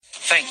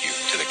Thank you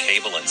to the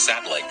cable and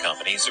satellite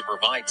companies who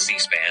provide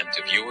C-SPAN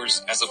to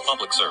viewers as a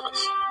public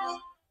service.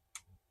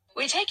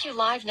 We take you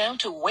live now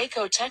to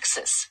Waco,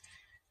 Texas,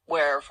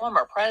 where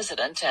former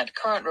president and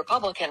current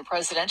Republican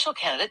presidential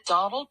candidate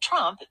Donald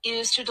Trump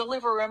is to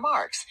deliver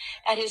remarks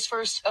at his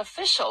first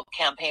official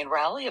campaign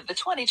rally of the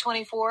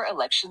 2024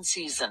 election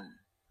season.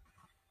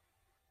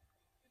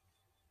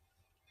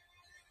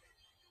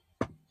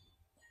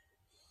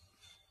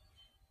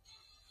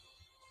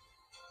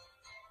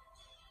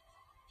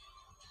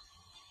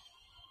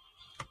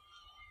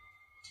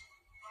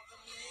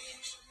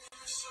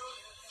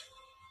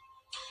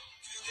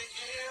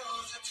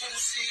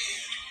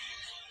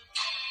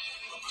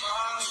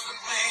 Across the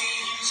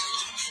plains,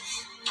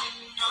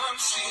 from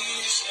sea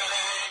to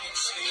shining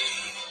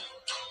sea,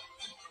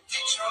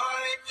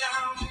 Detroit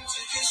down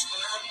to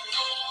Houston,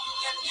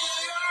 and New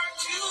York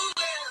to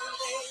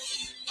LA,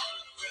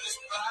 where there's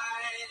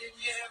pride in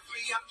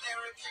every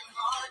American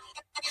heart,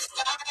 and it's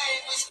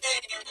time we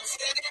stand and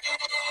say,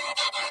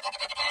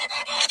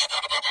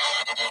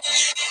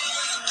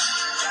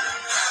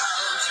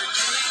 proud to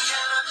be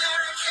an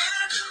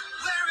American,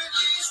 where at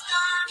least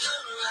I'm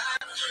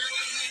alive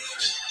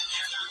free.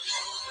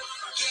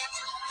 Forget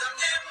the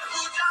men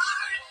who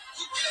died,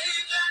 who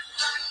gave that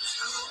right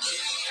to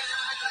me, and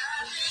I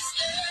gladly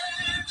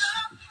stand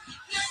up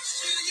next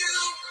to you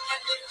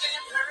and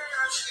defend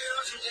her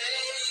still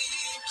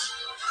today.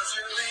 'Cause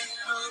there ain't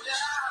no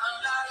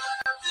doubt I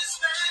love this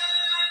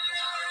man.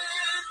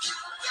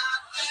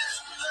 God bless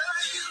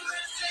the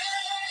USA.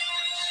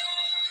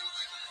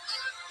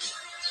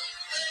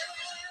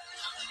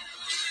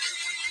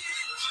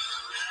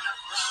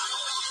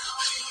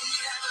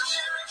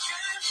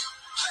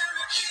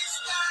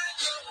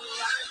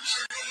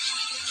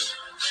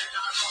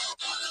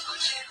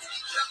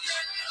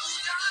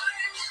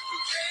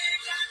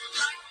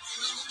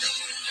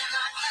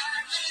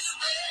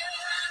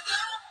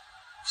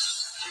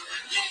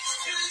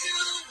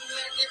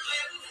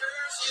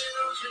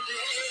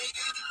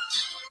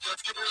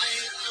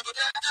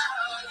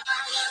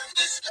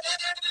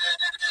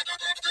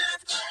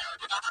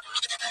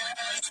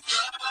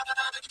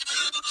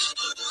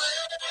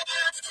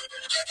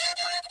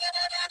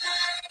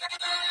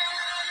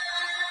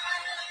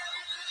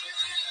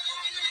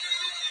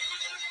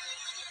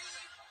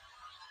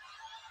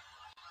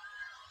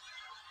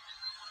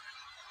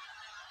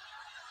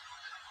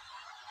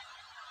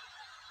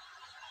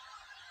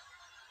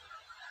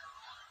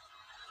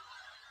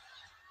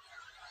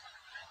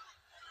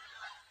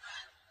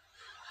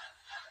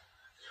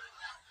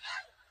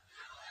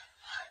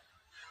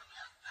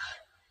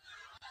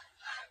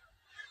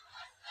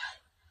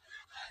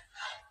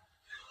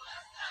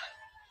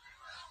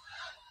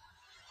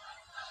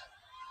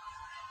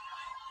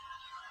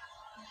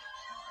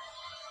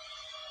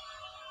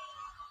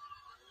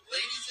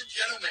 Ladies and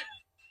gentlemen,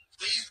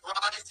 please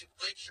rise and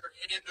place your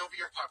hand over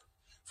your heart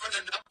for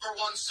the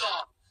 #1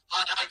 song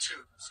on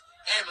iTunes,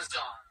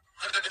 Amazon,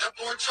 and the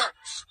Billboard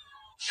charts.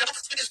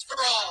 Justice for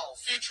All,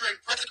 featuring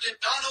President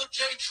Donald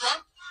J.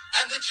 Trump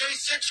and the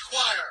J6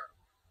 Choir.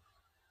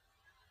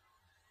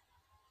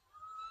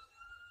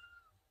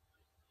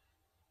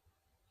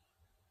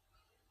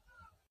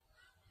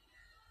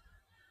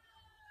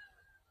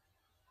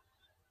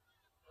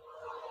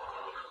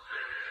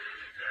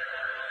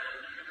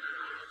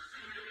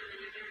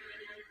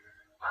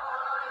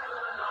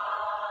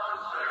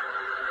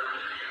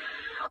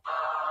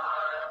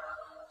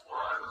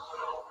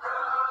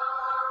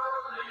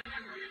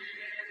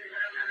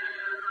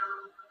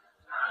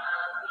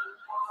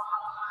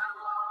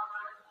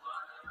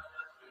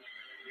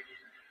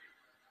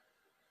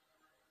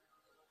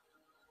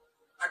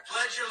 I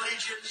pledge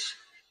allegiance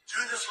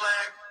to the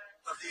flag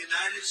of the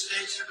United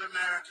States of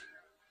America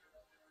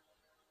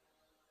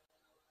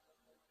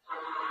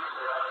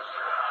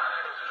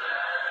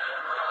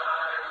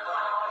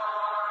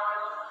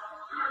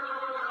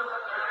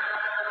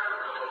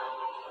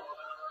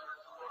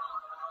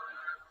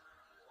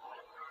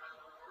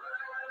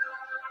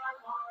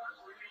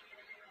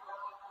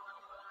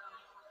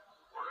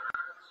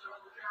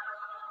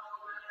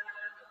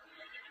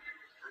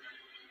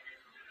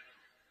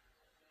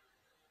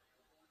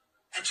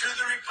and to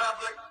the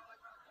republic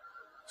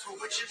for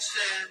which it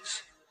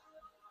stands,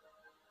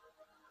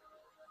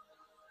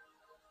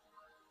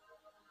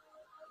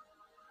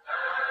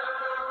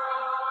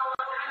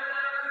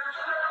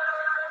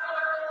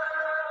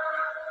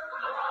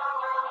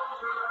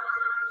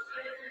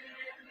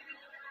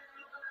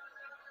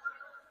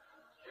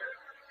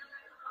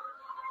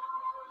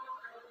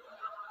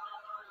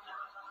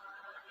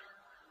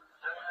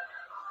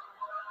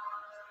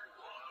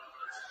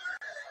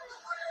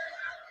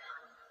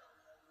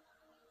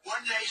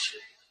 one nation,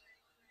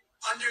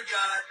 under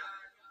God,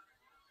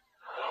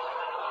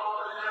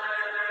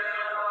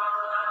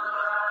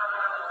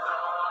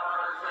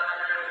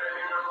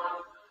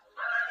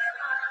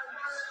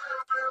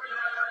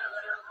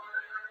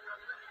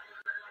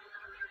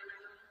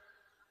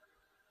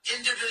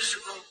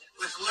 indivisible,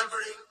 with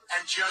liberty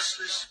and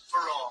justice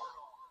for all.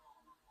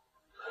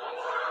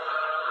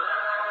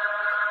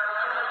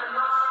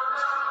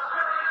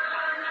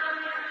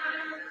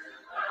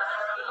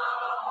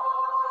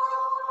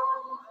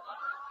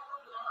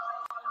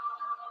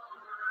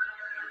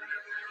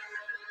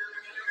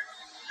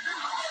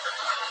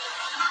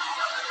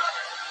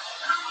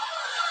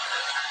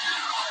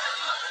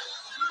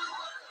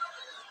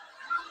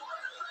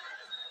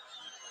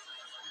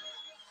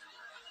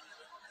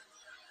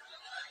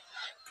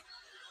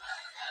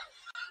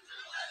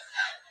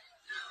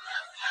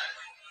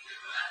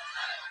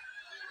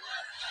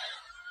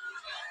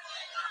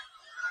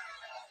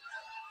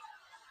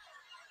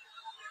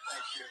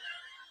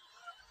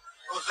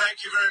 Well,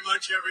 thank you very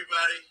much,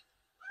 everybody.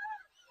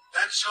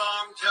 That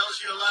song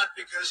tells you a lot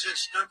because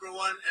it's number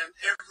one in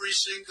every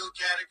single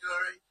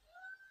category.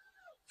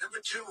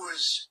 Number two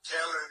was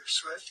Taylor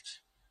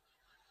Swift.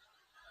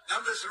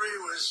 Number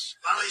three was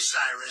Miley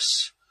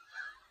Cyrus.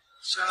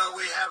 So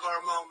we have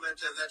our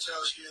moment, and that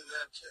tells you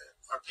that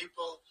our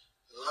people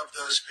love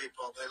those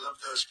people. They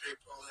love those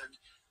people, and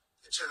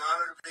it's an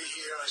honor to be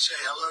here. I say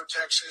hello,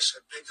 Texas,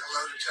 a big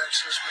hello to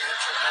Texas. We had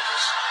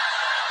tremendous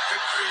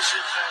victories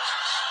in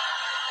Texas.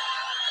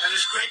 And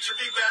it's great to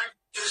be back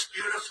in this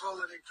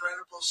beautiful and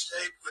incredible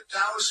state with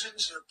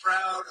thousands of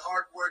proud,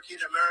 hardworking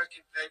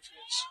American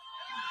patriots.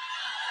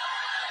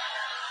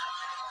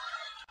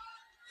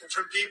 And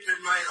from deep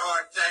in my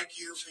heart, thank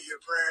you for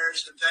your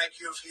prayers, and thank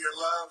you for your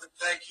love, and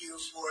thank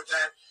you for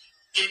that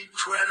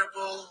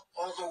incredible,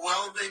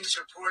 overwhelming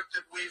support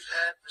that we've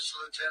had, Mr.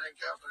 Lieutenant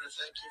Governor.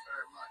 Thank you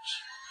very much.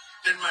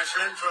 Been my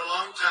friend for a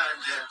long time,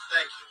 Dan.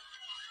 Thank you.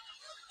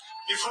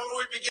 Before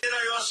we begin,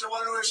 I also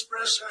want to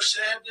express our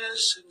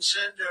sadness and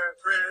send our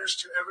prayers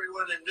to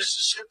everyone in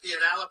Mississippi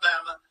and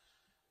Alabama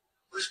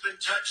who's been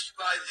touched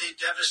by the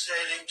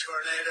devastating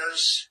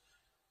tornadoes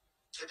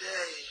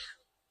today.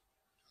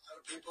 A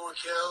lot of people were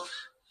killed.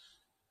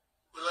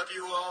 We love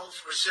you all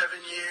for 7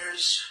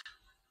 years.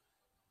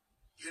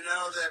 You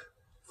know that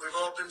we've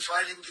all been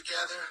fighting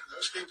together.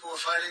 Those people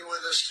were fighting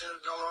with us too,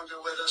 no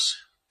longer with us.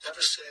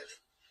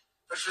 Devastating.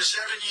 But for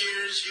 7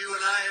 years, you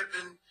and I have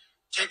been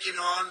taking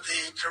on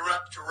the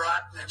corrupt,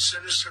 rotten, and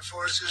sinister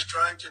forces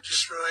trying to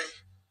destroy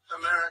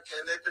America.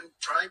 And they've been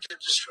trying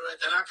to destroy it.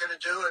 They're not going to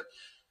do it.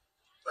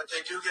 But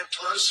they do get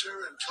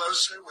closer and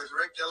closer with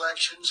rigged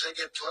elections. They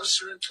get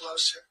closer and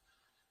closer.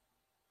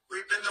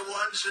 We've been the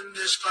ones in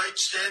this fight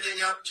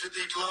standing up to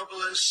the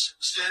globalists,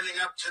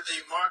 standing up to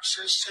the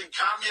Marxists and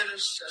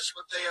communists. That's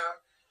what they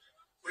are.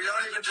 We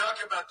don't even talk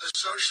about the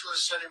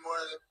socialists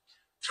anymore. The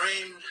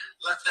train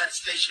left that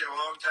station a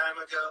long time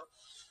ago.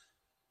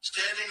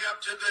 Standing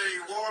up to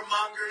the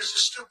warmongers,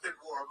 the stupid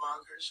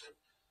warmongers, and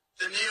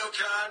the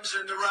neocons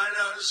and the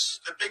rhinos,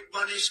 the big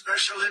money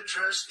special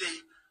interests,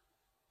 the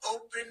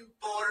open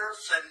border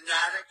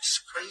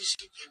fanatics,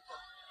 crazy people.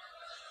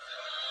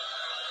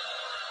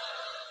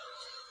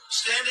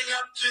 Standing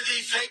up to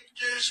the fake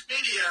news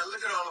media.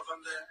 Look at all of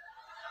them there.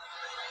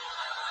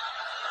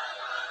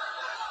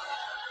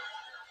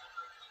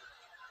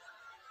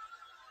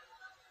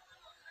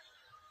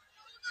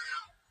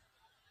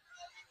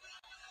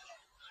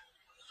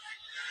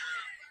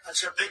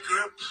 That's a big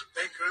group,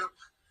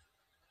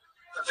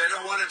 but they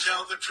don't want to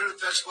tell the truth.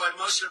 That's why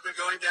most of them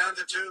are going down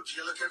the tubes.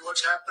 You look at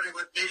what's happening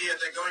with media,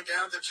 they're going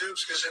down the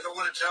tubes because they don't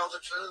want to tell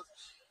the truth.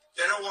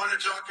 They don't want to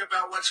talk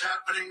about what's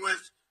happening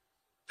with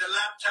the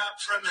laptop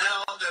from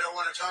hell. They don't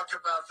want to talk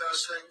about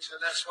those things, and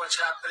that's what's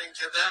happening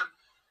to them.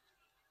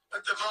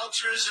 But the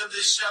vultures and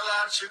the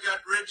sellouts who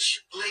got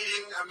rich,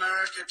 bleeding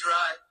America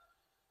dry.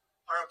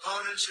 Our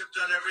opponents have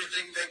done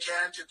everything they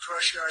can to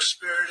crush our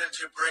spirit and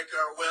to break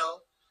our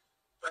will.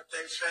 But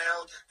they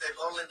failed. They've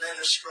only made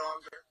us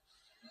stronger.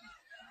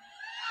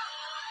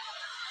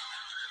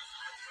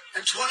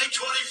 And 2024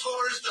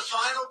 is the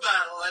final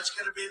battle. That's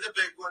going to be the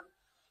big one.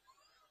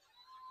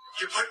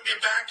 You put me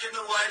back in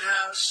the White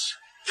House,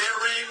 their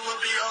reign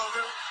will be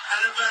over,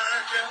 and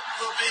America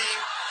will be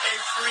a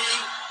free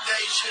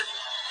nation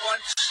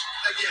once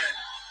again.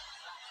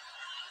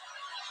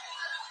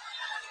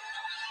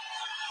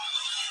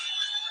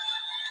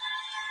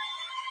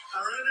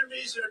 Our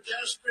enemies are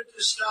desperate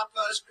to stop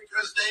us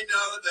because they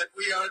know that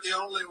we are the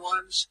only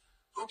ones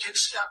who can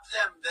stop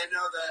them. They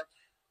know that.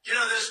 You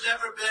know, there's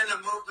never been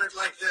a movement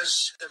like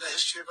this in the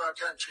history of our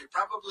country,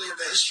 probably in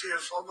the history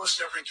of almost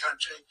every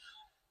country.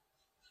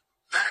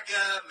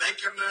 MAGA,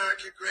 Make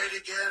America Great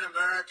Again,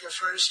 America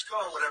First,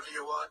 call whatever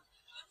you want.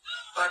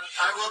 But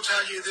I will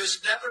tell you,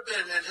 there's never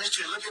been in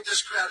history, look at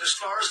this crowd, as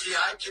far as the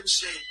eye can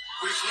see.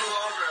 We flew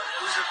over it.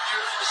 It was a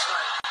beautiful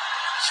sight.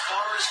 As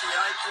far as the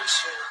eye can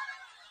see.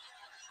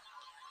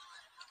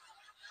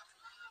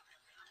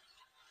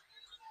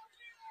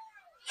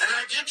 And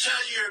I did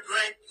tell your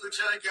great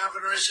Lieutenant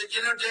Governor, I said,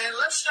 you know, Dan,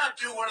 let's not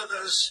do one of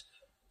those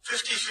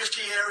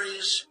 50-50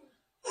 areas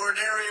or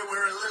an area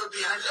where we're a little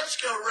behind. Let's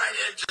go right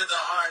into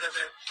the heart of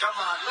it. Come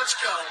on, let's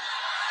go.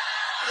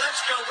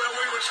 Let's go where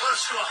we were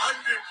close to 100%,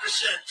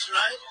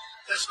 right?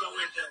 That's what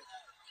we did.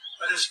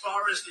 But as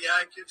far as the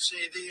eye can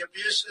see, the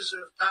abuses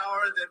of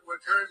power that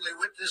we're currently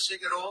witnessing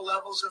at all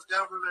levels of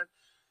government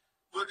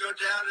will go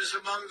down as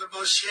among the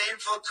most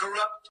shameful,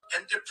 corrupt,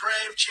 and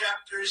depraved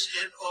chapters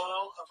in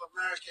all of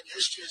American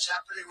history. It's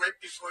happening right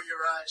before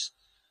your eyes.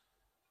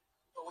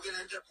 But we're going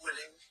to end up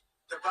winning.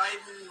 The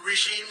Biden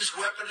regime's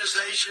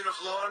weaponization of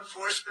law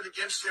enforcement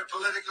against their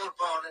political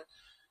opponent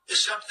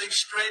is something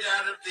straight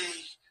out of the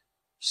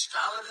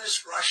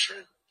Stalinist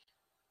Russian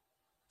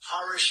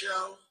horror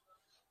show.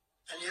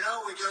 And you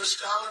know, we go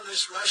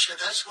Stalinist Russia.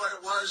 That's what it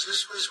was.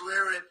 This was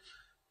where it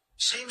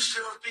seems to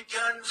have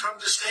begun from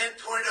the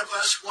standpoint of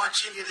us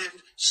watching it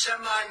in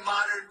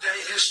semi-modern day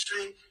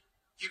history.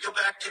 You go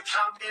back to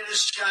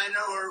communist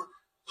China or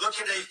look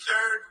at a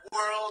third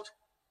world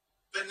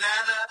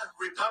banana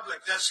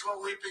republic. That's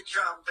what we've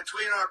become.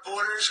 Between our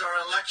borders, our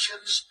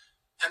elections,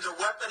 and the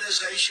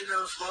weaponization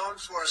of law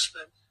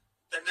enforcement,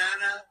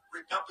 banana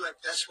republic,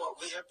 that's what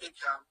we have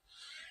become.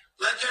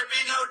 Let there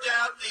be no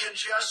doubt the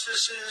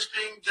injustices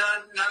being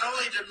done not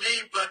only to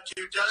me, but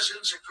to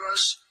dozens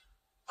across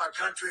our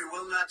country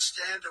will not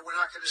stand, and we're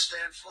not going to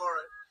stand for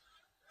it.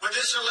 When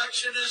this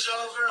election is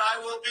over, I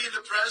will be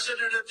the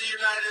President of the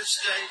United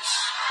States.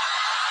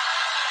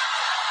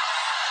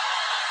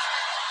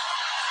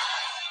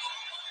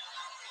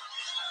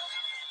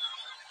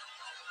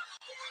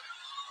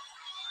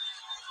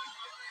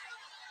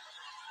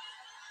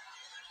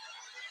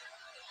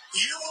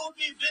 You will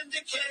be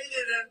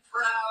vindicated and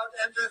proud,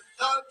 and the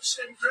thugs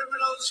and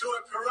criminals who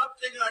are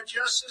corrupting our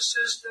justice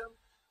system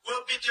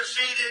will be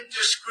defeated,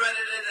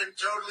 discredited, and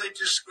totally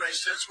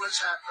disgraced. That's what's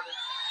happening.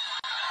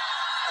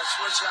 That's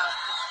what's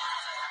happening.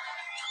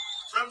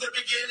 From the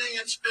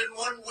beginning, it's been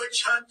one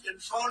witch hunt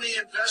and phony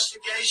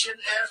investigation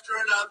after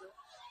another.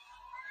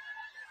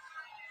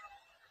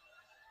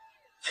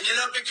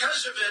 And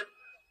because of it,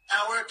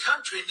 our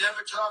country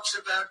never talks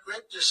about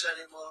greatness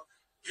anymore.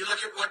 You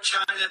look at what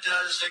China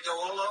does. They go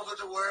all over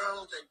the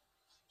world. They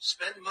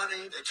spend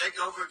money. They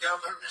take over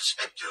governments.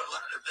 They do a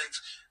lot of things.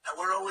 And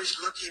we're always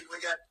looking.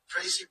 We got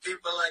crazy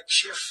people like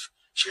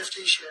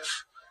Shifty Schiff,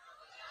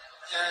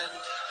 and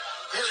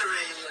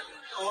Hillary, and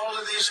all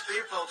of these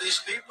people.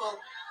 These people,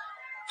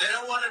 they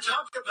don't want to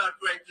talk about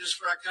greatness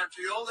for our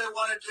country. All they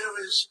want to do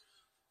is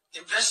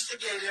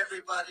investigate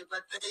everybody,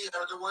 but they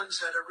are the ones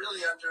that are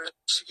really under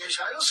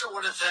investigation. I also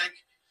want to thank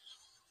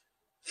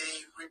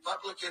the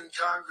Republican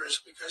Congress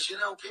because,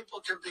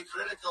 people can be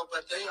critical,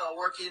 but they are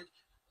working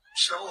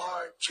so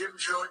hard. Jim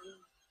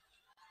Jordan,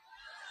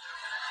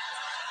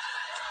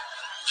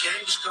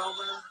 James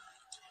Comer,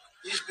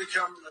 he's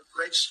become a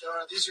great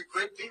star. These are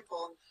great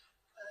people.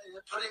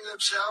 They're putting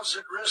themselves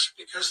at risk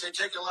because they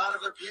take a lot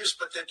of abuse,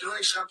 but they're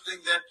doing something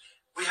that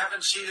we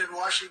haven't seen in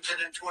Washington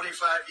in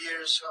 25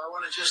 years. So I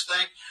want to just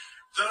thank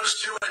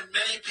those two and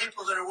many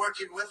people that are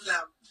working with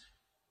them.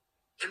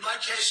 In my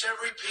case,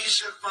 every piece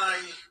of my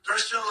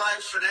personal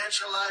life,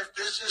 financial life,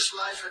 business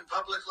life, and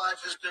public life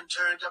has been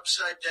turned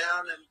upside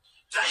down and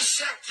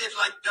dissected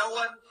like no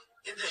one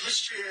in the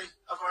history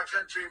of our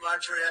country,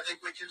 Marjorie, I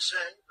think we can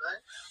say,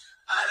 right?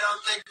 I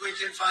don't think we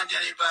can find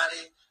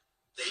anybody.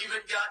 They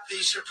even got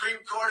the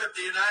Supreme Court of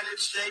the United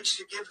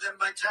States to give them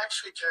my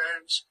tax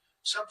returns,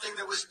 something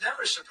that was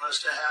never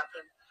supposed to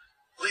happen.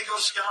 Legal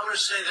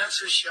scholars say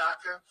that's a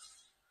shocker.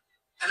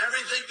 And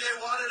everything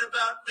they wanted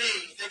about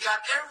me, they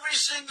got every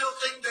single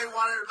thing they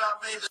wanted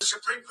about me. The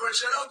Supreme Court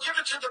said, give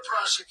it to the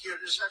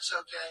prosecutors. That's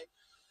okay.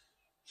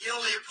 He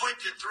only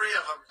appointed 3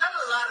 of them. Not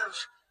a lot of,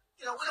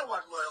 we don't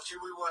want loyalty.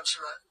 We want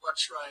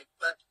what's right.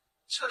 But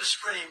it's sort of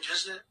strange,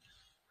 isn't it?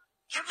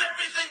 Give them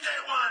everything they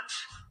want.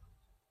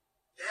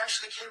 They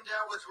actually came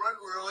down with one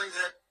ruling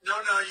that, no,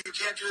 you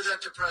can't do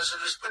that to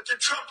presidents, but to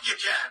Trump you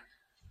can.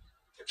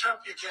 To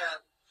Trump you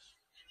can.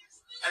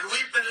 And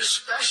we've been a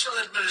special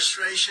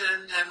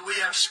administration, and we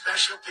have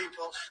special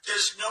people.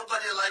 There's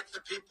nobody like the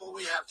people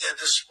we have. They're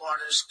the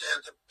smartest.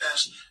 They're the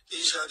best.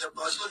 These are the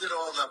most. Look at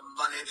all the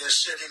money they're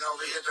sitting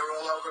over here. They're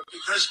all over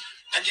because,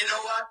 and you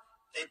know what?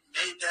 They've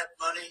made that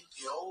money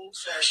the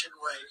old-fashioned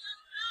way.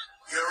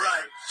 You're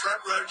right.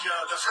 Front row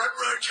Joe. The front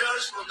row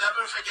Joes will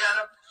never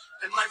forget them.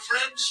 And my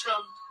friends from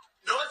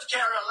North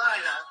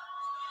Carolina,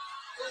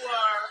 who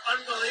are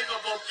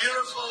unbelievable,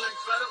 beautiful,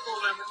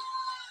 incredible women.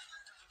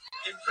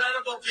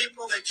 Incredible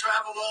people. They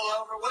travel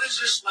all over. What is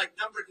this, like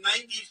number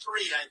 93,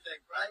 I think,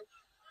 right?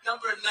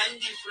 Number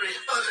 93.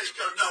 Oh, they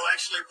go, no,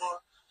 actually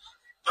more.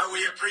 But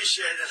we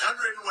appreciate it.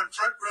 101,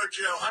 front row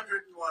Joe,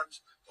 101.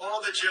 All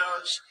the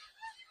Joes.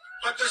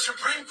 But the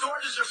Supreme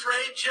Court is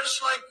afraid,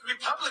 just like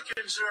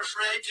Republicans are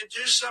afraid, to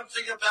do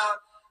something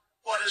about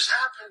what has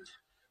happened.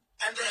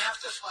 And they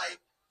have to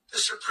fight. The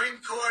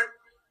Supreme Court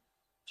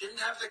didn't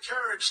have the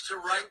courage to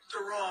right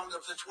the wrong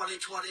of the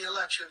 2020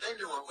 election. They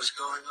knew what was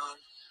going on.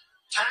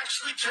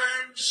 Tax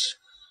returns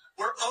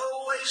were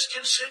always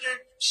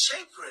considered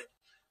sacred.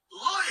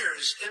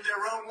 Lawyers, in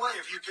their own way,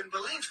 if you can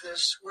believe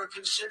this, were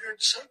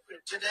considered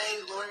sacred.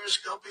 Today,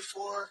 lawyers go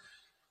before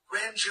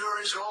grand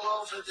juries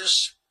all over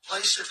this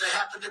place if they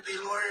happen to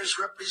be lawyers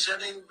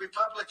representing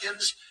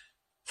Republicans,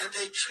 and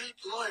they treat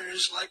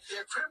lawyers like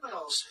they're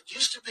criminals. It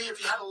used to be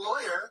if you had a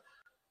lawyer,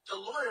 the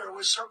lawyer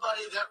was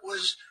somebody that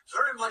was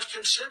very much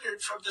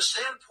considered from the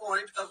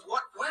standpoint of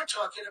what we're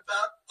talking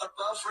about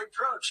above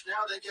reproach.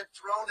 Now they get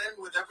thrown in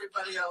with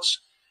everybody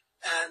else,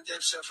 and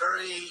it's a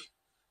very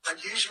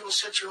unusual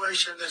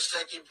situation that's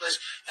taking place.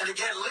 And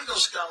again,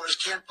 legal scholars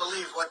can't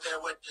believe what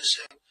they're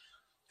witnessing.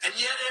 And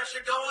yet,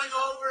 after going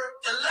over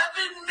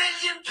 11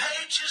 million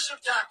pages of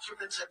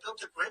documents, I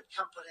built a great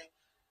company.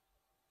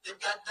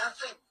 They've got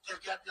nothing. They've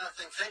got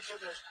nothing. Think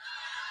of it.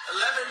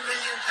 11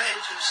 million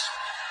pages.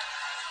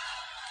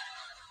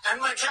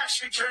 And my tax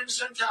returns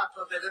on top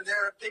of it, and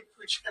they're a big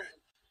return.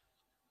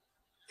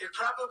 It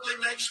probably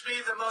makes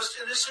me the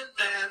most innocent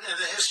man in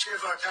the history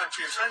of our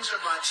country. Friends of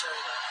mine say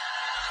that.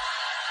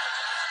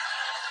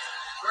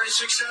 A very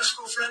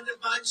successful friend of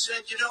mine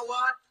said, you know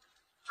what?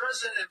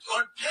 President,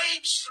 on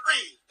page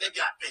 3, they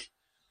got me.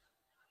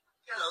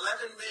 Got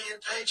 11 million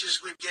pages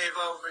we gave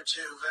over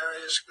to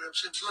various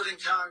groups, including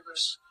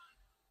Congress.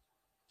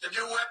 The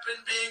new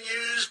weapon being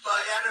used by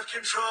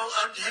out-of-control,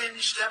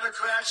 unhinged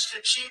Democrats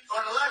to cheat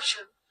on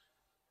election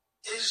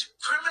is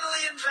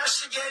criminally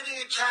investigating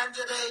a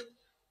candidate,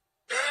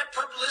 bad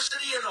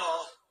publicity and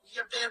all. You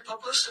get bad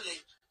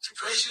publicity. It's the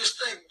craziest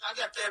thing. I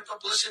got bad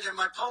publicity and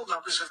my poll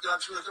numbers have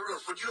gone through the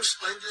roof. Would you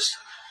explain this?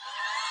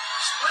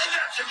 Explain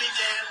that to me,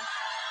 Dan.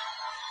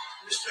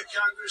 Mr.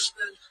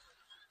 Congressman,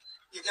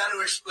 you got to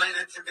explain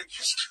it to me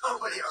because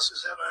nobody else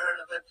has ever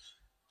heard of it.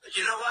 But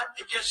you know what?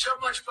 It gets so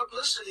much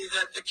publicity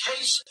that the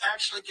case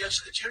actually gets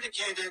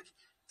adjudicated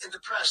in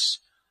the press.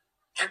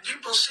 And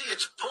people see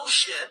it's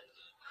bullshit,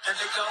 and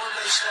they go and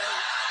they say,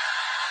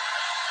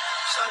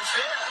 it's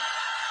unfair.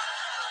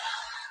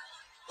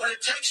 But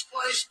it takes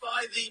place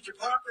by the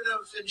Department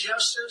of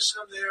Injustice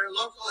and their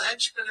local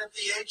henchmen at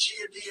the AG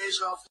and DA's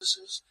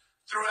offices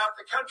throughout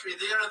the country.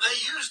 They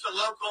use the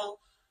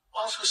local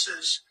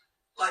offices,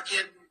 like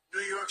in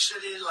New York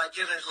City, like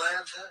in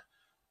Atlanta,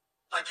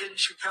 like in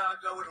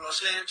Chicago and Los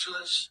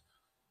Angeles.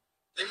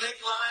 They make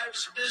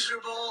lives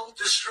miserable,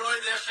 destroy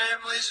their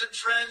families and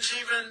friends,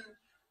 even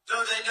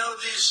though they know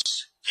these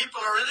people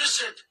are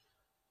innocent.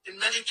 In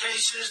many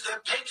cases,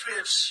 they're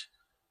patriots.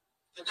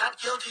 They're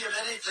not guilty of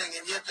anything,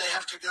 and yet they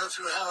have to go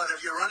through hell. And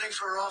if you're running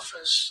for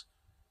office,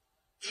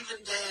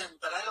 even Dan,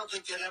 but I don't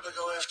think they'd ever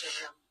go after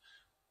him.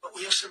 But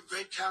we have some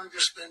great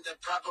congressmen that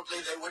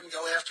probably they wouldn't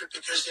go after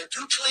because they're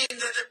too clean.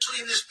 They're the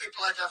cleanest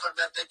people I've ever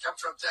met. They come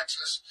from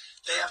Texas.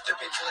 They have to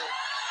be clean.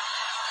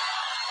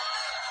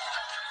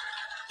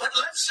 But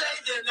let's say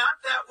they're not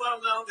that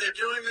well known. They're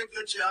doing a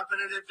good job,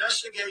 and an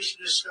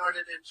investigation is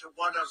started into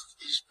one of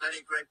these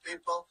many great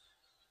people.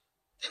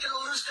 They're going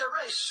to lose their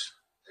race.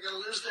 They're going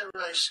to lose their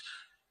race.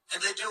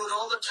 And they do it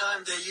all the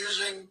time. They're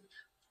using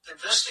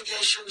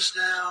investigations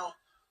now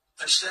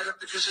instead of,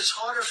 because it's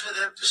harder for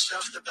them to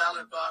stuff the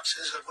ballot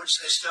boxes, of which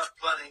they stuff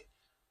plenty.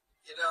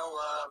 You know,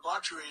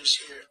 Marjorie is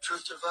here,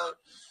 Truth to Vote.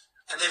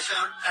 And they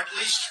found at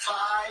least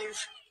 5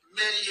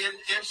 million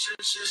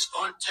instances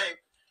on tape,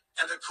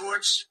 and the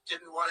courts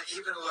didn't want to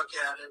even look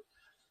at it.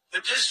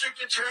 The District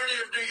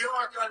Attorney of New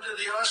York, under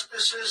the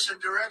auspices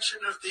and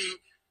direction of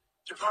the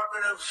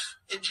Department of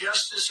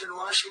Injustice in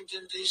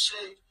Washington, D.C.,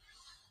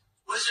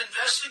 was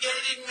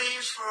investigating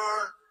me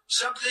for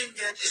something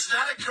that is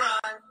not a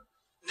crime,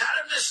 not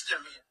a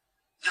misdemeanor,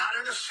 not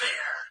an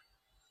affair.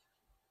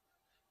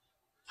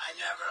 I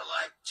never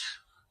liked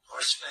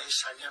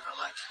horseface.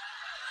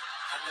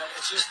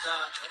 It's just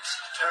not. It's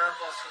a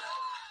terrible thing.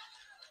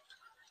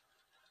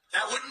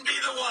 That wouldn't be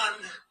the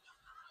one.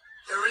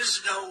 There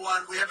is no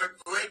one. We have a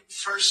great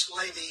First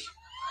Lady.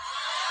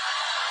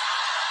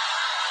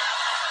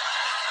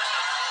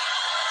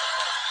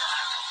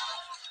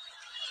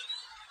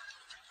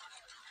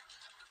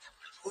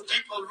 Who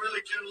people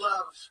really do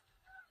love.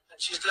 And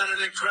she's done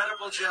an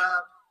incredible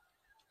job.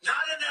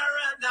 Not an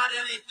era, not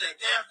anything.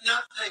 They have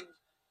nothing.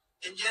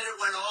 And yet it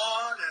went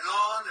on and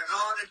on and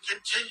on and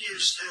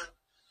continues to.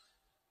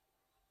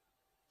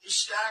 He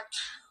stacked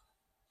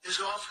his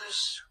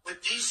office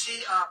with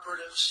D.C.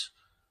 operatives.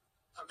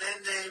 A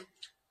man named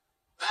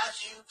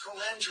Matthew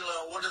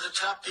Colangelo, one of the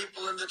top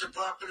people in the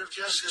Department of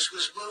Justice,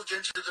 was moved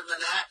into the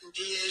Manhattan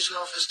DA's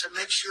office to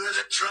make sure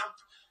that Trump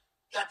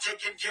got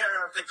taken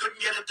care of. They couldn't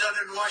get it done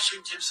in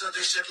Washington, so they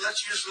said,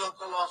 let's use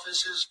local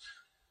offices.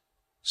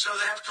 So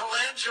they have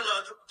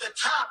Colangelo, the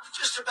top,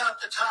 just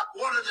about the top,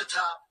 one of the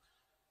top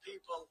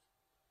people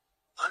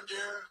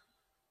under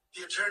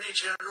the Attorney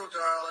General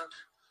Garland,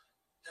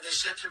 and they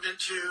sent him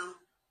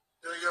into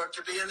New York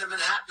to be in the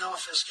Manhattan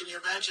office. Can you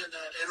imagine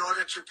that? In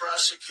order to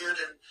prosecute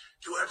and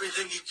do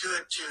everything he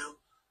could to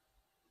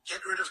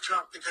get rid of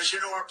Trump, because, you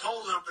know, our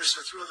poll numbers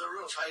are through the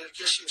roof. I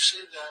guess you've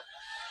seen that.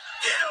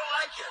 They don't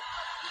like it.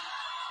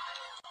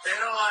 They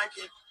don't like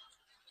it.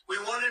 We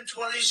won in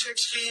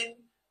 2016.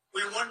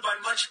 We won by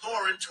much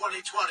more in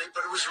 2020,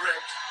 but it was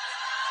rigged.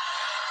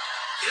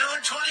 You know,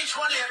 in 2020,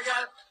 I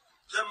got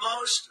the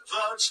most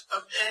votes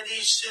of any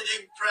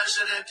sitting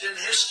president in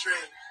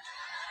history.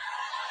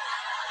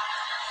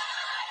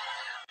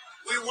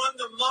 We won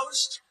the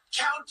most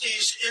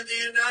counties in the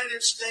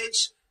United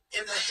States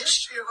in the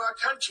history of our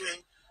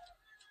country.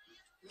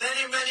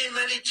 Many, many,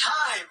 many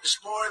times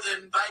more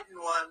than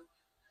Biden won.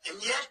 And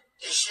yet,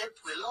 they said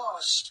we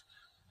lost.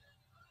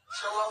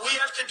 So what we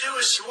have to do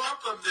is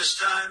swamp them this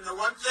time. The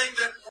one thing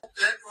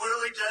that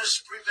really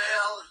does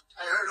prevail,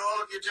 I heard all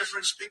of you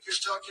different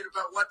speakers talking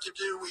about what to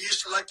do. We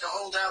used to like to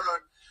hold out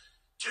on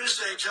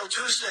Tuesday till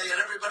Tuesday,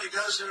 and everybody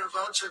goes in and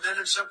votes, and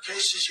then in some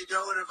cases you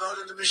go in and vote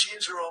and the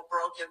machines are all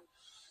broken.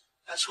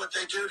 That's what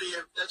they do to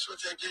you. That's what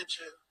they did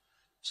to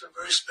some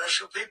very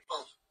special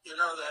people. You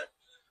know that.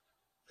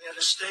 We had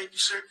a certain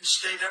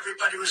state,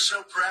 everybody was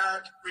so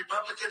proud.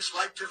 Republicans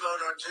liked to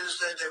vote on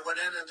Tuesday. They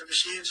went in and a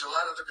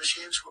lot of the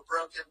machines were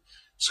broken.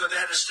 So they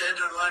had to stand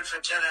in line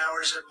for 10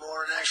 hours and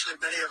more, and actually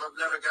many of them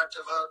never got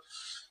to vote.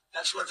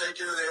 That's what they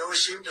do. They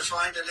always seem to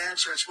find an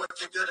answer. It's what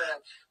they're good at.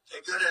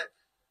 They're good at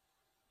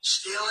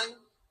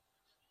stealing,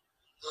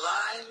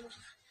 lying.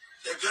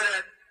 They're good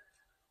at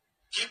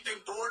keeping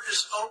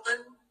borders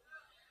open.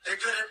 They're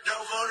good at no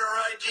voter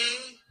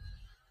ID.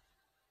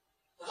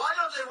 Why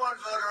don't they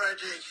want voter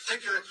ID?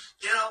 Think of it.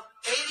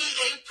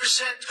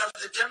 88% of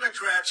the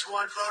Democrats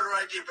want voter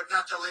ID, but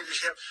not the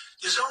leadership.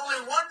 There's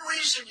only one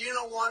reason you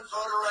don't want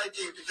voter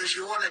ID, because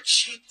you want to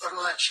cheat on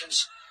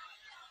elections.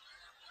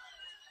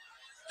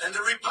 And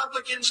the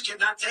Republicans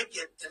cannot take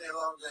it any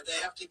longer.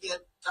 They have to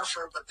get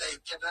tougher, but they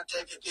cannot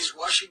take it. These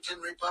Washington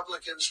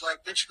Republicans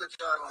like Mitch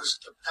McConnell is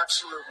the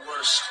absolute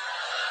worst.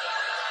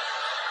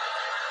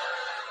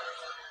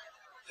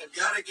 They've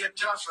got to get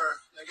tougher.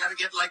 They got to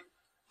get like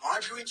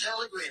Marjorie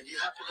Taylor Greene. You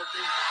happen to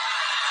be.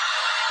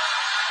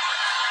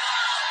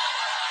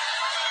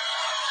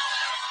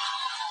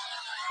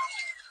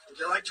 Would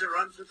you like to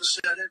run for the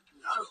Senate?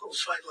 I will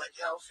fight like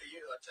hell for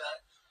you. I tell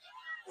you.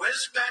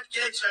 Where's Matt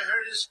Gaetz? I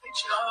heard his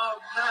speech. Oh,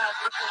 Matt.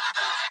 Look at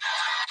that.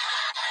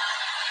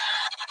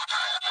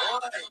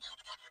 Boy.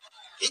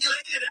 He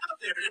laid it out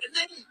there,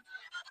 didn't he?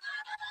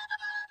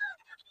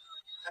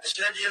 I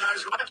said, I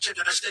was watching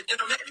it. I said,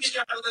 maybe he's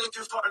got a little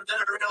too far. And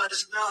then I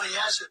realized, no, he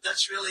hasn't.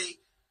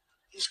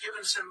 He's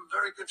given some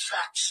very good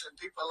facts, and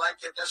people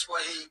like it. That's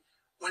why he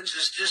wins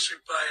his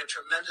district by a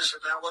tremendous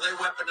amount. Well, they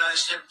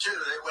weaponized him, too.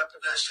 They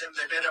weaponized him.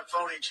 They made up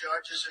phony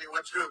charges, and he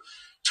went through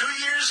 2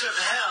 years of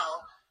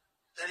hell.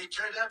 And he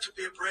turned out to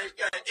be a brave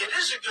guy. It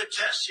is a good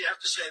test. You have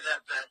to say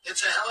that, Matt.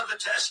 It's a hell of a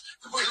test.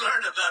 We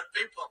learn about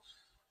people.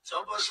 It's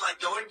almost like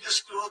going to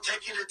school,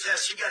 taking a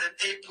test. He got an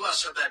A+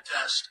 on that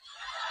test.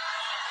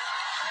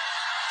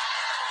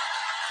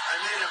 I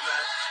made him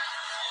that.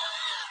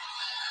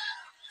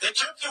 They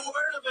took the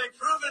word of a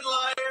proven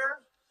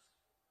liar,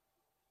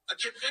 a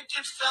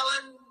convicted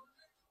felon,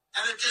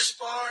 and a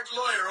disbarred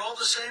lawyer, all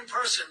the same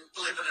person,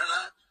 believe it or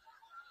not.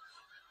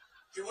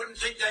 You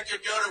wouldn't think that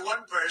could go to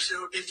one person.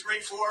 It would be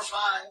 3, 4,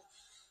 5.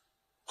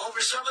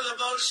 Over some of the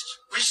most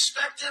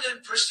respected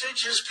and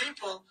prestigious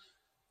people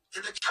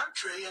in the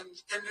country and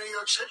in New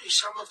York City,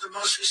 some of the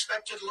most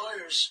respected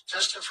lawyers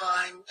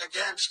testifying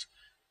against.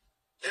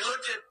 They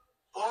looked at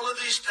all of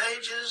these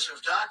pages of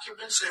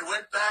documents. They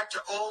went back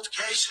to old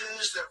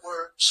cases that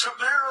were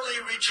summarily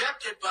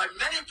rejected by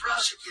many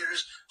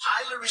prosecutors,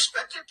 highly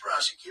respected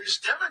prosecutors,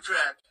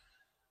 Democrat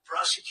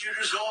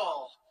prosecutors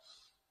all,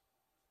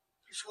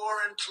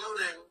 before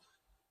including,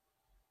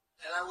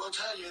 and I will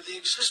tell you, the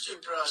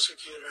existing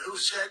prosecutor who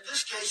said,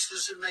 this case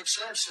doesn't make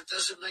sense. It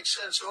doesn't make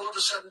sense. All of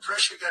a sudden,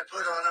 pressure got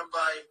put on him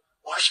by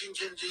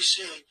Washington,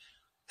 D.C.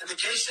 And the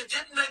case that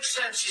didn't make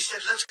sense, he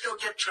said, let's go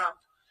get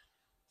Trump.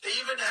 They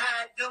even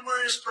had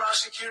numerous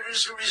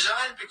prosecutors who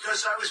resigned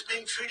because I was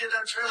being treated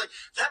unfairly.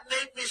 That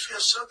made me feel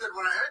so good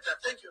when I heard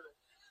that. Think of it.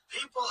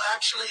 People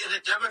actually in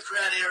a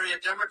Democrat area,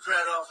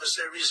 Democrat office,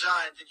 they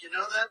resigned. Did you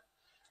know that?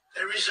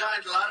 They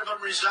resigned. A lot of them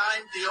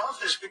resigned the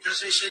office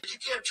because they said, you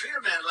can't treat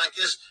a man like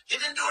this.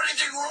 He didn't do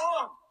anything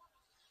wrong.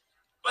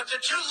 But the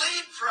two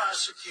lead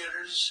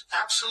prosecutors,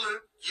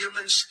 absolute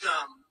human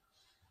scum,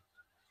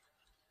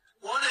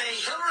 one a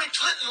Hillary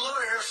Clinton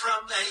lawyer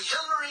from a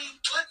Hillary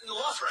Clinton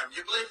law firm.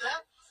 Do you believe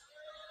that?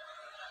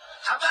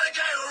 How about a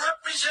guy who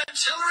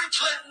represents Hillary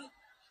Clinton?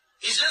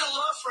 He's in a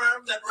law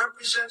firm that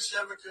represents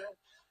Democrat.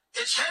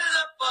 It's headed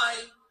up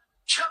by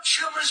Chuck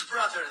Schumer's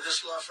brother,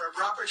 this law firm,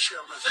 Robert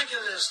Schumer. Think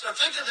of this. Now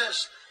think of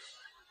this.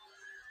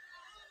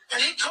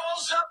 And he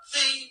calls up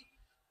the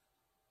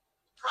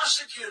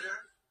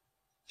prosecutor.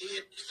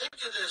 Think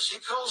of this. He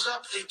calls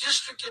up the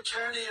district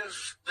attorney of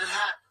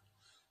Manhattan.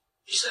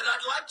 He said,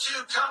 I'd like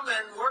to come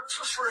and work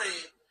for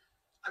free.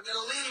 I'm going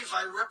to leave.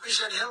 I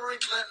represent Hillary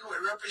Clinton. We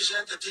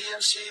represent the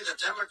DNC, the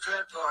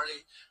Democrat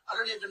Party. I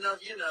don't even know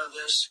if you know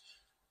this.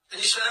 And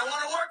he said, I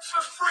want to work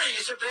for free.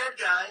 He's a bad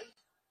guy,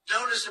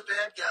 known as a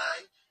bad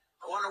guy.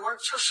 I want to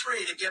work for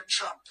free to get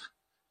Trump.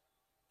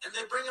 And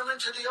they bring him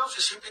into the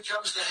office. He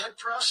becomes the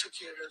head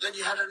prosecutor. Then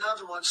you had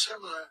another one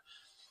similar.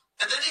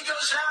 And then he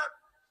goes out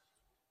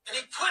and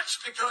he quits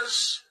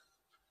because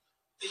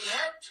the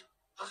head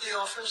of the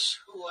office,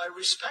 who I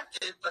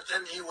respected, but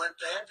then he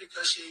went bad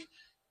because he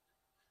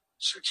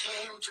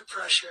succumbed to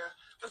pressure.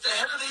 But the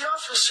head of the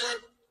office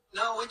said,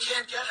 no, we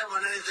can't get him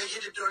on anything. He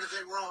didn't do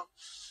anything wrong.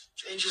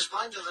 Changed his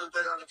mind a little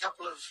bit on a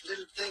couple of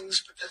little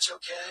things, but that's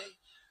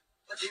okay.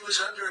 But he was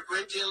under a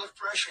great deal of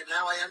pressure.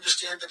 Now I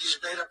understand that he's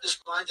made up his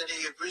mind and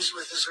he agrees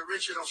with his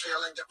original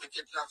feeling that we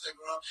did nothing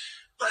wrong.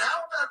 But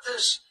how about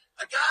this?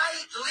 A guy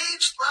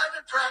leaves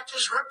private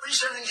practice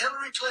representing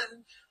Hillary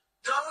Clinton,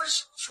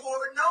 goes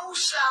for no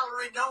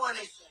salary, no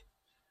anything.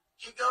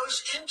 He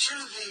goes into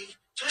the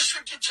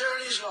district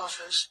attorney's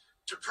office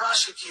to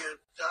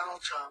prosecute Donald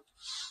Trump.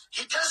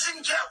 He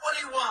doesn't get what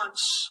he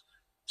wants,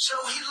 so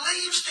he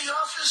leaves the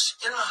office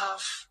in a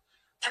huff,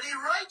 and he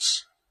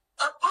writes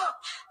a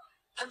book,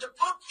 and the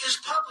book is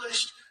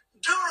published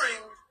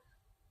during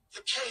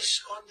the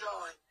case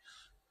ongoing.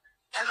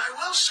 And I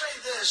will say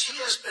this, he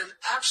has been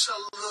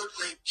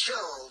absolutely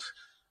killed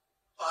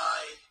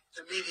by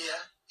the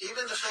media,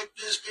 even the fake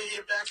news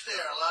media back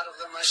there, a lot of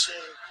them I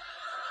see.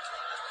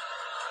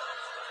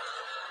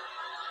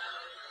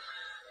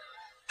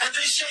 And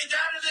they say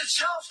that in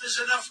itself is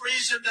enough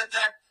reason that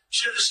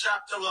Should have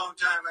stopped a long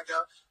time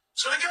ago.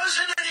 So he goes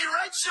in and he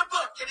writes a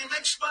book, and he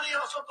makes money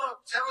off a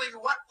book telling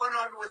what went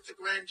on with the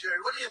grand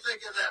jury. What do you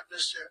think of that,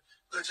 Mr.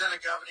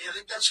 Lieutenant Governor? You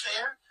think that's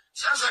fair?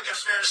 Sounds like a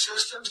fair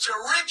system. It's a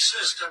rigged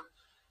system.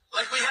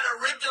 Like we had a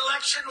rigged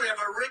election, we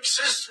have a rigged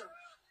system.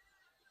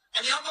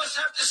 And you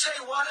almost have to say,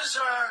 what has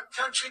our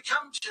country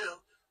come to?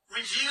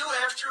 Review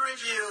after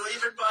review,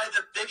 even by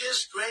the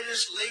biggest,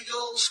 greatest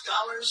legal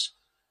scholars,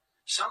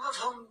 some of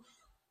whom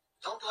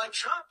don't like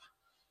Trump.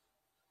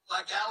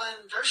 Like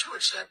Alan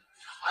Dershowitz said,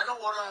 I don't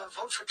want to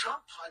vote for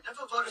Trump. I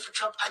never voted for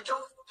Trump. I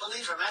don't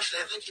believe him.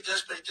 Actually, I think he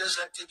does, but he does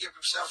that to give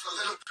himself a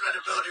little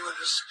credibility with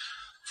his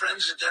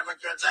friends, the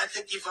Democrats. I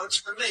think he votes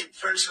for me,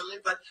 personally.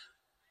 But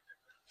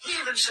he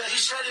even said,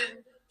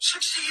 in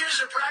 60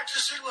 years of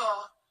practicing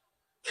law,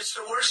 it's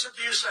the worst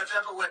abuse I've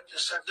ever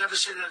witnessed. I've never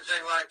seen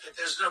anything like it.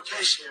 There's no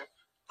case here.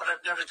 But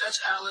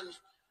that's Alan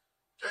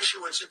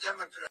Dershowitz, a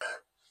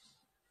Democrat.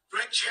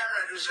 Greg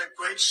Jarrett, who's a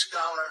great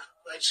scholar,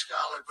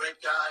 great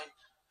guy.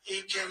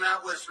 He came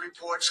out with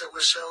reports that were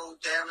so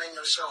damning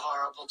or so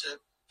horrible to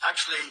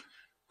actually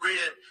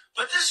read it.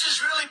 But this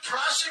is really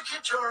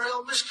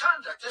prosecutorial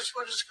misconduct. That's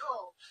what it's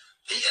called.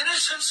 The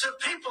innocence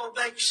of people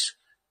makes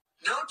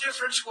no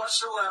difference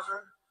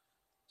whatsoever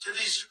to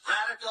these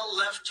radical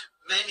left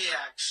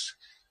maniacs.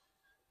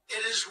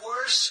 It is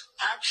worse,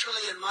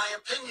 actually, in my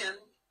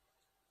opinion.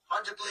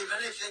 Hard to believe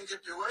anything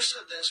could be worse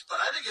than this, but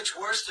I think it's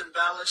worse than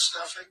ballot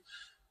stuffing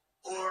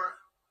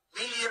or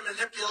media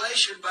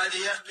manipulation by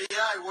the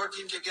FBI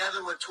working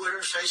together with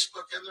Twitter,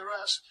 Facebook, and the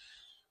rest.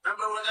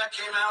 Remember when that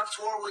came out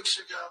 4 weeks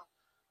ago,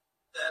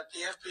 that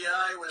the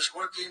FBI was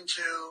working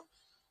to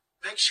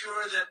make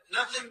sure that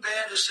nothing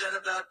bad is said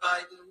about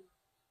Biden,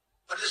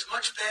 but as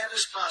much bad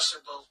as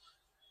possible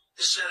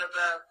is said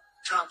about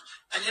Trump.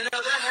 And you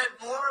know, that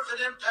had more of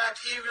an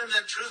impact even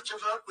than Truth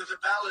to Vote with the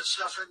ballot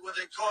stuffing, where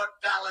they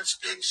caught ballots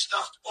being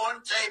stuffed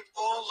on tape,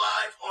 all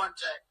live on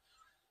tape.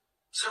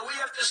 So we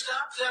have to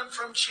stop them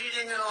from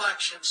cheating in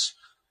elections,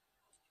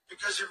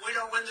 because if we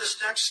don't win this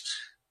next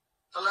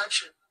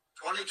election,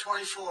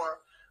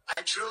 2024,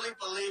 I truly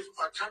believe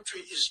our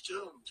country is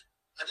doomed.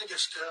 I think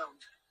it's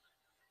doomed.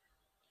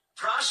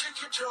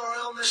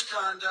 Prosecutorial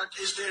misconduct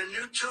is their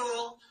new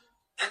tool,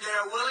 and they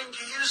are willing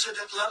to use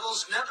it at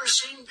levels never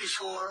seen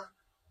before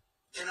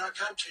in our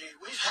country.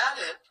 We've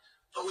had it,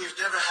 but we've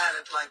never had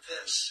it like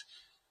this.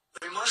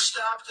 We must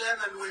stop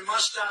them, and we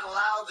must not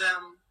allow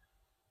them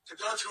to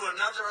go through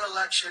another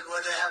election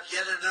where they have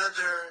yet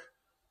another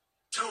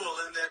tool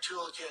in their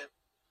toolkit.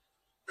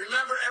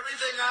 Remember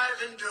everything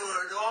I've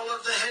endured, all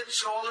of the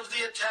hits, all of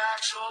the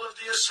attacks, all of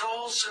the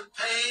assaults and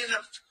pain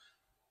of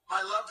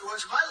my loved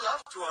ones. My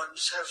loved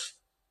ones have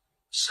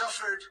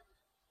suffered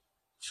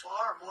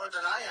far more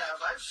than I have.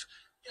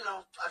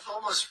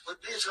 With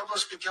me, it's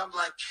almost become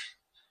like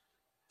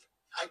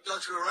I go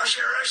through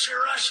Russia,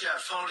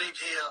 phony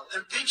deal.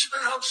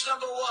 Impeachment hoax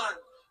number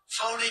 1,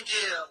 phony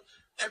deal.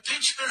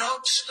 Impeachment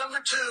hoax number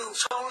 2,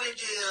 phony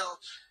deal.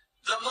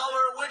 The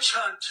Mueller witch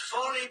hunt,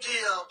 phony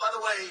deal. By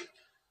the way,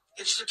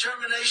 its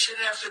determination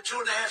after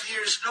 2.5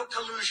 years, no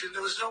collusion.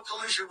 There was no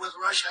collusion with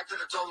Russia. I could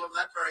have told them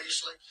that very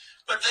easily.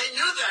 But they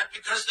knew that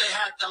because they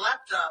had the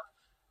laptop.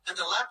 And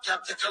the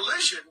laptop, the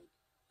collusion,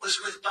 was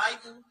with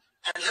Biden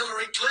and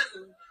Hillary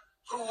Clinton,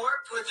 who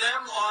worked with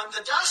them on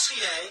the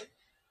dossier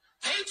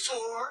paid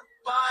for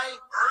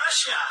by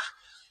Russia.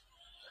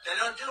 They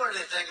don't do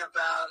anything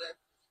about it.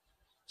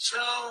 So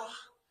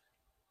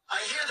I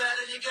hear that,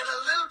 and you get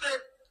a little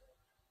bit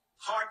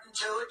hardened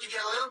to it. You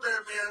get a little bit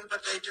immune,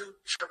 but they do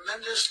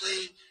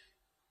tremendously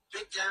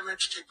big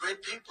damage to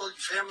great people,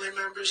 your family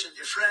members and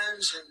your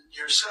friends and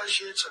your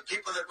associates and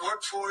people that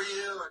work for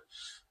you and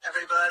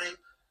everybody.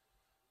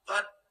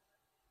 But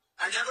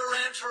I never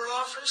ran for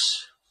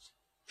office.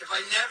 If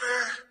I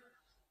never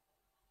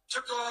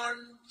took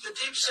on the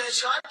deep state,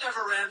 so I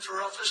never ran for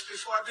office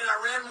before. I mean, I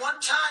ran one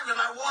time and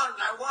I won.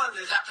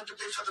 It happened to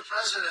be for the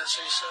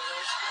presidency, so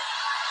that's good.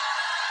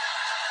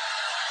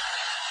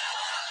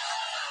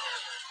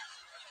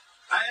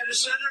 I had a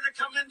senator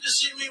come in to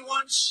see me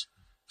once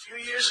a few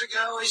years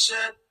ago. He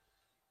said,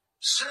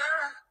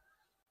 "Sir,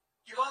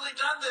 you've only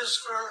done this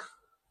for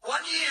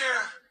 1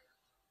 year."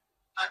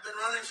 I've been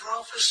running for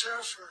office, sir,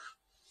 for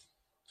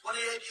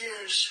 28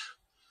 years.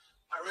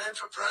 I ran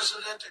for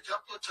president a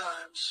couple of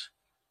times.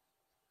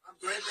 I'm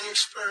greatly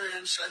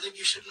experienced. I think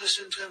you should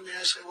listen to me.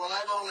 I said, well,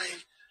 I've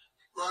only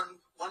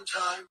run one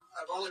time.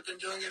 I've only been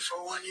doing it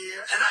for 1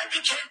 year. And I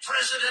became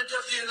president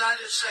of the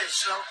United States.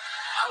 So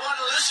I want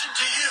to listen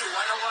to you.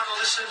 I don't want to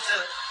listen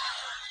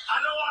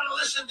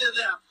to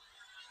them.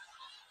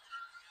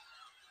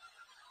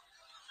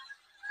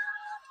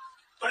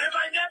 But if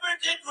I never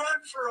did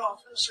run for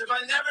office, if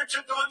I never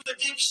took on the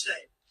deep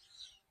state,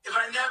 if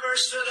I never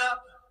stood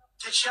up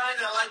to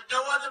China like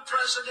no other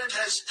president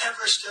has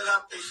ever stood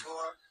up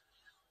before,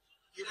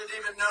 you didn't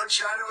even know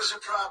China was a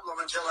problem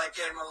until I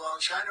came along.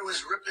 China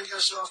was ripping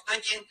us off,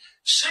 making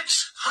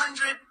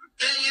 $600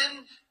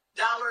 billion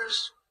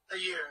a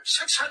year.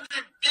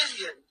 $600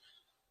 billion.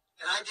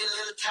 And I did a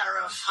little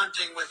tariff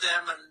hunting with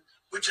them, and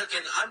we took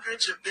in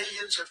hundreds of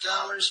billions of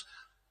dollars.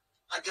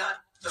 I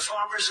got the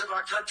farmers of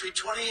our country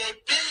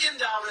 $28 billion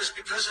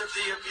because of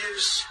the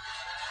abuse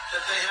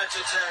that they had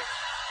to take.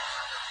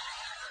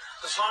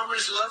 The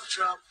farmers love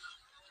Trump.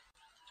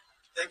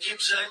 They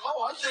keep saying,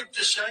 oh, I think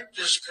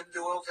DeSantis can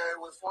do okay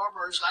with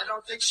farmers. I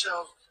don't think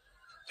so.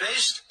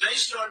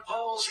 Based on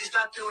polls, he's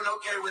not doing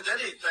okay with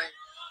anything.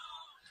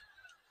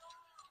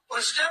 Well,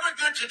 it's never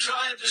good to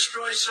try and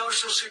destroy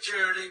Social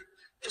Security.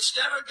 It's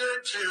never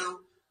good to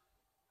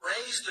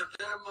raise the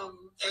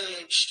minimum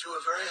age to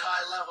a very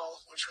high level,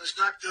 which was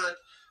not good,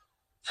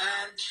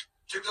 and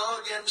to go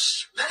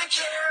against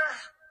Medicare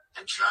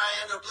and try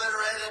and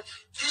obliterate it.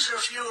 These are a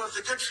few of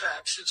the good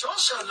facts. It's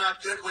also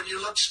not good when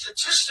you look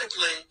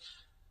statistically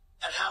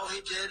at how he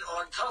did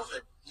on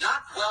COVID.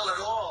 Not well at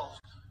all.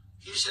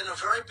 He's in a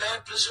very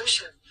bad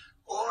position.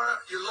 Or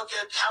you look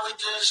at how he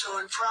does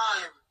on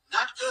crime.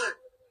 Not good.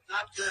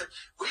 Not good.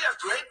 We have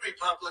great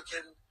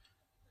Republican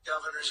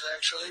governors,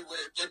 actually, who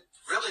did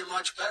really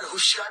much better, who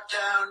shut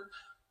down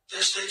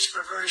their states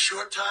for a very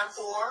short time,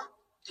 or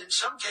in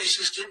some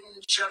cases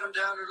didn't shut them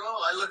down at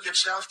all. I look at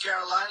South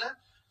Carolina,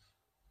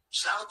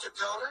 South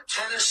Dakota,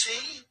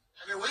 Tennessee.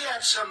 I mean, we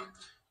had some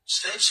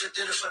states that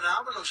did a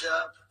phenomenal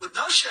job with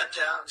no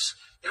shutdowns.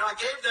 You know, I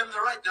gave them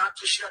the right not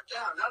to shut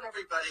down. Not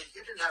everybody.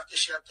 You didn't have to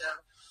shut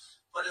down.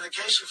 But in the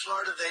case of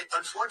Florida, they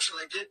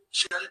unfortunately did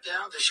shut it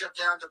down. They shut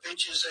down the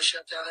beaches. They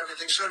shut down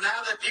everything. So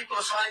now that people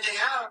are finding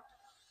out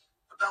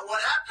about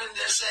what happened,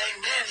 they're saying,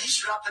 man, he's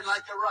dropping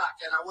like a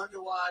rock. And I wonder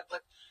why.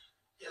 But,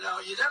 you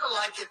know, you never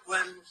like it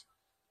when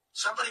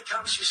somebody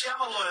comes, you say,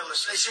 I'm a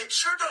loyalist. They say,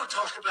 sir, don't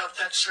talk about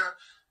that, sir.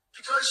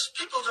 Because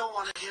people don't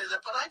want to hear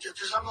that, but I do,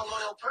 because I'm a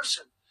loyal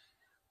person.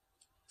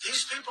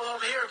 These people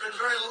over here have been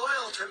very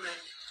loyal to me.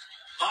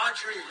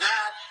 Audrey,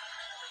 Matt,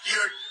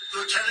 your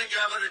Lieutenant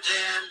Governor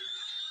Dan,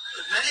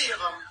 many of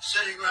them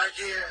sitting right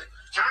here.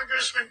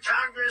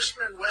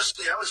 Congressman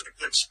Wesley, that was a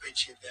good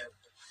speech you did.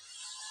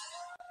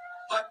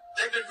 But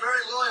they've been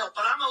very loyal.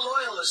 But I'm a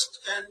loyalist.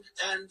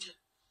 And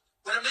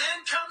when a man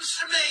comes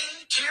to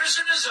me, tears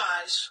in his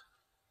eyes,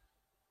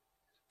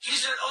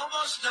 he's at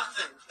almost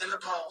nothing in the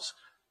polls.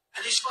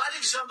 And he's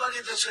fighting somebody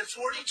that's at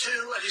 42,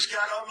 and he's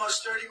got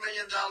almost $30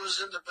 million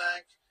in the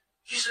bank.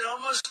 He's at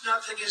almost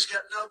nothing. He's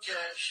got no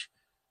cash.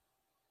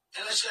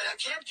 And I said, I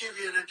can't give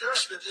you an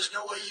endorsement. There's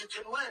no way you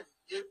can win.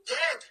 You're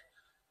dead.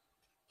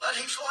 But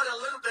he fought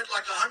a little bit,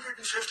 like 150.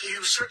 He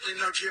was certainly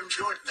no Jim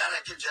Jordan, that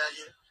I can tell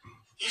you.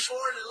 He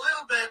fought a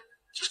little bit,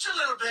 just a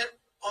little bit,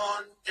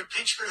 on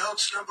impeachment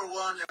hoax number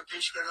 1,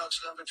 impeachment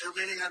hoax number 2,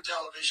 meaning on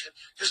television,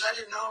 because I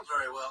didn't know him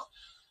very well.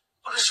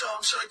 When I saw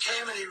him, so he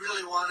came and he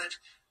really wanted.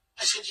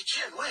 I said, you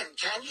can't win,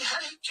 can you? How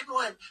do you can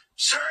win?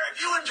 Sir, if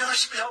you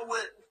endorse me, I'll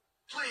win.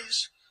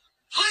 Please.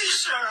 Please,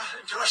 sir,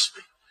 endorse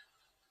me.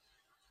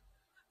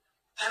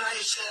 And I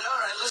said,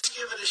 all right, let's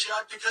give it a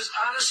shot, because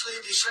honestly,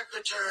 the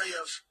Secretary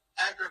of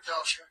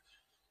Agriculture,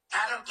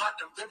 Adam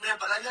Putnam, good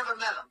man, but I never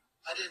met him.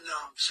 I didn't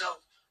know him.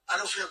 So I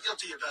don't feel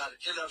guilty about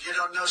it. You know, if you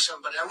don't know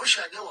somebody, I wish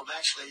I knew him,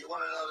 actually. You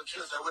want to know the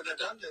truth, I wouldn't have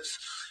done this.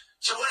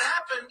 So what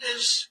happened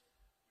is,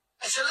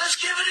 I said, let's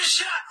give it a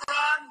shot,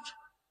 Ron.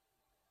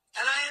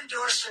 And I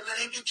endorsed him,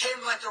 and he became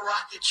like a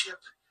rocket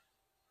ship.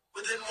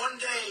 Within one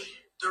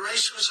day, the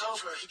race was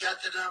over. He got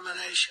the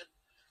nomination.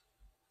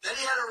 Then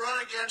he had to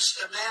run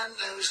against a man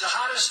that was the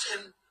hottest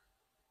in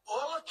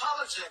all of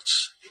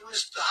politics. He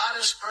was the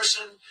hottest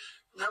person.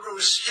 Remember,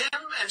 it was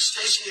him and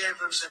Stacey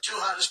Abrams, the two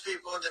hottest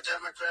people in the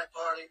Democrat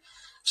Party.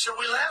 So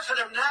we laugh at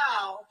him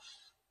now,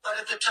 but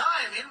at the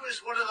time, he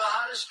was one of the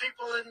hottest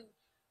people in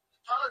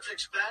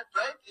politics, Matt,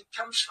 right? He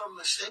comes from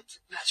a state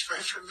that Matt's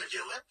very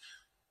familiar with.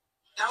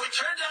 Now, he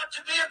turned out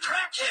to be a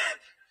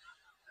crackhead.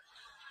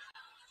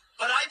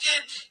 But I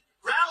did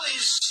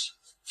rallies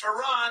for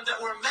Ron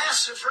that were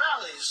massive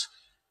rallies,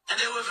 and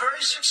they were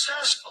very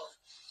successful.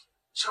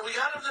 So we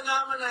got him the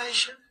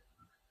nomination.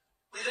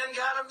 We then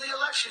got him the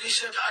election. He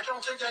said, I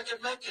don't think I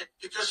can make it,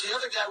 because the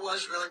other guy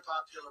was really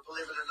popular,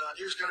 believe it or not.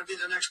 He was going to be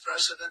the next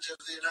president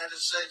of the United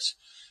States.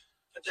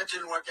 But that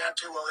didn't work out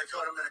too well. They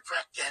caught him in a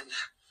crack den.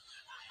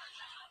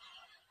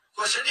 Of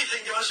course,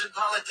 anything goes in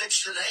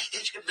politics today. He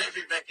can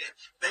maybe make it.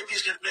 Maybe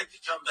he's going to make a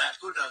comeback.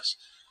 Who knows?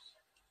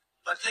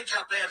 But think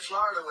how bad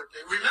Florida would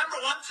be. Remember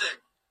one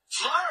thing.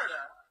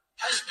 Florida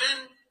has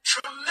been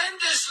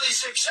tremendously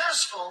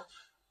successful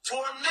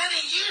for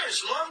many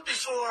years, long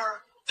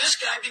before this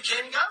guy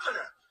became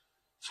governor.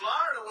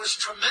 Florida was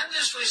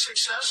tremendously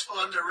successful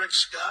under Rick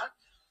Scott.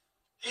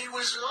 He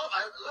was,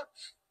 look,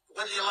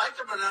 whether you like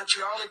him or not,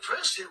 Charlie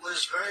Crist, he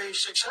was very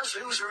successful.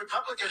 He was a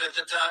Republican at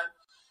the time.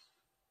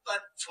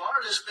 But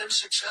Florida's been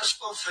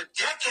successful for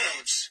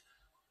decades.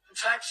 In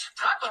fact,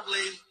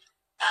 probably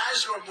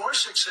as or more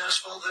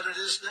successful than it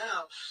is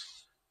now.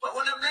 But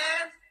when a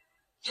man,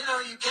 you know,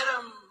 you get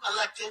him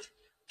elected,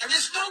 and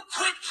there's no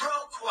quid pro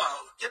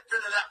quo. Get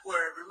rid of that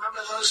word.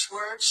 Remember those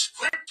words?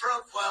 Quid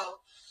pro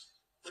quo,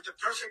 with the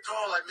perfect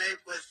call I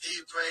made with the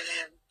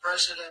Ukrainian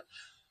president.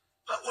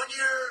 But when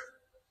you're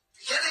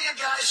getting a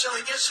guy so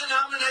he gets the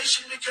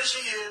nomination because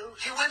of you,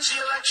 he wins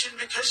the election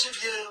because of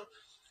you,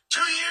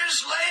 2 years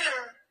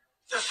later,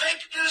 the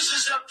fake news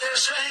is up there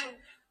saying,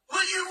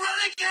 will you run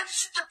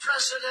against the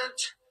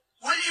president?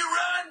 Will you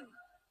run?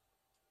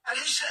 And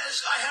he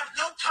says, I have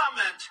no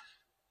comment.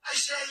 I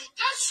say,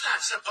 that's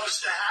not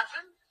supposed to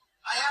happen.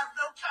 I have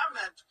no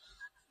comment.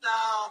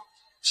 No.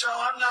 So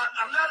I'm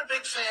not a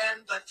big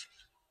fan, but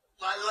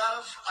I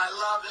love,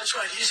 that's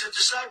right. He's a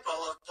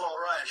disciple of Paul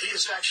Ryan. He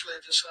is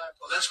actually a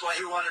disciple. That's why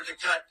he wanted to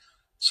cut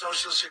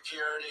Social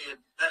Security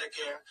and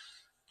Medicare.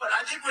 But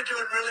I think we're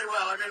doing really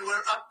well. I mean,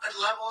 we're up at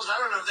levels. I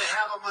don't know if they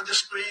have them on the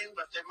screen,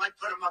 but they might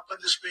put them up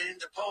on the screen.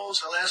 The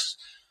polls, the last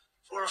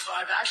 4 or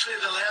 5, actually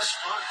the last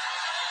month.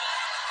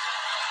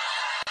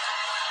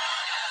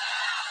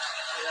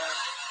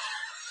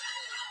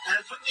 Yeah.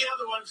 And put the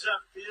other ones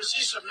up. You'll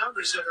see some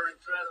numbers that are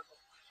incredible.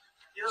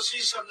 You'll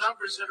see some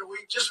numbers that are,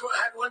 we just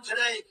had one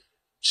today,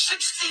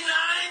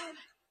 69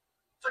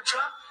 for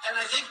Trump, and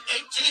I think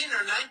 18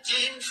 or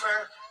 19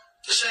 for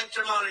the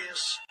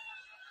sanctimonious.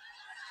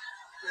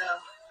 Yeah,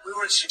 we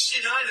were at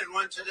 69 and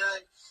one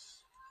today.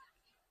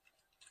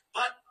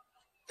 But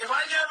if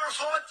I never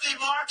fought the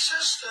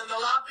Marxists and the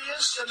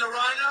lobbyists and the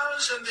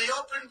rhinos and the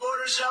open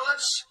border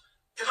zealots,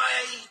 if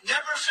I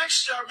never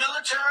fixed our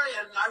military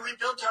and I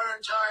rebuilt our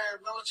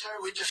entire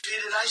military, we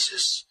defeated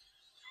ISIS.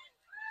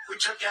 We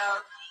took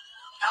out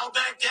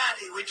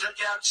al-Baghdadi. We took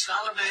out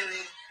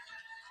Soleimani.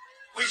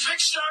 We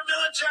fixed our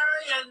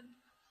military and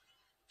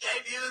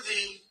gave you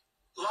the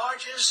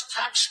largest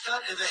tax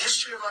cut in the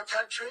history of our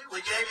country.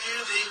 We gave you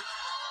the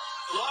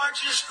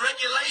largest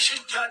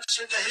regulation cuts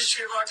in the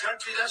history of our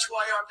country. That's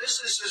why our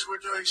businesses were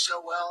doing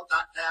so well.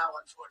 Not now,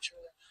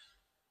 unfortunately.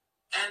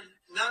 And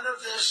none of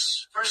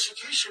this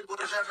persecution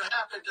would have ever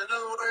happened. In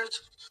other words,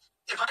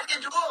 if I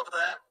didn't do all of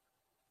that,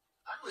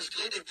 I was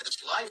leading this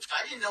life.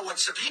 I didn't know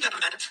what Sabina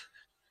meant.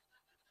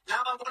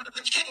 Now I'm one of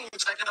the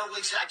kings. I know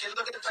exactly.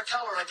 Look at the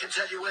color. I can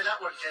tell you where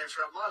that one came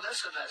from. Well,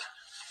 that's a mess.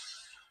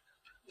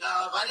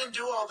 Now, if I didn't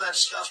do all that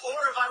stuff, or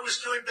if I was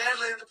doing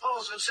badly in the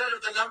polls, instead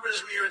of the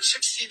numbers, we were at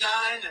 69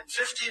 and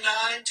 59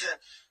 to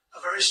a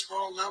very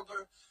small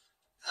number,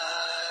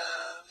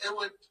 it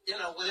would,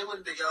 they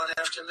wouldn't be going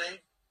after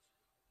me.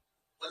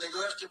 When they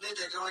go after me,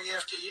 they're going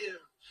after you.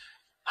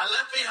 I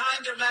left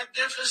behind a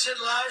magnificent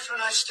life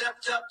and I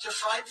stepped up to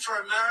fight for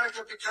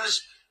America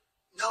because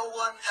no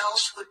one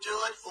else would do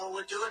it or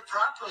would do it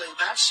properly.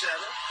 Matt said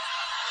it.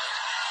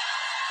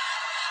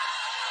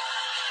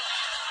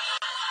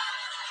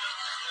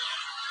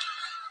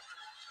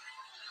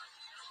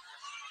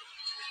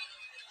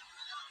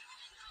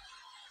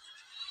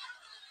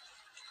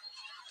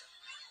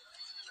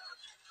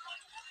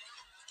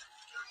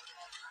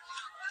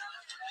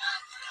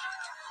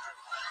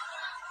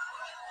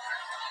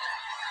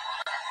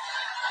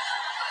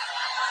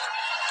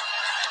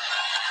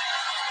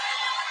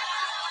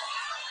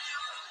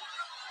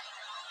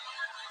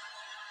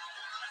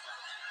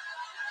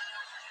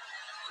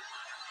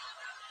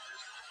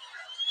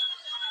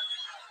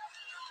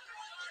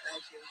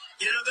 Thank you.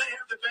 They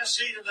have the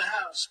best seat in the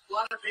House. A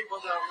lot of people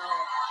don't know.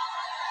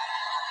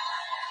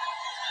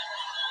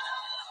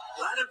 A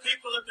lot of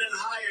people have been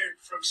hired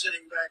from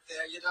sitting back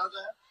there. You know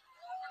that?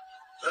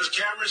 Those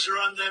cameras are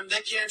on them.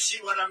 They can't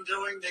see what I'm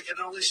doing. They can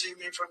only see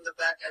me from the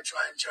back. I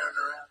try and turn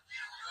around.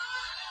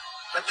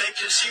 But they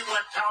can see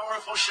what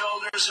powerful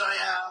shoulders I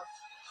have.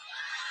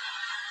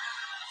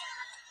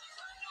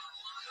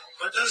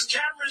 But those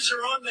cameras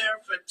are on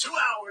there for 2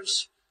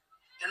 hours.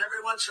 And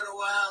every once in a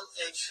while,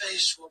 a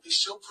face will be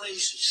so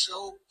crazy,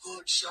 so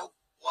good, so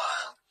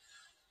wild,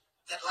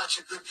 that lots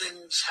of good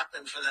things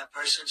happen for that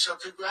person. So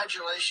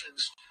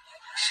congratulations.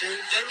 See,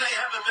 they may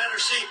have a better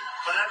seat,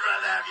 but I'd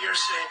rather have your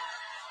seat.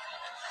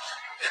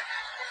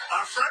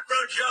 Our front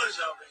row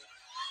Joe's over here.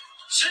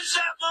 Since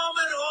that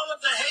moment, all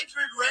of the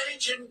hatred,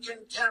 rage, and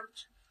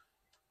contempt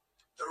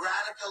the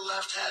radical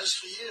left has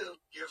for you,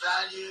 your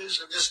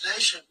values, and this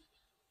nation,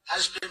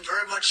 has been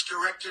very much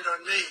directed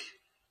on me.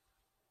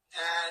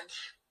 And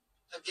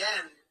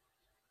again,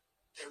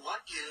 they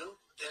want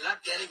you. They're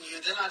not getting you.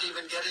 They're not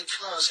even getting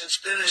close. It's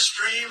been a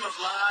stream of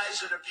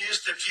lies and abuse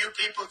that few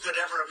people could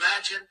ever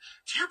imagine.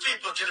 Few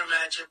people can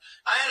imagine.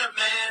 I had a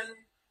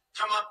man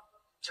come up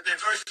to me, a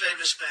very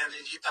famous man.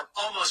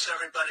 Almost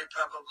everybody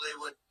probably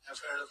would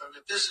have heard of him,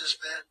 a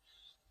businessman.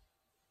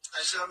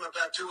 I saw him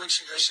about 2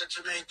 weeks ago. He said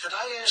to me, could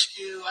I ask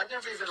you, I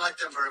never even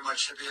liked him very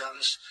much, to be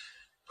honest,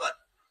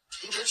 but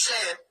he did say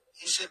it.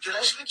 He said, could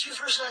I speak to you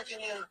for a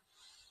second? Yeah.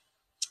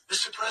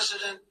 Mr.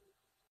 President,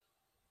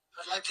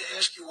 I'd like to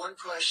ask you one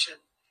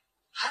question.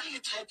 How do you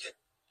take it?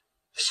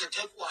 I said,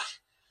 take what?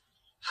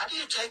 How do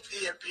you take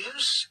the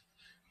abuse?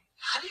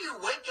 How do you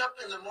wake up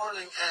in the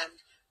morning and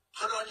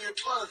put on your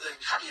clothing?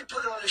 How do you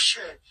put on a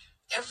shirt?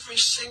 Every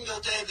single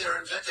day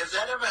if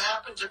that ever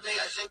happened to me,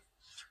 I think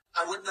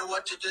I wouldn't know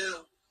what to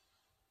do.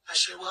 I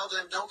said, well,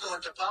 then don't go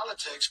into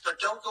politics, but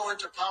don't go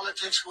into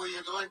politics where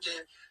you're going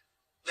to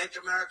make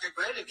America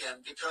great again,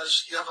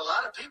 because you have a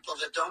lot of people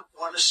that don't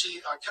want to see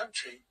our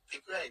country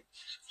be great.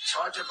 It's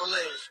hard to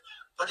believe.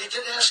 But he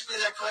did ask me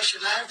that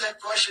question. I have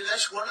that question.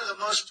 That's one of the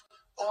most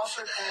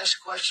often asked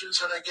questions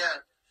that I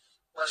get,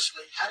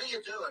 Wesley. How do you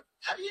do it?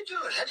 How do you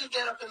do it? How do you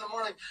get up in the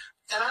morning?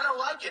 And I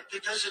don't like it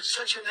because it's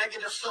such a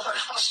negative thought.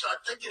 I'll start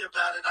thinking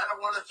about it. I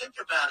don't want to think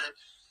about it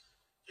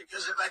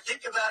because if I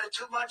think about it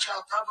too much,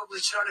 I'll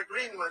probably start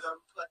agreeing with them.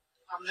 But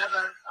I'm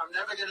never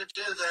going to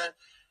do that.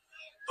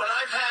 But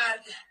I've had,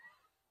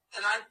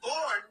 and I've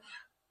borne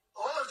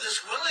all of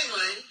this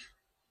willingly.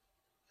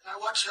 And I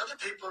watched other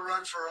people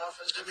run for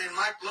office. I mean,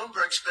 Mike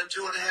Bloomberg spent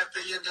 $2.5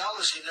 billion.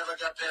 He never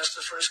got past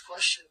the first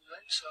question,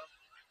 right? So,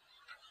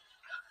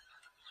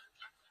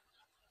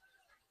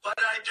 but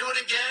I do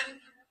it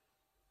again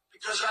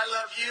because I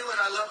love you and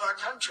I love our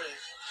country.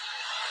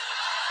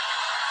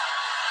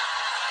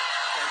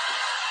 Thank you.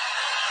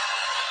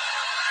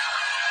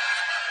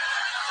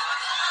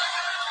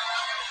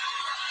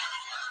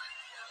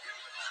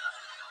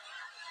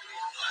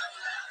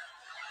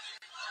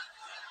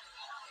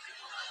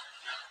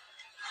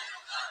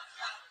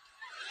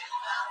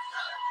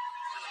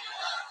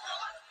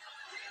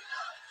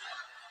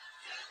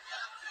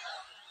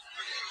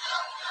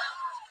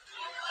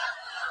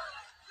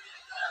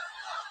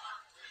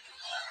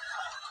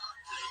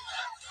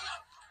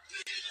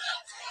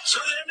 So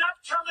they're not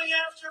coming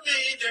after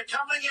me, they're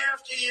coming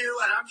after you,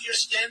 and I'm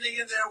just standing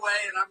in their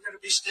way, and I'm going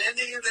to be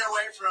standing in their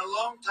way for a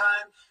long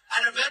time,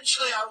 and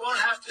eventually I won't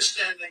have to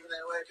stand in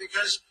their way,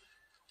 because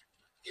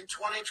in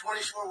 2024,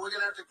 we're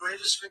going to have the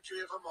greatest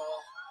victory of them all.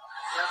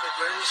 We have the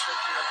greatest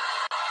victory of them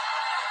all.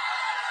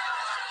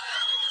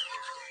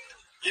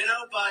 You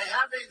know, by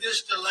having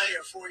this delay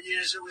of 4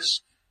 years, it was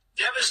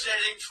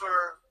devastating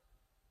for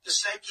the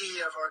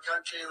psyche of our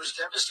country. It was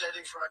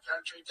devastating for our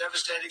country,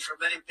 devastating for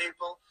many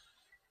people.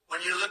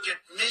 When you look at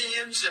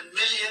millions and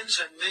millions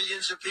and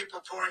millions of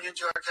people pouring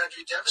into our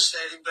country,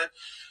 devastating. But,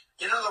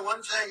 you know, the one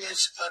thing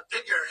is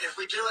bigger. If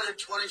we do it in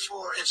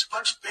 24, it's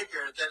much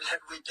bigger than had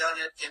we done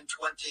it in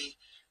 20,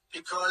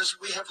 because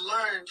we have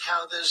learned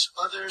how this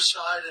other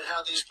side and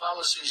how these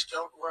policies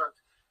don't work.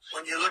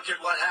 When you look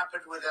at what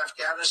happened with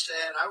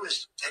Afghanistan, I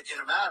was taking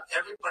them out.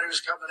 Everybody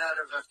was coming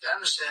out of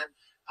Afghanistan.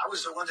 I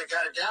was the one that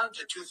got it down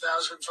to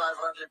 2,500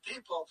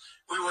 people.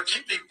 We were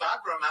keeping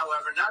Bagram,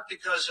 however, not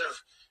because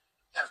of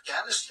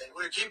Afghanistan.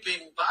 We're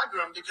keeping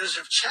Bagram because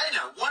of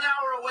China. 1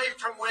 hour away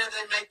from where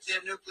they make their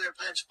nuclear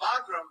plants,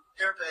 Bagram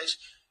Air Base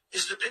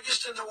is the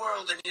biggest in the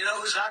world. And you know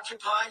who's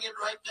occupying it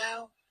right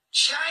now?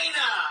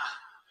 China.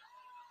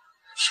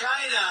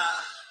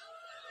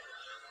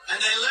 And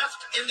they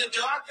left in the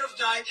dark of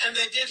night, and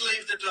they did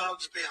leave the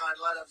dogs behind.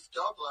 A lot of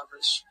dog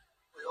lovers.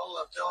 We all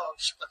love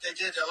dogs, but they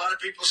did. A lot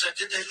of people said,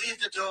 did they leave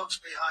the dogs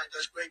behind,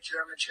 those great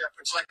German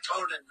shepherds like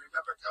Conan?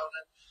 Remember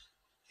Conan?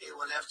 He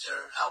went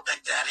after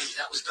al-Baghdadi.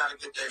 That was not a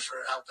good day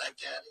for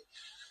al-Baghdadi.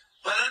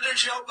 But under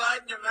Joe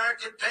Biden,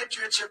 American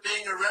patriots are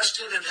being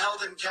arrested and held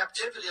in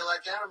captivity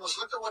like animals.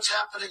 Look at what's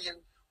happening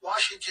in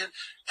Washington.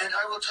 And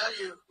I will tell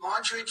you,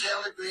 Marjorie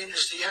Taylor Greene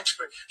is the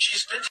expert.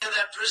 She's been to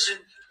that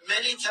prison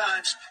many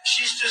times.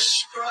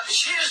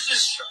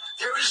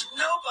 There is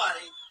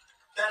nobody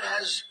that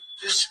has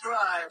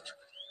described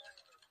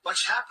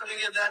what's happening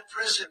in that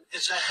prison.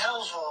 It's a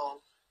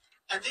hellhole.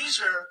 And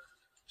these are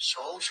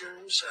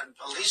soldiers and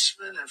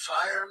policemen and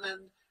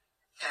firemen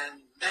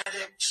and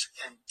medics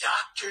and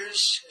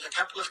doctors in a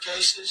couple of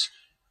cases.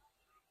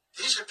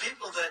 These are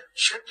people that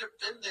shouldn't have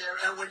been there.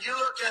 And when you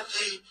look at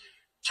the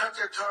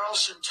Tucker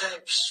Carlson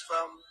tapes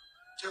from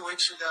 2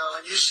 weeks ago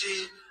and you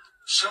see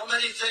so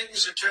many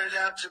things that turned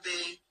out to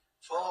be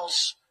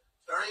false,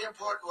 very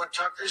important what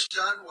Tucker's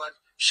done, what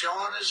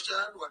Sean has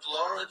done, what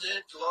Laura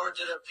did. Laura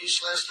did a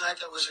piece last night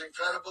that was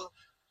incredible.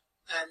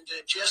 And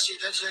Jesse,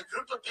 there's a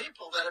group of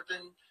people that have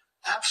been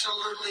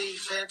absolutely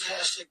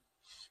fantastic.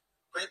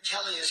 Greg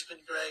Kelly has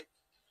been great.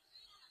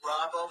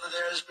 Rob over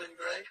there has been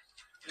great.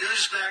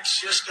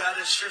 Newsmax just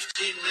got its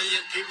 15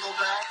 million people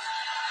back,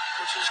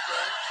 which is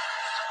great.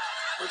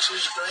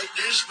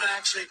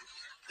 Newsmax,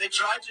 they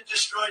tried to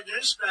destroy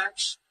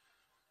Newsmax.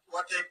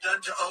 What they've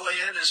done to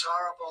OAN is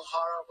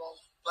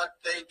horrible.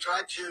 But they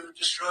tried to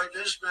destroy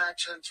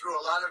Newsmax, and through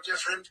a lot of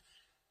different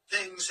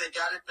things, they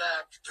got it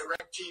back.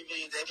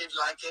 DirecTV, they didn't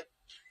like it.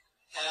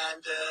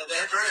 And they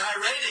had very high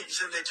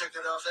ratings, and they took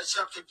it off. That's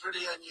something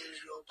pretty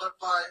unusual. But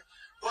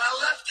while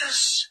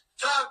leftist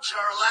thugs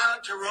are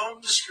allowed to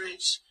roam the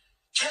streets,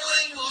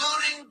 killing,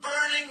 looting,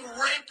 burning,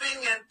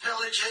 raping, and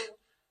pillaging,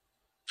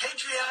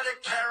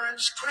 patriotic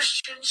parents,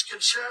 Christians,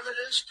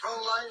 conservatives,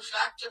 pro-life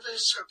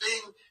activists are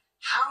being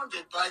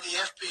hounded by the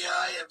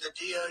FBI and the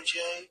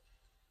DOJ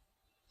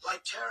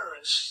like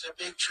terrorists. They're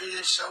being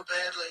treated so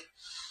badly.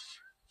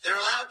 They're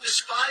allowed to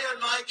spy on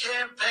my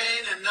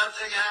campaign, and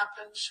nothing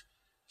happens.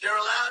 They're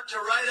allowed to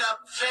write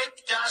up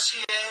fake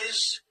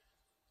dossiers,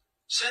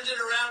 send it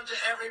around to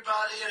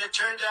everybody, and it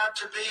turned out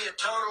to be a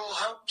total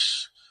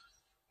hoax.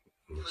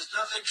 There was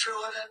nothing true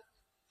in it.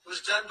 It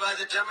was done by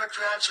the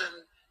Democrats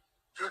and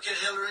crooked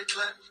Hillary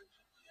Clinton.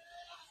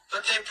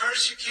 But they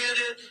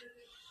persecuted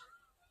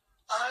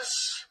us,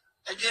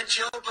 and yet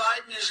Joe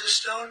Biden is a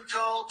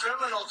stone-cold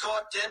criminal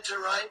caught dead to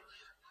right,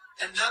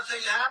 and nothing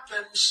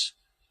happens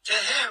to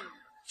him.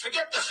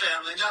 Forget the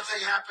family.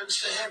 Nothing happens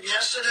to him.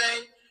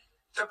 Yesterday,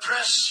 the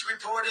press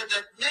reported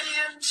that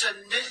millions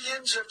and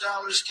millions of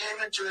dollars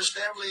came into his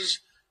family's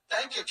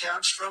bank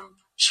accounts from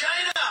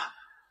China.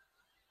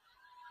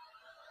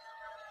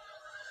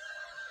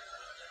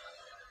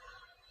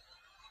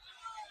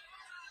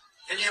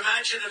 Can you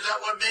imagine if that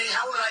were me?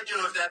 How would I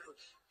do if that?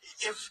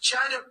 If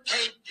China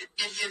paid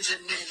millions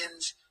and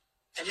millions,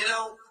 and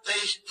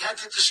they had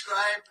to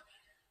describe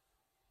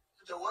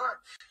the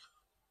work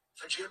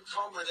for Jim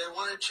Comer. They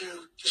wanted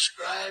to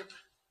describe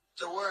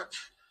the work,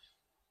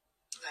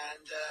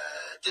 and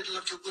it didn't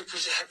look too good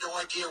because they had no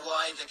idea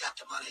why they got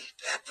the money.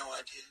 They had no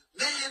idea.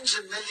 Millions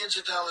and millions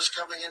of dollars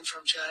coming in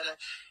from China.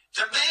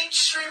 The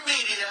mainstream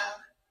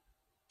media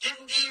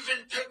didn't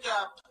even pick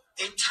up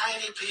a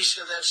tiny piece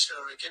of that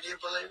story. Can you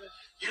believe it?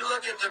 You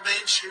look at the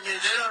mainstream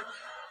media,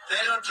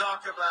 they don't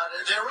talk about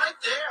it. They're right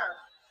there.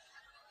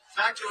 In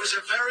fact, it was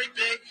a very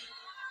big.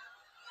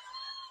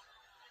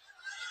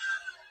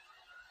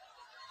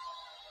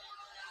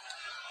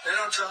 They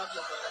don't talk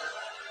about it.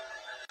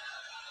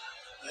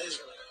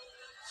 Amazing.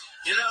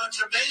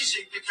 It's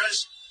amazing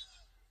because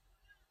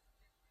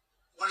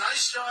when I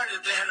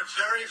started, they had a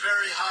very,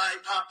 very high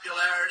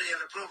popularity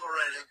and approval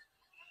rating.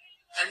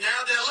 And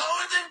now they're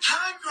lower than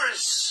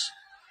Congress.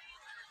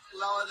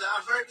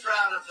 I'm very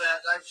proud of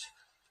that.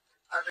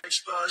 I've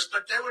exposed,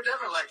 but they were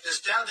never like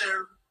this. Now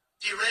they're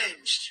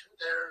deranged.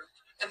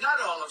 And not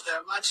all of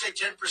them. I'd say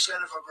 10%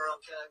 of them are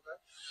okay,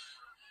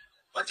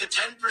 but the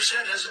 10%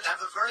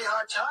 have a very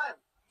hard time.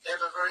 They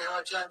have a very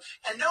hard time,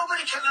 and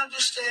nobody can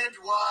understand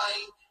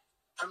why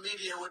a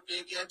media would be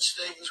against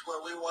things where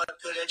we want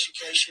good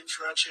education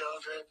for our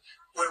children,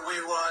 where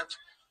we want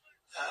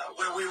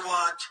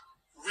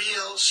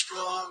real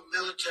strong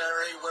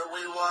military, where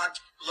we want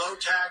low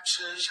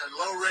taxes and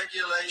low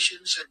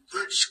regulations and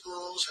good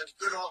schools and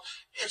good all.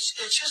 It's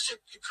just a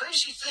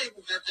crazy thing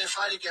that they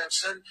fight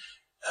against. And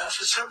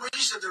for some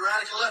reason, the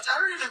radical left, I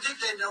don't even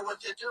think they know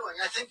what they're doing.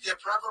 I think they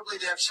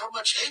have so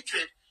much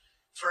hatred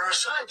for our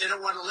side. They don't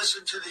want to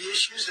listen to the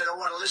issues. They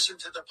don't want to listen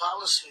to the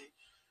policy.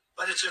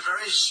 But it's a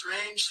very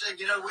strange thing.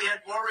 We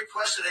had more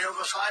requests today,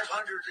 over 500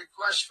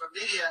 requests from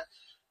media.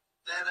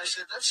 And I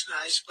said, that's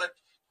nice, but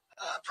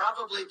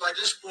probably by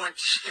this point,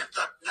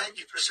 about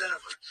 90% of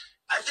them.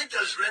 I think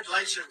those red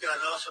lights have gone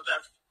off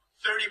about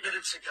 30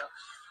 minutes ago.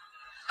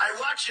 I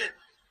watch it.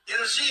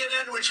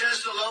 CNN, which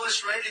has the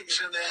lowest ratings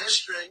in their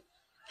history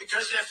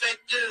because they're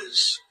fake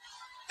news.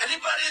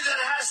 Anybody that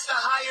has to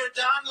hire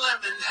Don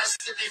Lemon has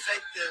to be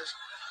fake news.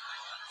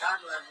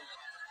 Don Lemon.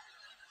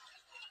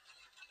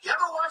 You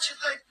ever watch it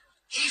think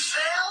he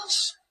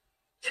fails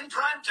in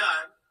prime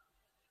time,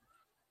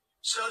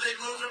 so they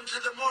move him to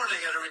the morning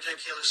at a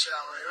ridiculous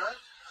salary,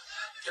 right?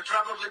 They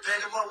probably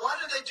paid him more.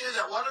 Why do they do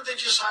that? Why don't they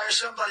just hire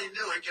somebody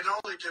new? He can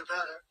only do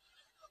better.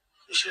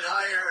 You should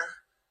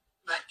hire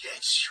Matt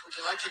Gaetz. Would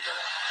you like to go?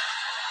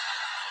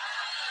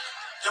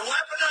 The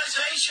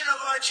weaponization of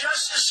our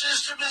justice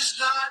system is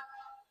not,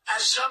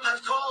 as some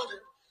have called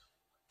it,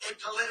 a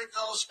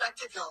political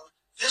spectacle.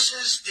 This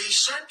is the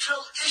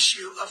central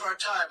issue of our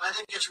time. I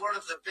think it's one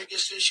of the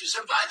biggest issues.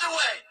 And by the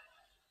way,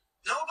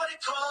 nobody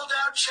called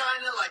out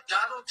China like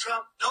Donald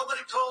Trump.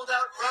 Nobody called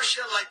out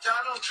Russia like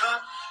Donald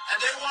Trump.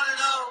 And they want to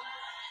know.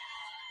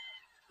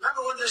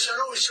 Remember when they said,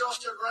 oh, we're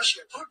soft on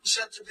Russia? Putin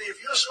said to me, if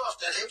you're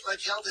soft, I'd hate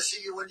like hell to see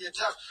you when you're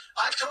tough.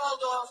 I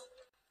called off.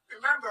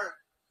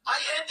 Remember, I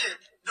ended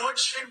Nord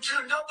Stream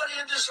 2. Nobody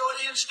in this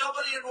audience,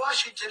 nobody in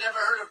Washington ever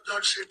heard of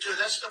Nord Stream 2.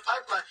 That's the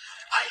pipeline.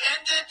 I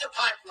ended the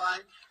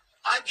pipeline.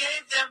 I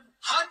gave them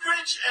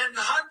hundreds and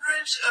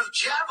hundreds of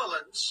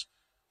javelins,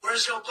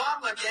 whereas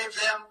Obama gave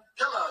them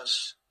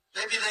pillows.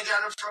 Maybe they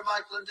got them from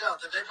Mike Lindell.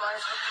 Did they buy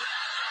it from you?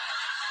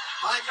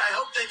 Mike, I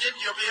hope they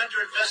didn't. You'll be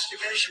under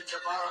investigation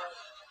tomorrow.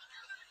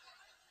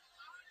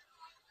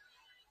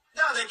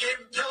 No, they gave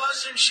them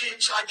pillows and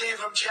sheets. I gave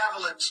them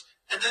javelins.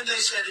 And then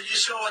they said, and you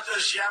saw what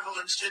those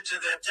javelins did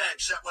to their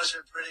tanks. That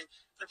wasn't pretty.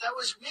 But that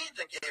was me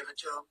that gave it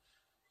to them.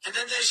 And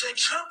then they say,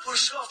 Trump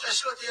was soft. I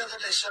saw it the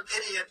other day. Some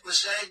idiot was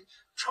saying,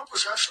 Trump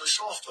was actually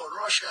soft on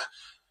Russia.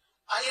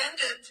 I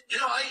ended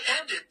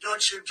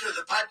Nord Stream 2.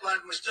 The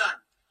pipeline was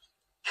done.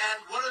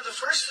 And one of the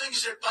first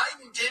things that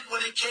Biden did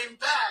when he came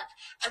back,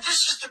 and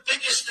this is the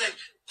biggest thing,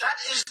 that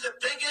is the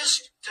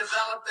biggest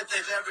development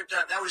they've ever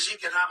done. That was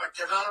economic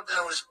development.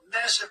 That was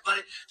massive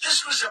money.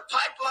 This was a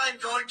pipeline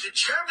going to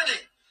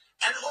Germany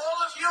and all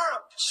of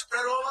Europe,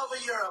 spread all over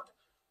Europe.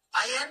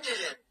 I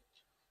ended it.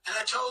 And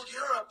I told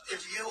Europe,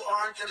 if you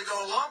aren't going to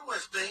go along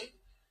with me,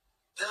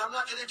 then I'm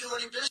not going to do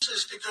any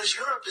business, because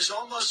Europe is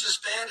almost as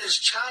bad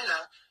as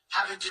China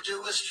having to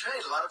do with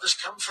trade. A lot of us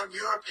come from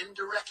Europe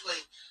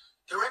indirectly,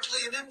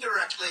 directly and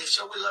indirectly.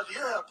 So we love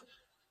Europe,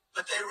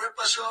 but they rip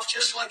us off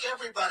just like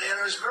everybody. And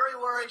I was very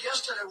worried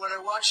yesterday when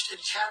I watched in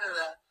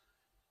Canada,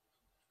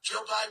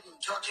 Joe Biden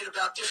talking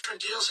about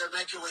different deals they're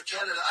making with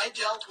Canada. I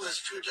dealt with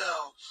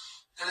Trudeau,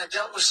 and I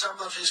dealt with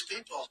some of his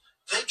people.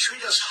 They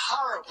treat us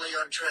horribly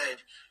on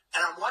trade.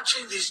 And I'm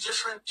watching these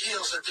different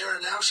deals that they're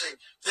announcing.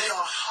 They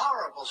are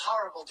horrible,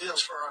 horrible deals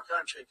for our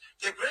country.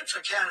 They're great for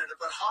Canada,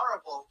 but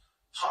horrible,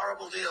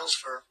 horrible deals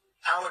for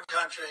our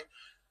country.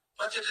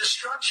 But the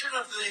destruction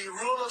of the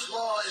rule of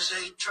law is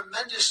a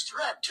tremendous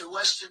threat to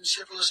Western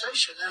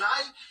civilization. And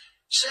I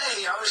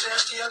say, I was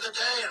asked the other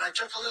day, and I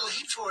took a little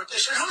heat for it. They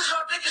said, who's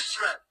our biggest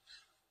threat?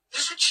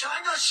 Is it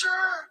China,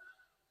 sir?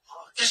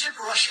 Is it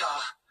Russia?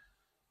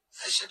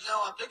 I said,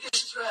 no, our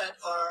biggest threat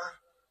are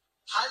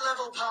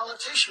high-level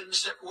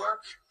politicians that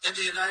work in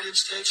the United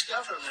States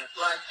government,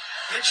 like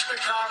Mitch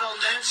McConnell,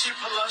 Nancy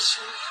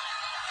Pelosi,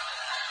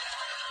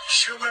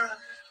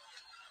 Schumer,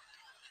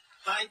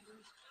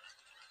 Biden,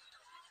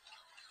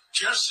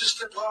 Justice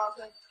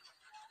Department,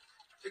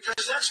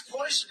 because that's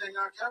poisoning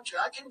our country.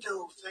 I can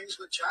do things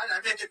with China.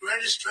 I made the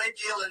greatest trade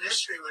deal in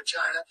history with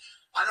China.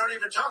 I don't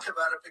even talk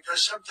about it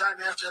because sometime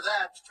after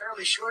that,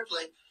 fairly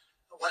shortly,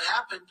 what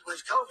happened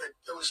with COVID,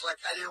 it was like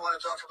I didn't want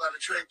to talk about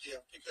a trade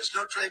deal because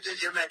no trade deal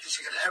you make is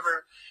going to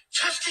ever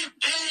 $50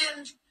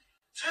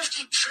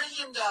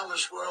 trillion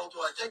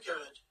worldwide. Think of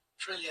it,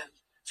 trillion.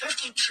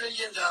 $50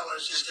 trillion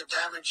is the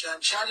damage done.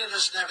 China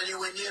doesn't have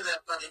anywhere near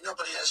that money.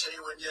 Nobody has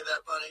anywhere near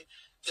that money.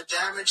 The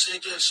damage they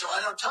did. So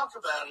I don't talk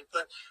about it,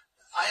 but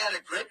I had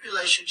a great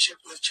relationship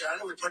with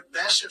China. We put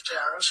massive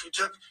tariffs. We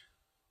took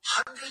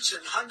hundreds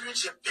and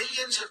hundreds of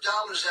billions of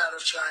dollars out of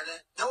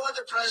China. No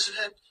other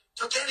president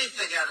took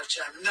anything out of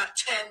China, not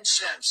 10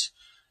 cents.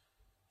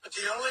 But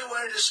the only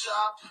way to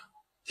stop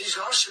these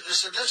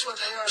arsonists, and that's what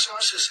they are,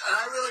 arsonists, and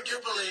I really do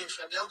believe,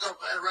 and they'll go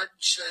right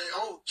and say,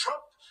 oh,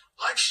 Trump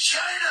likes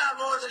China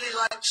more than he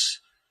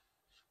likes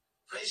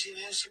crazy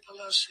Nancy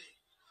Pelosi.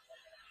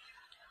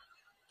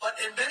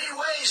 But in many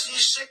ways,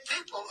 these sick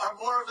people are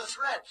more of a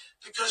threat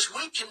because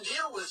we can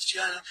deal with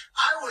China.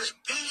 I was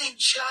beating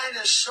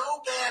China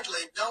so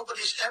badly,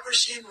 nobody's ever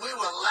seen. We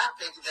were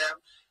lapping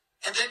them.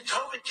 And then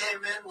COVID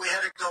came in. We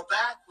had to go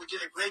back. We did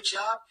a great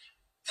job.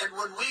 And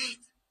when we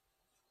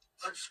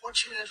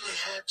unfortunately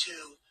had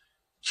to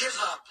give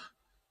up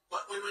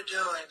what we were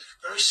doing,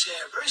 very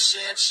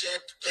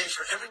sad day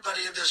for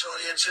everybody in this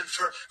audience and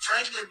for,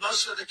 frankly,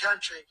 most of the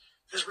country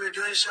because we were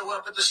doing so well.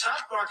 But the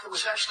stock market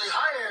was actually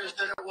higher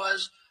than it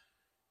was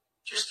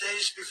just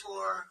days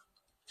before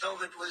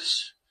COVID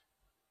was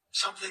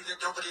something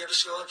that nobody ever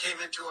saw came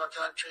into our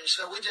country.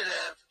 So we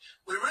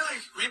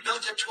really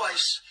rebuilt it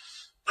twice.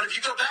 But if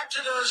you go back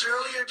to those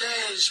earlier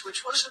days,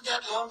 which wasn't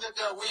that long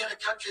ago, we had a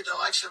country the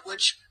likes of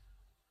which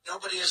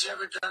nobody has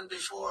ever done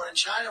before. And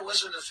China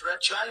wasn't a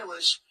threat. China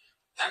was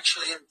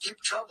actually in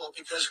deep trouble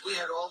because we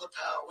had all the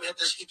power. We had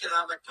this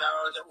economic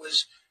power that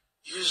was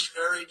used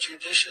very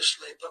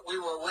judiciously, but we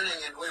were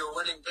winning and we were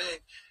winning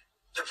big.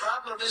 The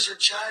problem isn't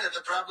China.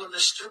 The problem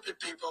is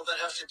stupid people that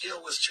have to deal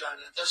with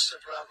China. That's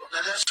the problem.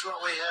 And that's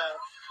what we have.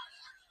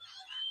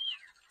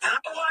 And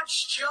I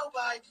watched Joe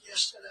Biden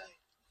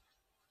yesterday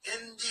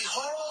in the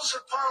halls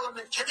of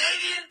Parliament.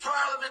 Canadian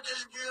Parliament,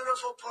 this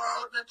beautiful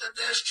Parliament, and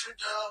there's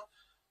Trudeau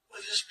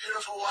with his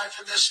beautiful wife,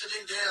 and they're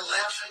sitting there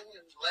laughing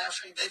and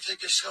laughing. They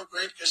think it's so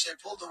great because they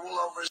pulled the wool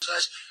over his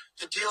eyes.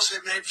 The deals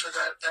they made for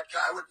that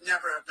guy, I would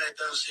never have made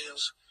those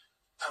deals.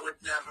 I would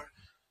never.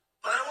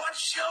 But I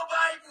watched Joe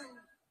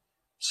Biden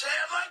say,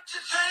 I'd like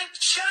to thank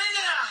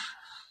China.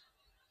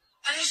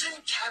 And he's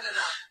in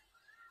Canada.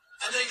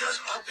 And they goes,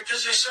 oh,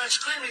 because they start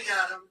screaming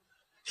at him.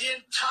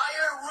 The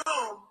entire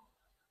room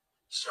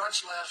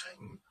starts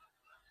laughing.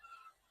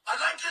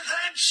 I'd like to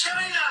thank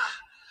China.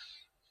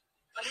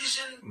 But he's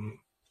in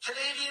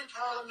Canadian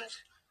Parliament.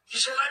 He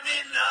said, I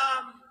mean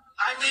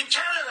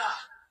Canada.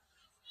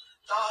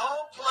 The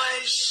whole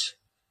place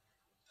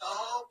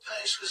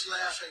was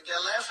laughing.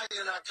 They're laughing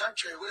at our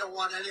country. We don't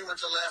want anyone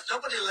to laugh.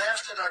 Nobody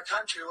laughed at our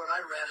country when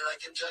I ran it, I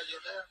can tell you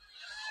that.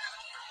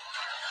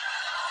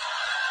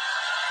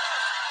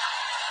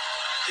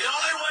 The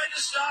only way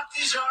to stop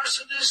these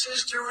arsonists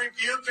is to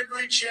rebuke and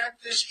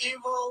reject this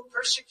evil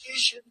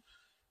persecution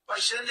by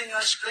sending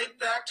us straight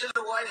back to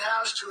the White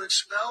House to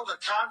expel the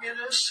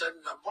communists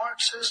and the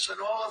Marxists and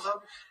all of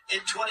them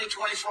in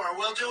 2024.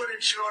 We'll do it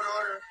in short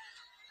order.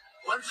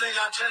 One thing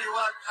I'll tell you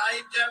what,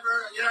 I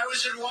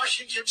was in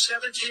Washington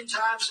 17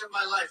 times in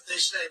my life, they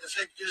say. The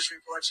fake news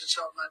reports, it's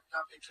all might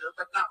not be true,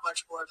 but not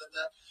much more than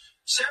that.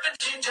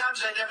 17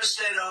 times I never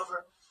stayed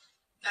over.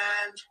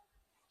 And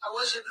I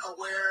wasn't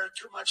aware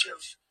too much of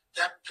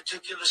that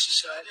particular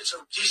society. It's a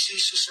DC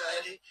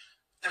society.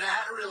 And I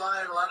had to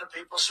rely on a lot of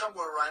people. Some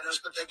were rhinos,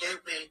 but they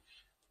gave me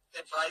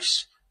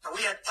advice. And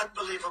we had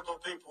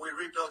unbelievable people. We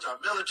rebuilt our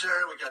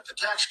military. We got the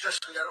tax cuts.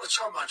 We got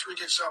so much. We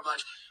did so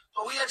much.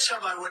 But we had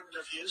some I wouldn't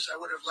have used.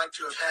 I would have liked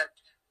to have had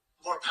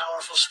more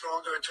powerful,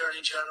 stronger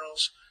attorney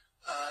generals.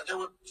 There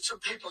were some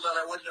people that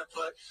I wouldn't have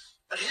put.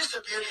 But here's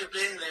the beauty of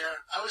being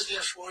there. I was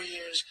there 4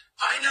 years.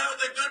 I know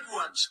the good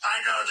ones.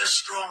 I know the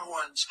strong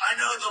ones. I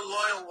know the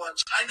loyal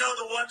ones. I know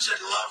the ones that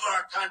love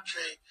our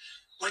country.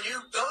 When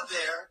you go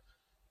there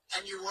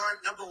and you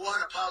weren't, number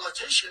one, a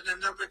politician,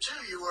 and number two,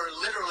 you were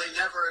literally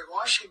never in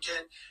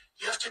Washington,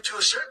 you have to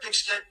a certain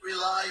extent,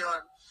 rely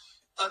on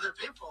other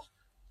people.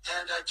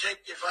 And I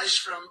take advice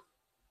from,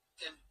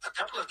 in a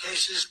couple of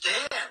cases,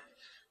 Dan.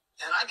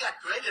 And I got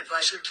great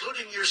advice,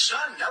 including your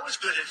son. That was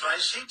good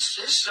advice.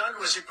 His son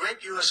was a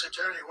great U.S.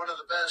 attorney, one of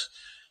the best.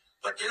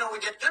 But, we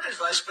get good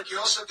advice, but you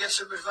also get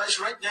some advice.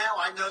 Right now,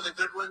 I know the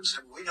good ones,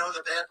 and we know the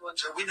bad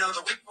ones, and we know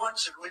the weak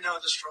ones, and we know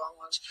the strong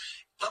ones.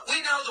 But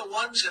we know the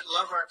ones that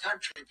love our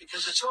country,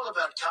 because it's all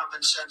about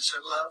common sense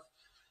and love.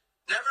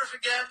 Never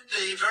forget,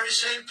 the very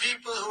same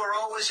people who are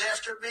always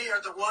after me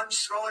are the ones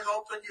throwing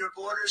open your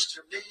borders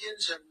to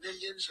millions and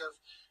millions of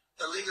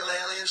illegal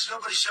aliens.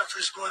 Nobody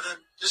suffers more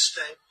than this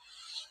state.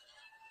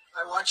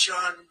 I watched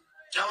on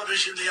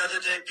television the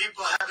other day,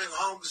 people having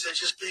homes, they're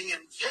just being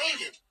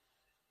invaded.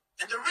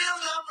 And the real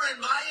number,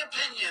 in my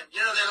opinion,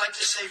 they like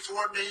to say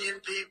 4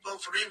 million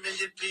people, 3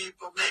 million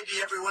people,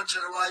 maybe every once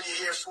in a while you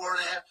hear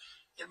 4.5.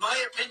 In my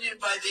opinion,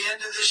 by the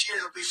end of this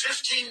year, it'll be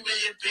 15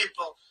 million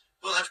people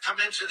will have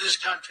come into this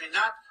country,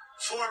 not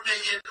 4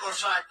 million or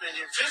 5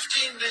 million,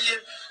 15 million,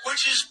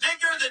 which is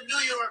bigger than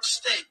New York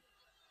State.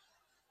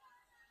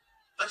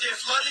 But they're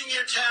flooding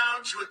your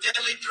towns with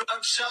deadly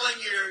drugs, selling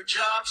your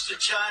jobs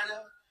to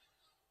China,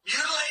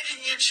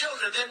 mutilating your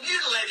children. They're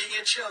mutilating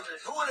your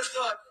children. Who would have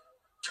thought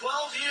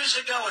 12 years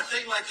ago a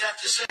thing like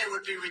that to say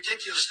would be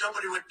ridiculous?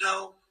 Nobody would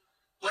know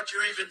what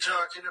you're even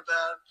talking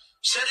about.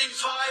 Setting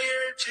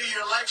fire to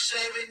your life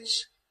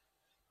savings,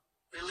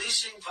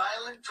 releasing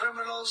violent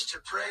criminals to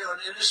prey on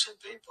innocent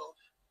people.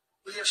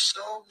 We have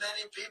so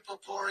many people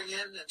pouring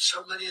in, and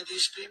so many of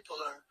these people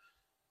are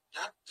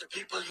not the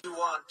people you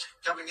want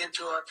coming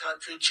into our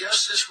country.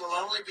 Justice will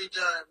only be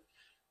done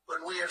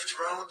when we have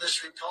thrown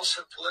this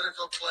repulsive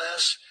political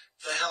class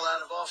the hell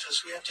out of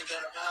office. We have to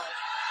get them out.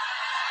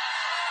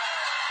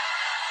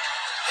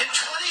 In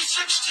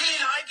 2016,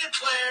 I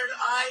declared,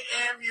 I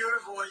am your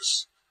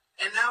voice.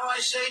 And now I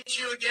say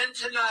to you again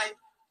tonight,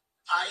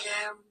 I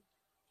am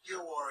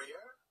your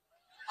warrior.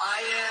 I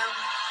am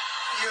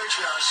your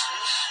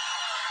justice.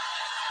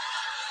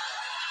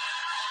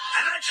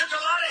 And I took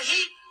a lot of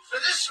heat for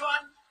this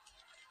one,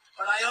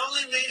 but I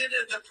only mean it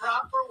in the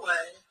proper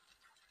way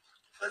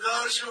for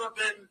those who have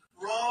been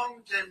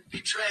wronged and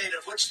betrayed,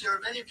 of which there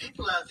are many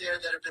people out there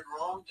that have been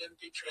wronged and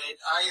betrayed.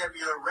 I am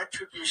your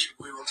retribution.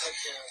 We will take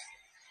care of it.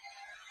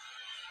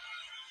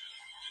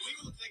 We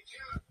will take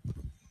care of it.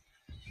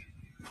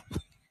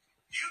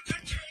 You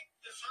could take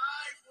the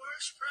 5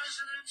 worst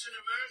presidents in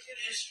American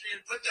history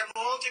and put them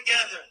all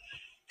together,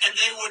 and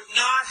they would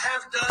not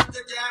have done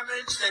the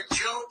damage that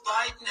Joe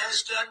Biden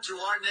has done to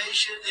our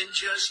nation in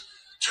just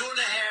 2.5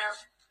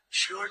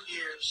 short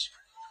years.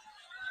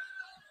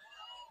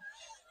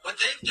 What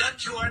they've done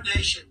to our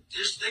nation,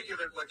 just think of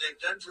it, what they've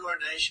done to our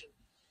nation.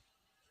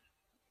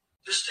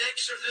 The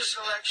stakes of this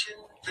election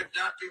could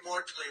not be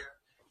more clear.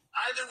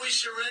 Either we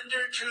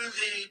surrender to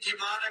the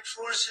demonic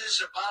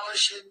forces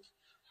abolishing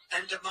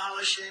and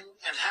demolishing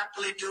and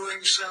happily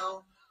doing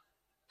so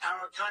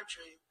our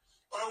country,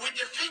 or we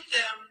defeat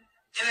them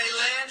in a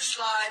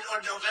landslide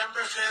on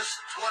November 5th,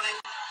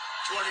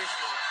 2024.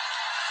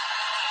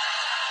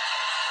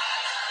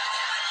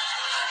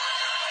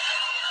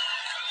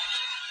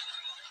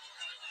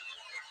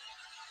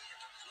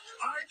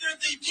 Either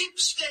the deep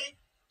state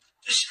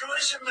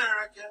destroys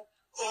America,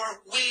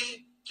 or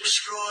we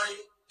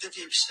destroy the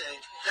deep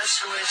state.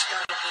 That's the way it's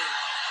got to be.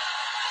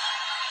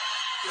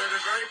 We're at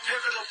a very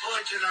pivotal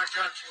point in our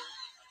country.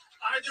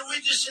 Either we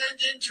descend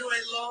into a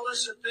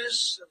lawless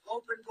abyss of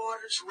open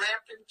borders,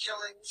 rampant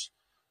killings,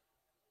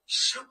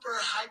 super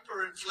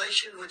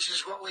hyperinflation, which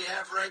is what we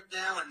have right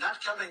now and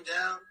not coming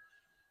down,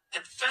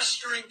 and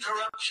festering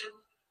corruption,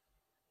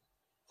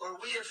 or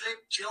we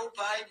evict Joe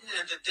Biden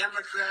and the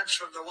Democrats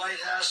from the White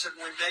House and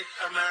we make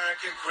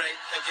America great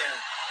again.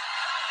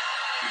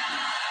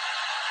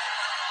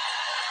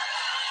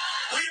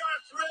 We are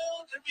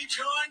thrilled to be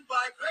joined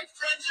by great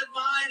friends of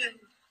mine and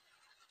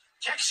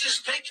Texas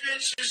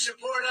patriots who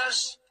support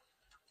us,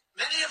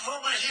 many of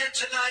whom are here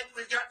tonight.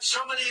 We've gotten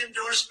so many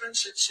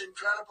endorsements, it's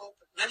incredible.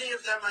 But many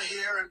of them are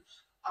here, and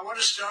I want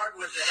to start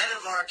with the head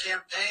of our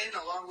campaign,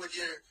 along with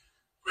your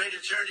great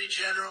Attorney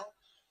General.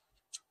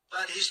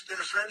 But he's been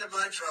a friend of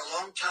mine for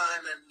a long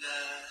time, and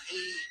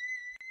he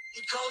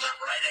called up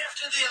right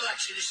after the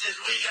election. He says,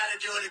 we got to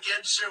do it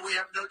again, sir. We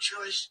have no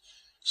choice.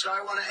 So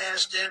I want to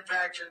ask Dan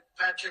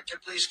Patrick to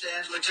please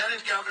stand.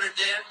 Lieutenant Governor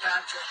Dan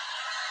Patrick.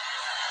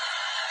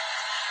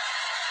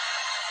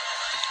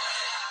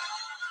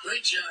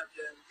 Great job,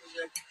 Dan. He's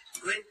a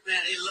great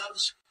man. He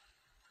loves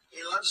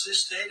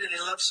this state and he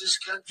loves this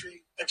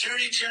country.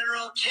 Attorney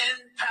General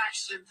Ken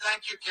Paxton.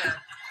 Thank you, Ken.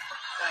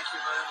 Thank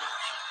you very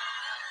much.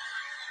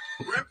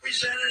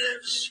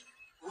 Representatives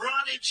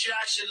Ronnie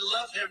Jackson.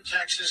 Love him,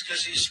 Texas,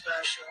 because he's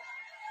special.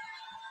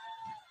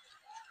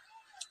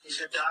 He's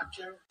a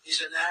doctor,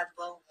 he's an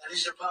admiral, and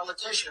he's a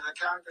politician, a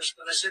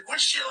congressman. I said,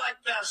 which do you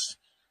like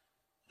best?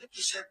 I think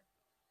he said,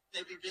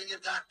 maybe being a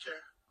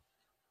doctor.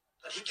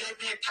 But he gave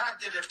me a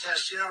cognitive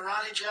test.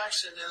 Ronnie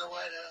Jackson in the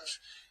White House.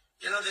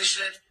 They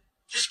said,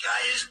 this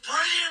guy is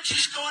brilliant.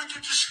 He's going to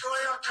destroy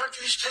our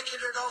country. He's taking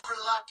it over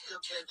lock.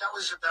 Okay, that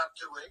was about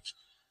 2 weeks.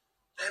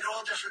 They had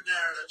all different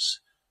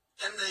narratives.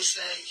 Then they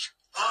say,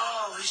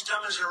 oh, he's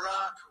dumb as a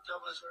rock.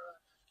 Dumb as a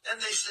rock. Then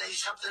they say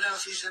something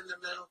else. He's in the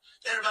middle.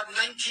 They had about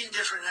 19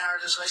 different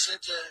narratives. I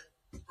said to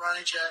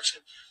Ronnie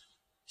Jackson,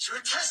 Is there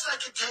a test I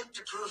can take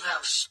to prove how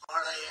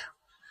smart I am?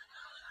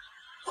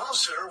 Well,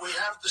 sir, we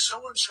have the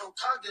so-and-so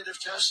cognitive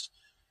test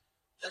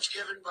that's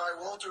given by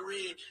Walter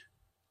Reed.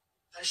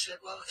 I said,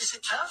 well, is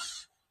it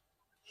tough?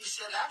 He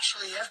said,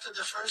 actually, after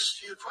the first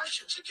few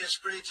questions, it gets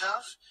pretty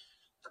tough.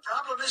 The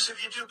problem is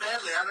if you do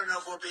badly, I don't know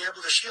if we'll be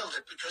able to shield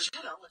it because,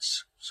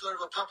 it's sort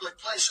of a public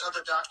place.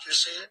 Other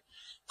doctors see it.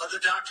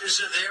 Other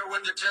doctors are there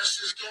when the test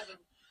is given.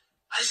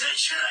 I said,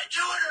 should I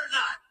do it or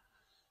not?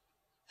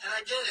 And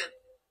I did it.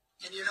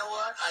 And you know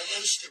what? I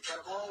aced it.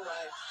 Got them all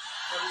right.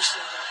 Every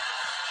single.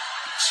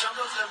 Some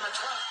of them are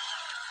tough.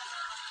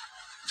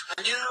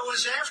 And it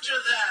was after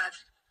that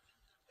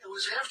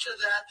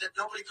that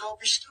nobody called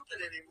me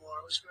stupid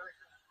anymore. It was very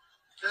good.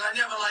 Because I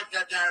never liked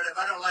that narrative.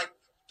 I don't like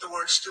the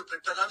word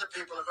stupid, but other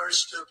people are very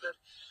stupid.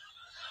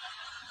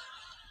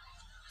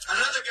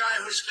 Another guy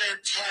who's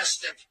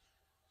fantastic,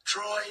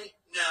 Troy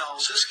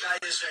Nels. This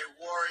guy is a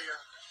warrior.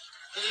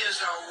 He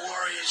is a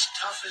warrior. He's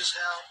tough as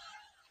hell.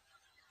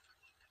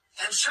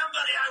 And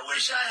somebody I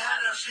wish I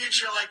had a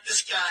future like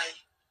this guy.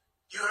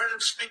 You heard him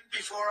speak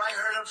before. I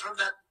heard him from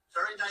that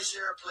very nice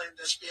airplane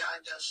that's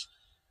behind us.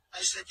 I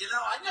said,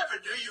 I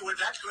never knew you were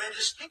that great a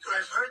speaker.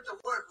 I've heard the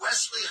word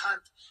Wesley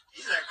Hunt.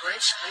 He's a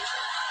great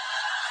speaker.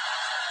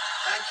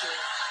 Thank you.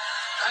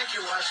 Thank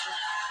you, Wesley.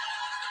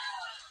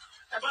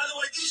 And by the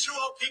way, these are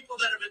all people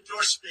that have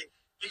endorsed me.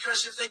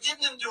 Because if they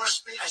didn't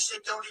endorse me, I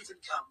say, don't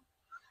even come.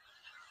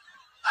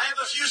 I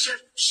have a few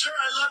said, sir,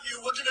 I love you.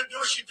 We're going to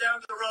endorse you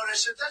down the road. I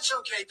said, that's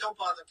okay. Don't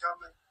bother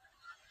coming.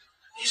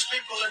 These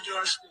people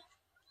endorse me.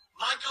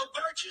 Michael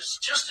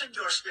Burgess just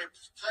endorsed me.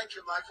 Thank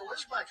you, Michael.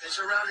 Where's Michael? He's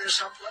around here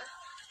someplace.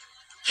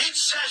 Pete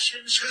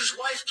Sessions, whose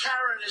wife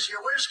Karen is here.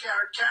 Where's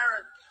Karen?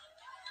 Karen.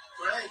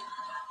 Great.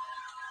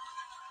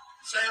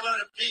 Say hello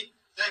to Pete.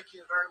 Thank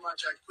you very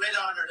much. A great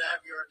honor to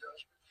have your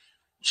endorsement.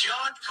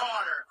 John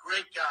Carter.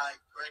 Great guy.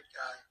 Great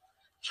guy.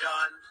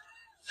 John,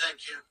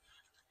 thank you.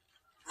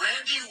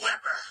 Randy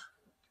Weber.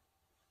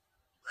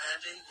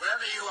 Randy,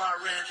 wherever you are,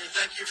 Randy,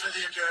 thank you for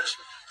the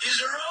endorsement. These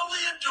are all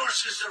the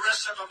endorsers. The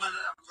rest of them,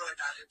 I'm really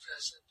not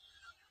interested.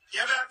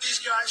 You ever have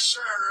these guys,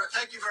 sir,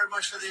 thank you very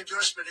much for the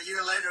endorsement. A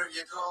year later,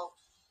 you call.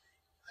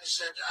 I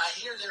said, I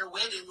hear they're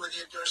waiting with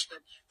the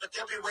endorsement, but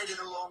they'll be waiting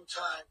a long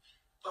time.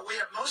 But we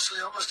have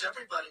mostly almost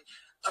everybody.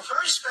 A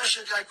very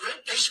special guy,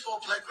 great baseball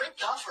player, great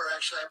golfer,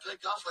 actually. I played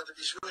golf with him.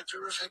 He's really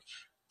terrific.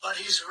 But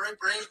he's a very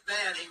brave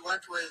man. He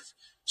went with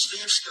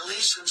Steve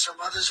Scalise and some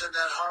others in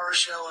that horror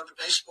show on the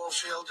baseball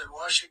field in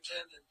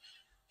Washington. And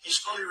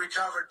he's fully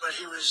recovered, but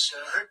he was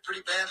hurt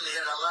pretty badly. He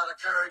had a lot of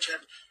courage,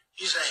 and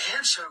he's a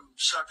handsome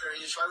sucker.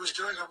 If I was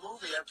doing a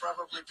movie, I'd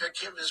probably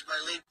pick him as my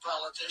lead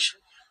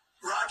politician.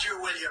 Roger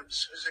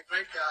Williams is a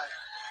great guy.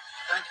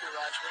 Thank you,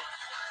 Roger.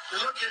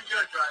 You're looking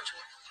good,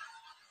 Roger.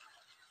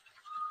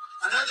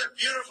 Another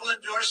beautiful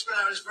endorsement.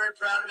 I was very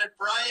proud of it.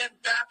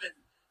 Brian Babin.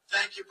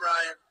 Thank you,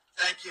 Brian.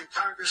 Thank you,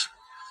 Congressman.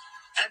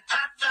 And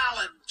Pat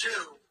Fallon,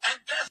 too.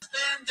 And Beth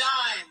Van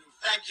Dyne.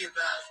 Thank you,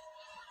 Beth.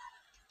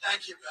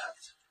 Thank you,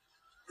 Beth.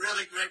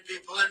 Really great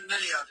people, and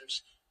many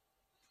others.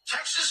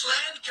 Texas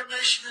Land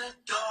Commissioner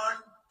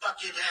Dawn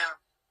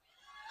Buckingham.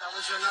 That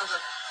was another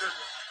good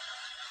one.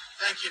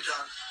 Thank you,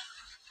 Dawn.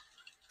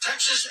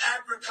 Texas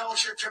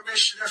Agriculture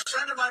Commissioner, a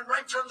friend of mine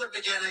right from the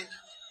beginning,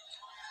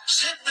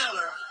 Sid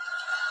Miller.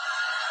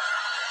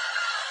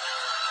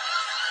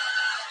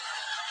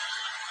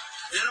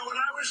 When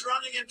I was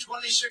running in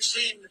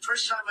 2016, the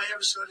first time I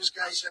ever saw this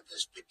guy, he had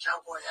this big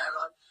cowboy hat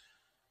on.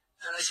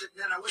 And I said,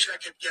 man, I wish I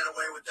could get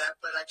away with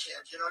that, but I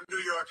can't.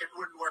 New York, it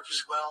wouldn't work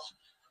as well.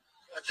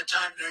 At the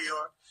time, New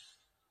York.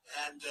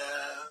 And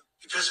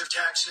because of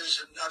taxes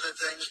and other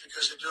things,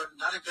 because they're doing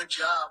not a good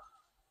job,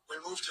 we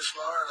moved to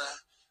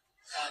Florida.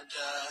 And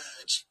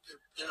it's,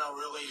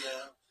 really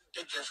a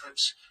big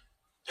difference.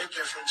 Big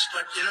difference.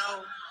 But,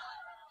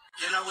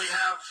 we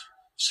have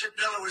Sid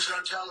Miller was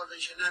on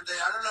television, and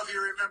I don't know if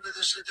you remember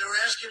this, they were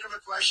asking him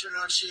a question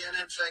on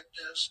CNN Fake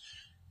News,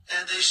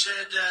 and they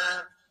said,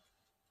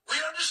 we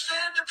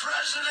understand the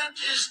president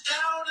is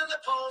down in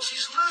the polls.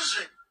 He's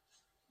losing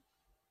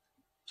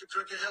to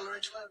Crooked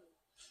Hillary Clinton.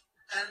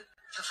 And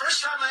the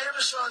first time I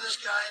ever saw this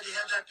guy, and he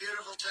had that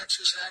beautiful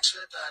Texas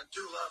accent, I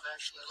do love,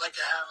 actually. I'd like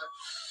to have it.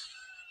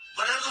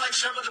 But unlike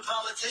some of the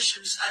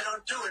politicians, I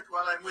don't do it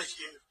while I'm with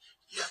you.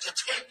 You have to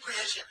take me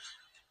as you...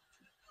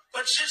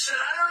 But she said,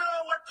 I don't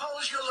know what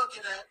polls you're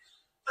looking at,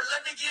 but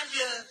let me give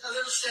you a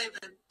little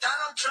statement.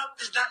 Donald Trump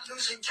is not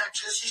losing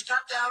Texas. He's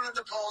not down in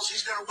the polls. He's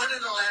going to win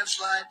in a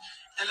landslide,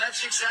 and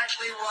that's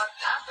exactly what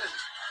happened.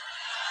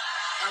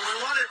 And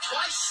we won it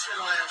twice in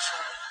a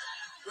landslide.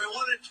 We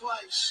won it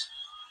twice.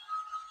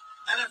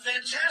 And a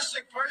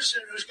fantastic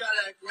person who's got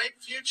a great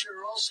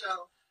future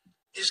also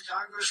is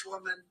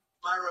Congresswoman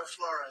Mayra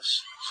Flores.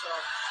 So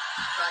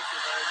thank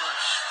you very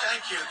much.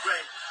 Thank you.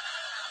 Great.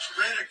 She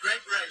ran a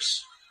great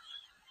race.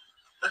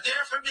 But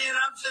they're for me and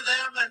I'm for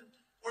them. And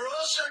we're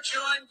also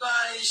joined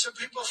by some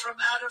people from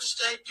out of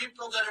state,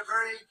 people that are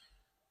very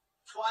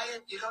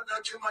quiet. You don't know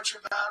too much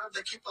about them.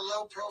 They keep a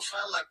low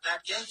profile, like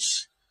Matt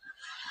Gaetz.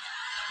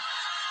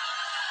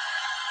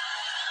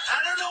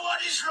 I don't know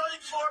what he's running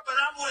for, but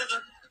I'm with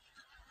him.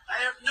 I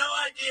have no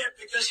idea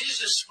because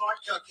he's a smart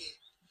cookie.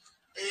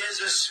 He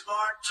is a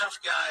smart, tough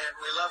guy, and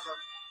we love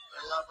him.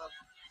 I love him.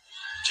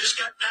 Just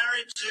got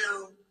married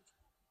to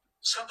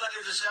somebody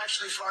that's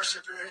actually far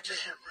superior to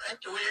him, right?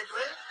 Do we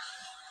agree?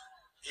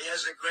 He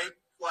has a great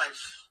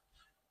wife.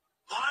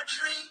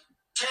 Marjorie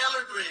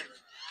Taylor Greene.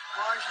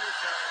 Marjorie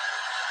Taylor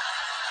Greene.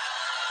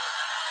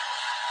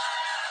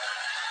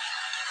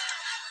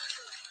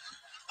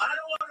 I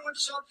don't want to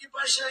insult you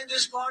by saying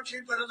this,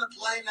 Marjorie, but on the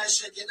plane I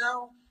said, you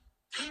know,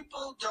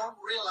 people don't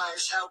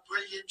realize how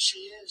brilliant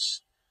she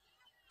is.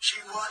 She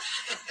won.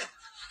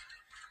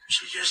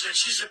 She just said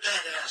she's a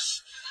badass.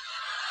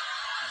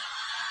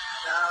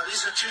 Now,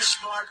 these are two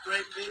smart,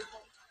 great people.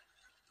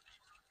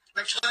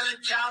 McLennan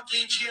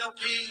County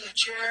GOP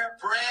Chair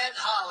Brad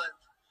Holland.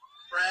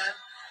 Brad.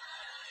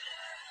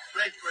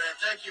 Great, Brad.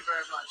 Thank you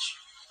very much.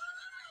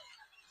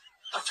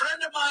 A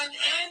friend of mine,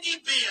 Andy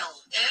Beal.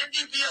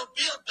 Andy Beal,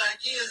 Beal Bank.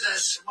 He is the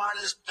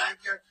smartest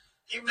banker.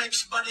 He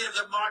makes money if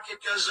the market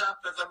goes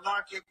up, if the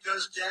market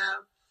goes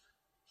down.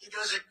 He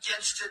goes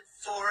against it,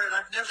 for it.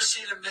 I've never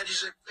seen him met.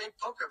 He's a great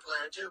poker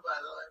player, too, by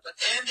the way. But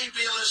Andy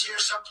Beal is here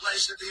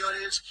someplace in the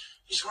audience.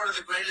 He's one of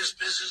the greatest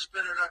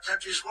businessmen in our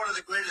country. He's one of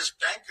the greatest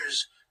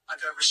bankers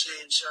I've ever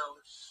seen. So,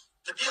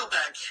 the Beal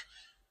Bank.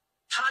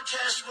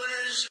 Contest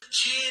winners,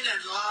 Gene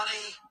and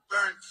Lonnie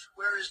Bernth.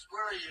 Where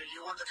are you?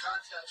 You won the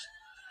contest.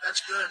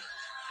 That's good.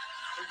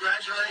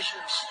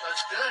 Congratulations.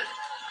 That's good.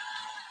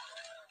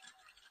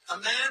 A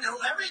man who,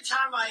 every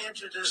time I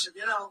introduce him,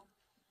 you know,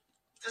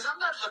 because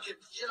I'm not looking,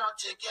 you know,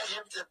 to get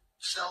him to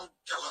sell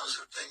pillows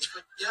and things,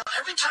 but, you know,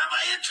 every time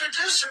I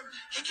introduce him,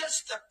 he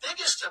gets the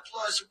biggest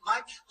applause.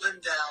 Mike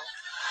Lindell.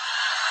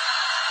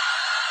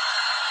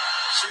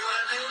 See what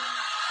I mean?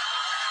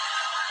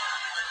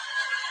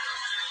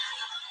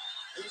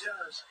 He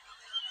does.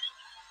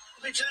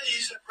 Let me tell you,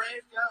 he's a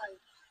brave guy.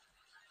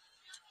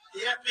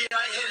 The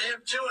FBI hit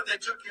him, too, and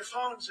they took your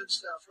phones and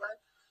stuff, right?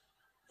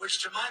 Which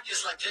to Mike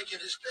is like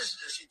taking his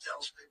business, he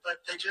tells me.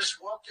 But they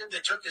just walked in, they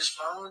took his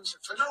phones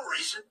for no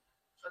reason.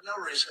 For no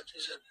reason.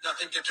 He said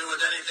nothing to do with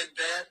anything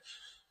bad.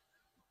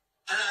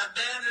 And a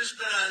man who's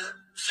been a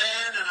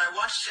fan, and I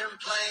watched him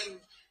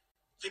playing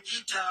the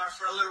guitar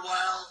for a little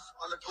while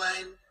on the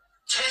plane,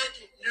 Ted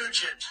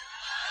Nugent.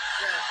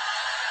 Yeah.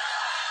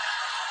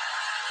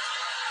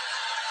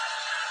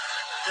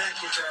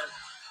 Thank you, Ted.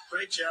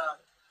 Great job.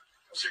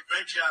 That was a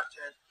great job,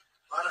 Ted.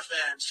 A lot of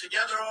fans.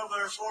 Together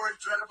over 4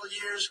 incredible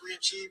years, we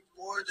achieved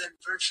more than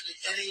virtually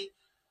any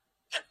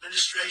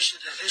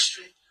administration in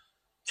history.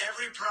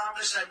 Every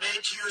promise I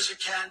made to you as a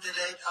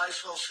candidate, I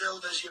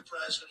fulfilled as your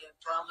president.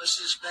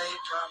 Promises made,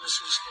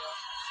 promises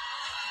kept.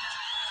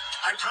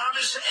 I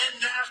promised to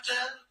end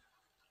NAFTA,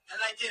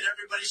 and I did.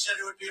 Everybody said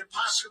it would be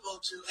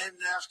impossible to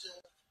end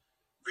NAFTA,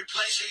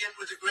 replacing it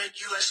with the great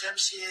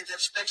USMCA,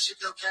 that's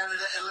Mexico,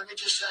 Canada. And let me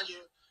just tell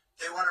you,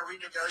 they want to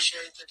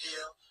renegotiate the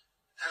deal.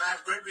 And I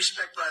have great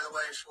respect, by the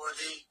way, for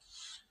the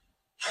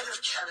head of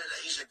Canada.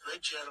 He's a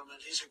great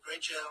gentleman. He's a great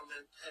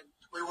gentleman. And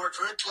we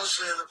worked very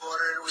closely on the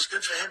border. It was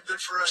good for him,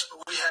 good for us, but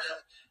we had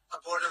a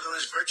border that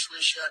was virtually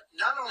shut.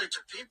 Not only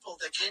to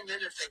people that came in,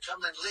 if they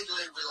come in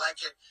legally, we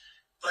like it,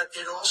 but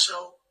it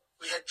also,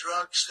 we had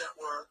drugs that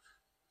were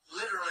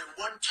literally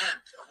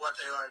 1/10 of what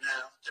they are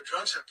now. The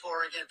drugs are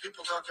pouring in.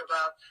 People talk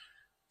about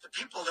the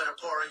people that are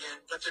pouring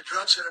in, but the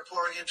drugs that are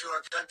pouring into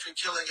our country,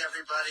 killing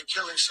everybody,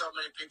 killing so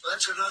many people.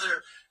 That's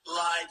another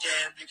lie,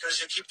 Dan,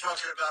 because they keep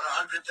talking about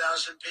 100,000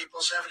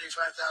 people,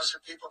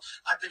 75,000 people.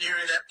 I've been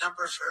hearing that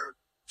number for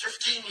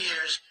 15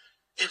 years.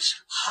 It's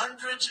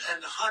hundreds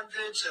and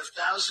hundreds of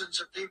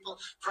thousands of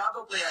people,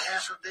 probably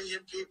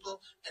 500,000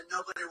 people, and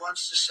nobody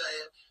wants to say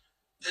it.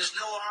 There's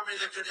no army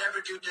that could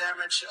ever do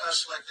damage to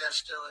us like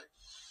that's doing.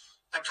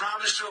 I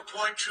promised to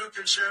appoint true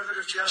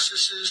conservative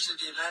justices to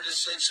the United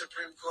States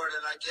Supreme Court,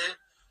 and I did.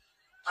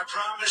 I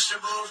promised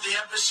to move the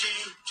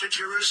embassy to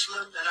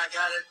Jerusalem, and I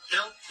got it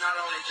built. Not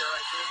only did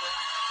I do that,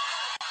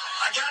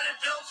 I got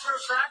it built for a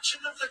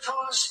fraction of the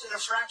cost and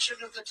a fraction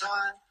of the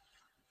time.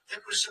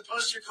 It was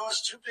supposed to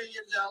cost $2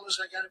 billion.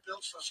 I got it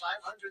built for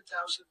 $500,000.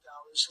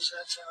 Does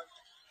that sound?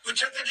 We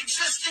took an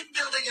existing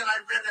building and I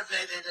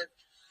renovated it.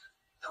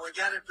 And we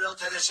got it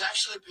built, and it's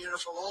actually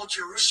beautiful. All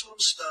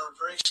Jerusalem stone,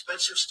 very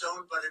expensive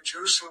stone, but in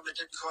Jerusalem it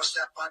didn't cost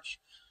that much.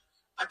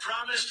 I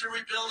promised to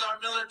rebuild our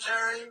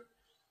military,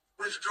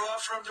 withdraw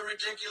from the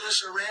ridiculous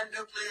Iran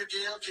nuclear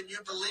deal. Can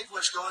you believe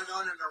what's going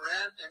on in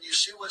Iran? And you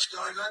see what's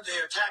going on? They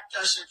attacked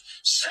us at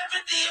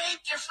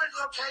 78 different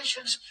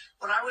locations.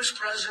 When I was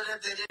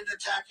president, they didn't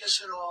attack us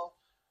at all.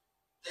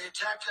 They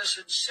attacked us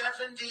in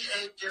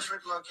 78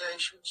 different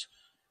locations.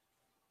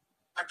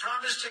 I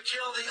promised to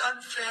kill the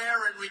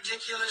unfair and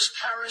ridiculous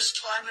Paris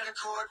Climate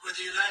Accord where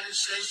the United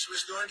States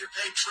was going to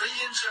pay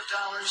trillions of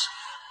dollars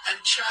and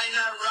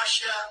China,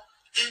 Russia,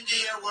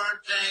 India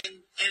weren't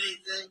paying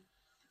anything.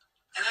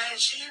 And I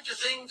achieved a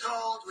thing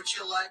called, which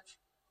you like,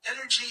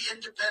 energy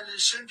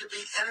independent, soon to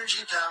be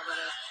energy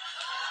dominant.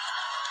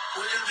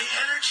 We're going to be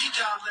energy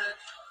dominant.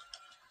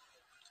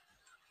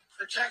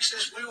 For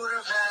Texas, we would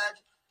have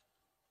had,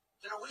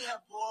 we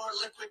have more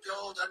liquid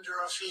gold under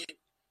our feet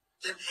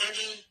than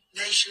any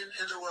nation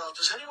in the world.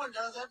 Does anyone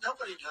know that?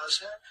 Nobody knows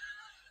that.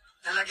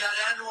 And I got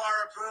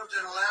Anwar approved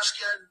in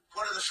Alaska, and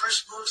one of the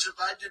first moves the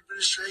Biden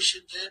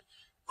administration did.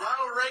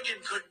 Ronald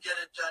Reagan couldn't get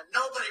it done.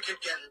 Nobody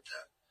could get it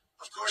done.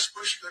 Of course,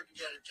 Bush couldn't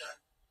get it done.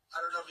 I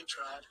don't know if he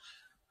tried.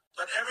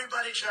 But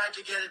everybody tried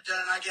to get it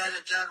done. I got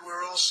it done. We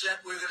were all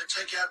set. We were going to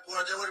take out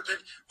more.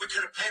 We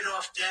could have paid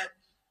off debt.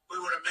 We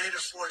would have made a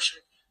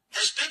fortune.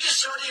 As big as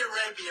Saudi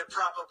Arabia,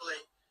 probably,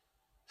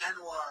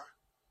 Anwar.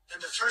 And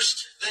the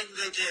first thing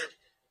they did,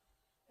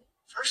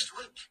 first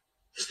week,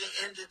 is they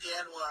ended the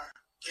Anwar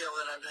deal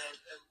that I made.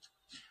 And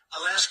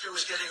Alaska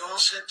was getting all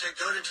set to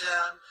go to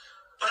town.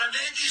 But I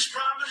made these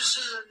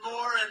promises and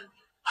more, and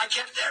I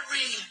kept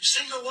every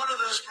single one of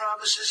those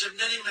promises and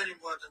many, many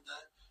more than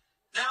that.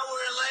 Now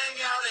we're laying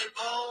out a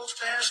bold,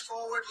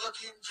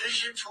 fast-forward-looking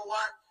vision for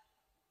what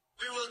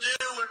we will do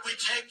when we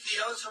take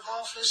the oath of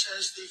office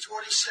as the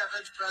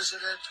 47th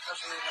President of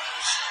the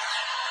United States.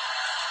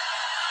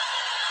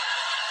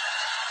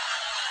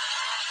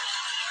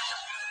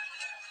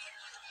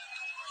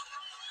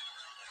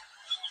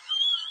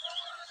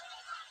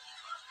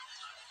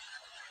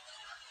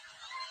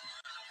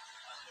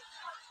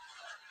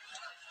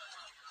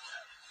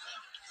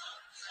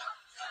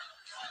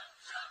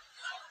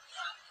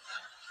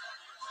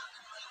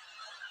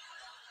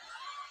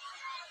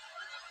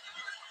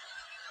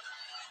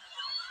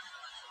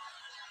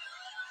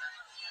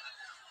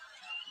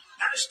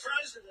 As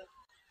president,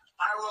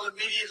 I will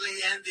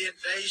immediately end the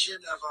invasion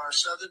of our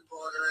southern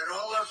border and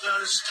all of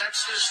those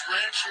Texas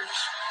ranchers,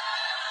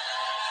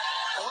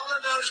 all of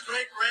those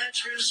great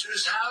ranchers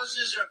whose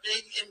houses are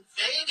being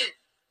invaded.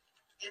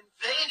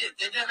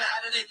 They never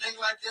had anything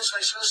like this.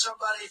 I saw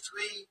somebody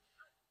three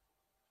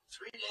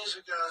days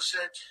ago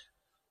said,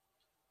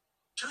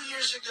 2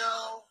 years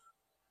ago,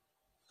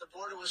 the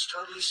border was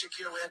totally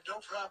secure. We had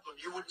no problem.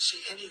 You wouldn't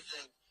see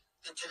anything.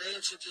 And today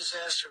it's a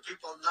disaster.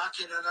 People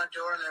knocking on our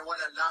door and they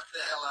want to knock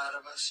the hell out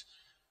of us.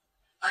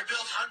 I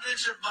built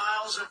hundreds of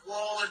miles of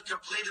wall and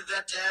completed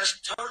that task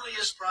totally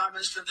as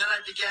promised. And then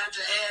I began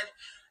to add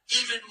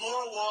even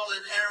more wall in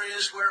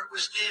areas where it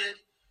was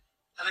needed.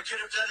 And I could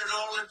have done it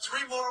all in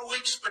 3 more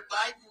weeks, but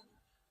Biden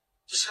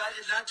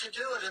decided not to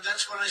do it. And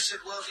that's when I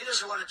said, well, if he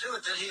doesn't want to do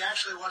it, then he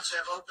actually wants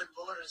to have open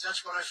borders.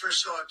 That's when I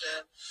first saw it,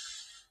 Dan.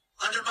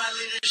 Under my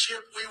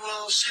leadership, we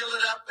will seal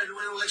it up and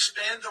we will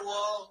expand the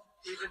wall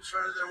even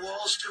further.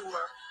 Walls do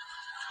work.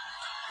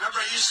 Remember,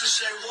 I used to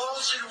say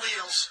walls and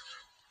wheels.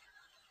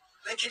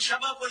 They can come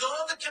up with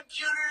all the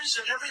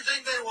computers and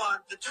everything they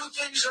want. The 2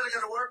 things that are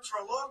going to work for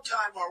a long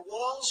time are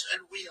walls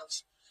and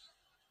wheels.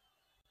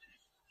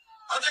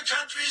 Other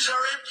countries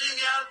are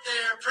emptying out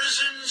their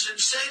prisons and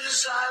state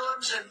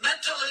asylums and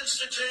mental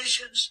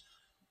institutions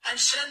and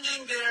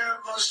sending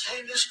their most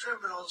heinous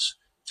criminals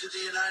to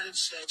the United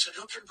States. And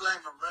who can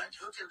blame them, right?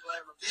 Who can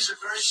blame them? These are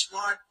very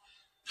smart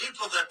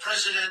people, the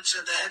presidents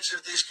and the heads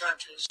of these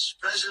countries.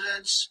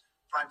 Presidents,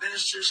 prime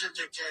ministers, and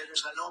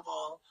dictators. I know them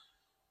all.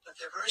 But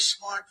they're very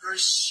smart, very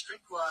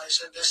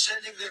streetwise, and they're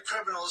sending their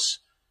criminals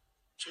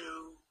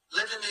to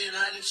live in the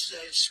United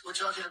States. We're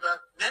talking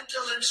about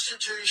mental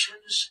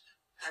institutions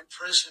and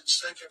prisons.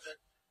 Think of it.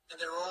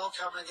 And they're all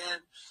coming in.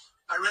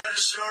 I read a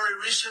story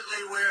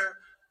recently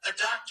where a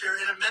doctor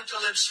in a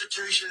mental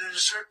institution in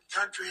a certain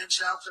country in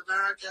South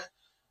America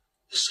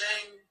is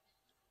saying,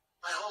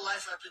 my whole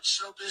life I've been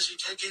so busy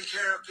taking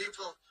care of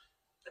people,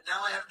 but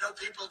now I have no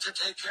people to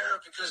take care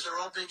of because they're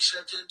all being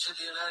sent into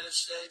the United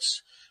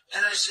States.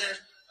 And I said,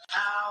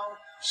 how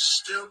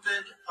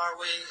stupid are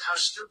we? How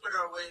stupid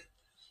are we?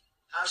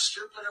 How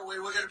stupid are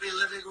we? We're going to be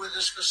living with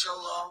this for so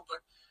long,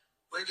 but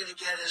we're going to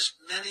get as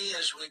many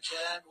as we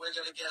can. We're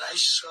going to get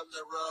ICE on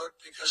the road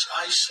because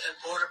ICE and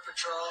Border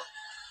Patrol,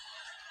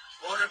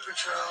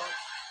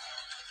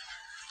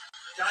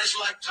 guys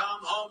like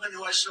Tom Homan,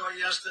 who I saw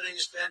yesterday,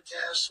 is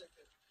fantastic.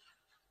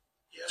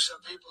 You have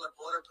some people at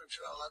Border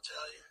Patrol, I'll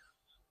tell you.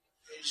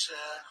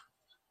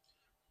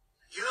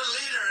 You're a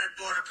leader at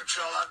Border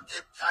Patrol.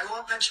 I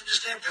won't mention his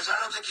name because I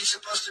don't think he's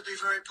supposed to be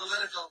very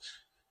political.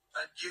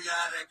 But you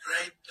got a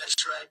great, that's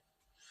right.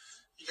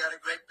 You got a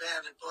great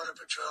band at Border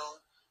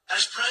Patrol.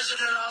 As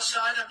president, I'll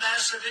sign a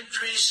massive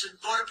increase in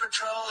Border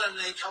Patrol and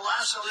a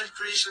colossal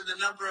increase in the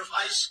number of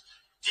ICE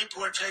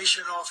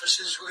deportation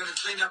officers. We're going to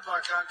clean up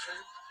our country.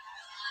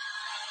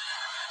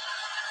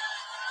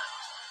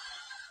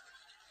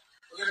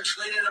 We're going to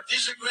clean it up.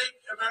 These are great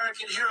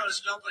American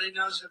heroes. Nobody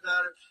knows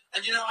about it.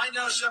 And, you know, I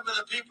know some of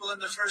the people in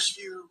the first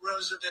few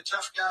rows of the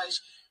tough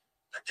guys,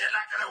 but they're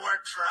not going to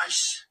work for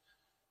ICE.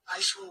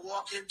 ICE will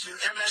walk into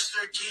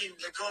MS-13.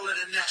 They call it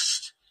a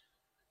nest,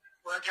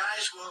 where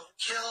guys will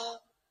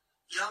kill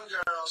young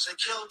girls. They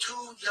killed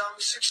 2 young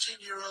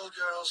 16-year-old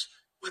girls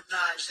with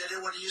knives. They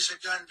didn't want to use a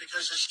gun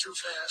because it's too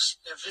fast.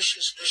 They're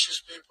vicious,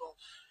 vicious people.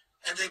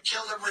 And they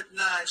killed them with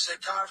knives. They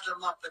carved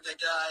them up and they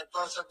died.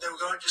 Both of them, they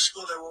were going to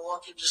school. They were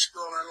walking to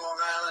school on Long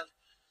Island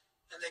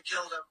and they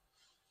killed them.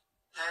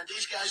 And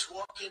these guys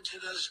walk into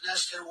those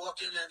nests. They walk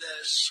in and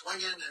they're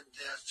swinging and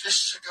their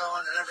fists are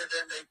going and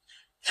everything. They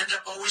end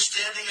up always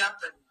standing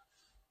up and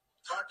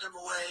carting them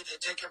away. They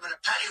take them in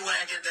a paddy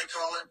wagon, they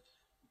call it.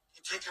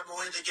 We take them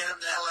away, they get them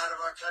the hell out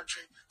of our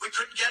country. We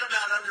couldn't get them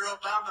out under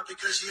Obama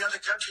because the other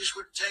countries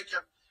wouldn't take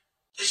them.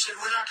 They said,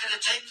 we're not going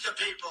to take the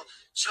people.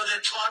 So they'd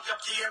clog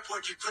up the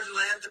airport. You couldn't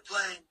land the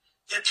plane.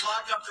 They'd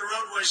clog up the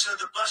roadway so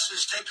the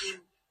buses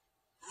taking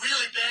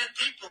really bad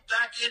people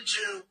back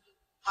into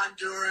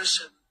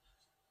Honduras and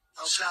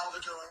El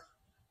Salvador,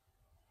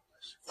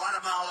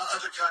 Guatemala,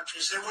 other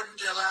countries. They wouldn't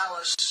allow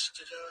us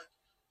to do it.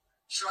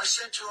 So I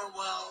said to them,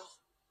 well,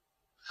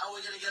 how are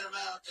we going to get them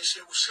out? They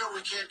said, well, sure,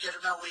 we can't get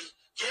them out. We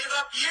gave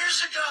up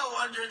years ago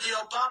under the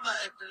Obama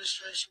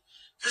administration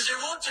because they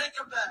won't take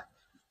them back.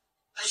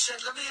 I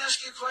said, let me ask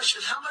you a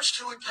question. How much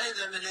do we pay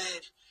them in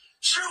aid?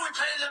 Sure, we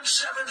pay them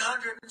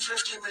 $750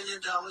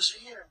 million a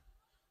year.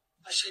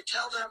 I say,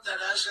 tell them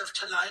that as of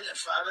tonight at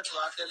 5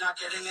 o'clock, they're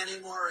not getting any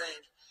more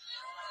aid.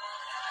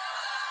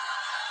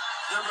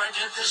 Remember I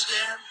did this,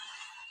 Dan?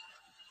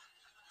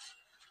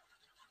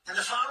 And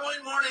the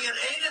following morning at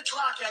 8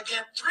 o'clock, I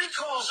get 3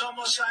 calls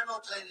almost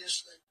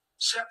simultaneously,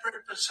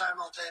 separate but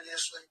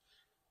simultaneously.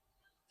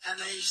 And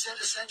they said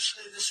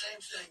essentially the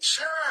same thing.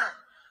 Sure,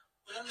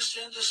 we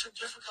understand there's some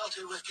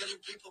difficulty with getting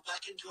people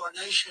back into our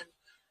nation.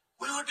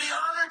 We would be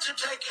honored to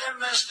take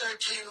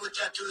MS-13 with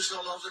tattoos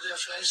all over their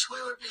face.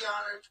 We would be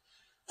honored.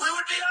 We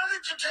would be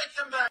honored to take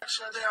them back,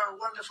 sir. They are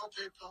wonderful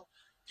people.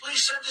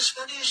 Please send as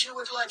many as you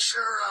would like,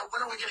 sir.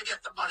 When are we going to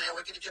get the money? Are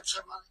we going to get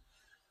some money?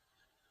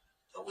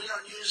 But we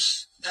don't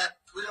use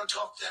that. We don't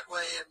talk that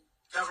way in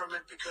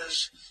government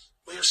because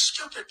we have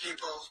stupid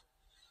people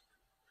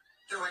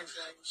doing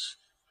things.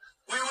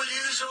 We will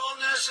use all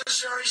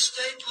necessary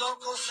state,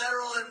 local,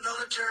 federal, and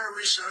military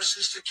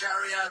resources to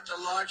carry out the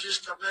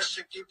largest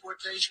domestic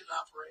deportation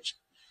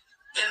operation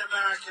in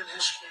American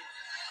history.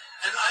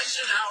 And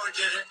Eisenhower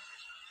did it,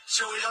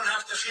 so we don't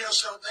have to feel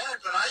so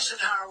bad. But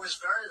Eisenhower was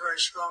very, very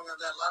strong on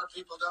that. A lot of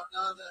people don't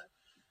know that.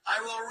 I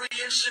will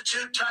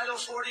reinstitute Title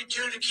 42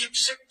 to keep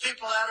sick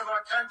people out of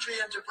our country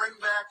and to bring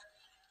back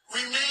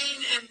Remain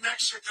in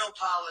Mexico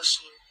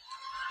policy.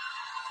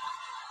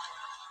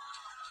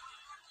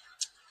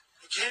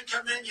 You can't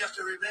come in, you have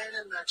to remain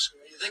in Mexico.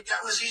 You think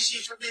that was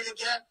easy for me to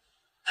get?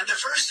 And the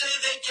first day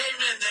they came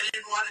in, they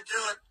didn't want to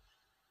do it.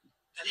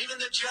 And even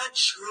the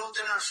judge ruled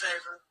in our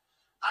favor.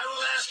 I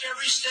will ask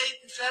every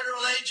state and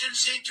federal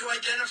agency to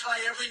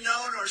identify every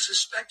known or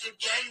suspected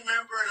gang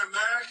member in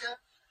America.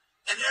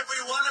 And every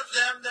one of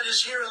them that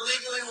is here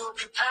illegally will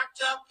be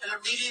packed up and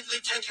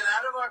immediately taken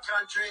out of our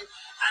country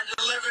and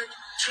delivered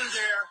to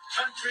their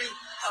country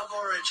of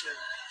origin.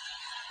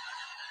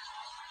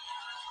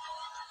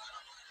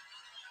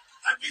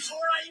 And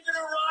before I even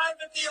arrive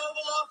at the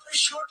Oval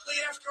Office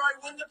shortly after I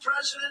win the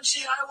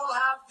presidency, I will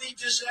have the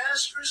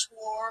disastrous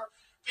war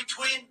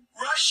between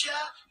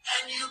Russia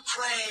and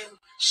Ukraine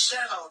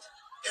settled.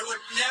 It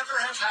would never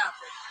have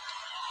happened.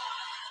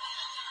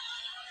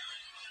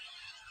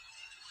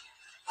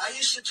 I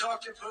used to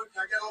talk to Putin.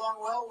 I got along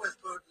well with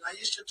Putin. I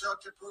used to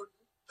talk to Putin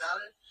about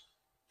it.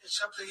 It's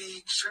something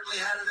he certainly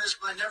had in his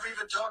mind. Never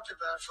even talked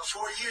about it. For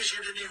 4 years,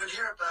 you didn't even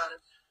hear about it.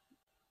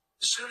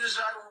 As soon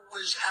as I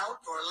was out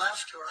or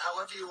left, or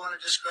however you want to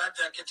describe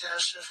that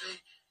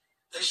catastrophe,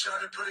 they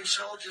started putting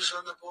soldiers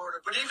on the border.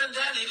 But even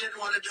then, he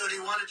didn't want to do it.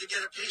 He wanted to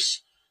get a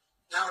piece.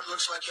 Now it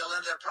looks like he'll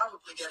end up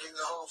probably getting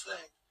the whole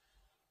thing.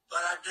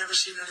 But I've never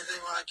seen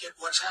anything like it.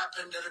 What's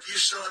happened, and if you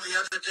saw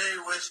the other day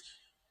with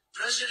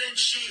President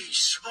Xi,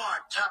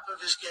 smart, top of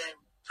his game.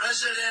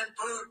 President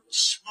Putin,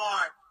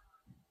 smart,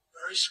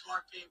 very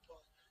smart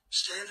people.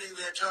 Standing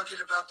there talking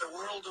about the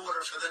world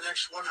order for the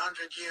next 100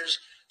 years.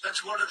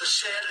 That's one of the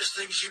saddest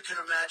things you can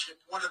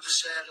imagine, one of the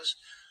saddest.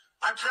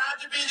 I'm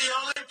proud to be the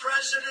only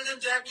president in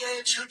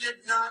decades who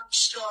did not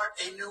start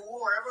a new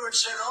war. Everyone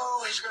said,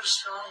 oh, he's going to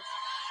start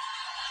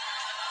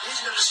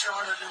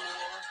a new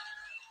war.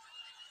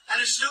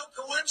 And it's no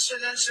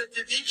coincidence that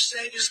the deep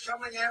state is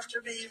coming after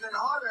me even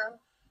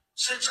harder,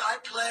 since I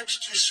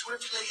pledged to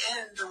swiftly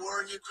end the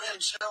war in Ukraine.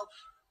 So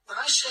when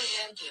I say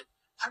end it,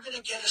 I'm going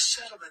to get a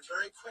settlement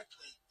very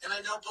quickly. And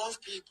I know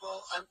both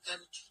people, and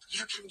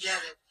you can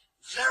get it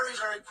very,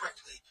 very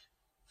quickly.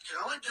 You can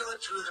only do it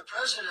through the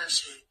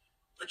presidency,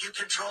 but you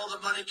control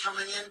the money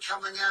coming in,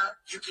 coming out.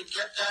 You can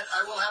get that.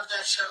 I will have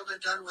that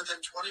settlement done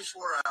within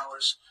 24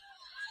 hours.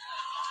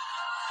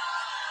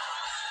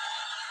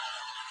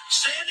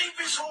 Standing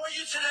before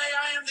you today,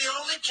 I am the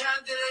only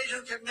candidate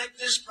who can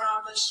make this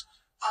promise.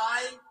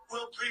 I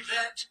will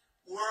prevent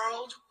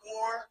World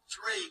War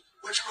III,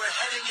 which we're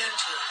heading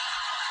into.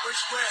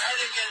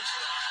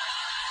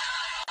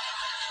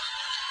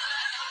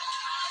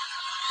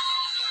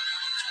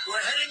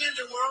 We're heading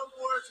into World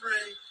War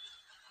III,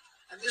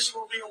 and this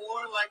will be a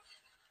war like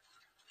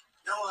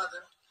no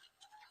other.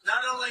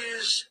 Not only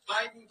is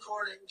Biden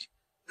courting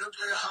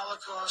nuclear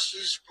holocaust,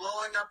 he's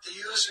blowing up the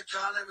U.S.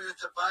 economy with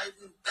the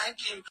Biden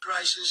banking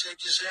crisis, a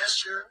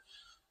disaster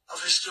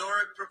of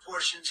historic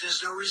proportions.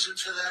 There's no reason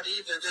for that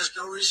either. There's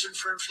no reason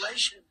for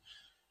inflation.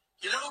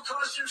 You know what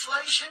caused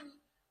inflation?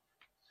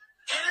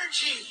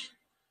 Energy.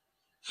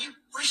 He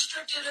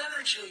restricted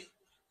energy.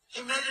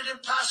 He made it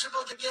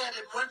impossible to get.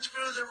 It went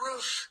through the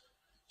roof.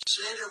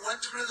 See, it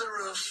went through the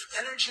roof.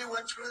 Energy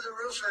went through the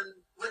roof,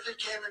 and with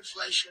it came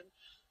inflation.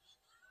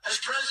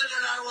 As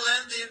president, I will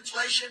end the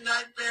inflation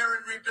nightmare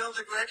and rebuild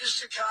the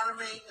greatest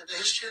economy in the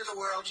history of the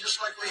world,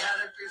 just like we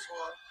had it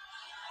before.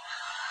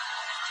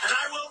 And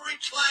I will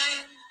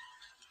reclaim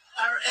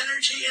our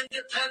energy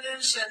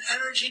independence and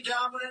energy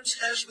dominance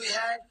as we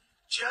had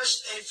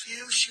just a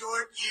few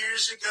short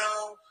years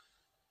ago.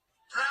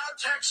 Proud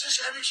Texas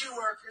energy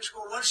workers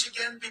will once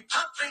again be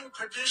pumping,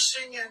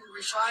 producing, and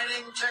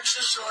refining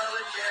Texas oil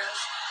and gas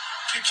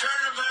to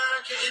turn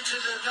America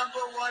into the #1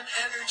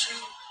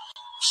 energy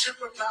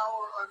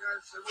superpower on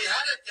earth. And we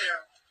had it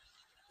there.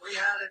 We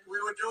had it.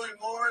 We were doing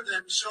more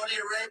than Saudi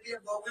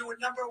Arabia, but we were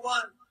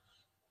 #1.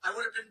 I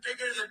would have been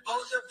bigger than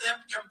both of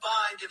them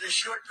combined in a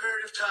short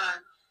period of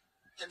time.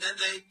 And then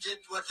they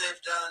did what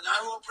they've done.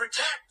 I will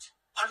protect,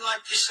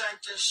 unlike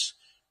DeSantis,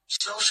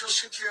 Social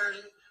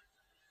Security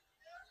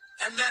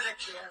and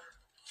Medicare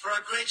for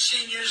our great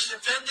seniors,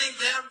 defending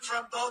them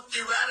from both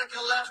the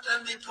radical left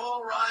and the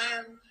Paul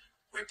Ryan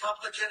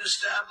Republican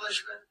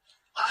establishment.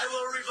 I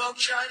will revoke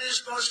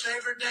China's most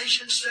favored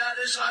nation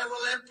status. I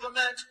will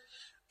implement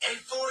a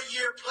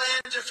 4-year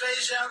plan to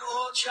phase out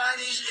all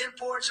Chinese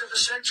imports of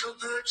essential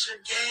goods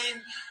and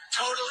gain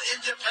total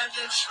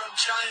independence from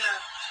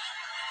China,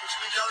 which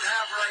we don't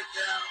have right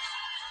now.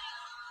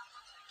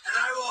 And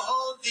I will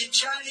hold the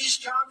Chinese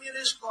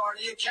Communist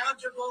Party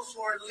accountable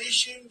for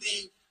unleashing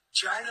the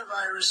China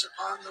virus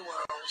upon the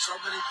world. So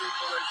many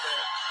people are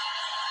dead.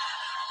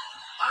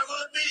 I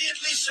will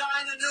immediately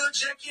sign a new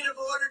executive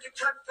order to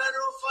cut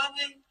federal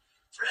funding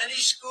for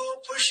any school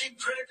pushing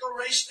critical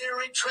race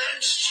theory,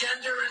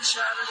 transgender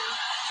insanity,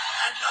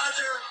 and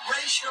other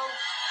racial,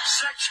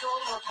 sexual,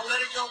 or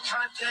political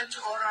content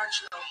on our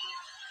children.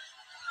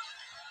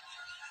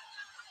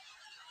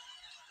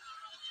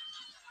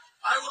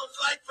 I will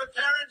fight for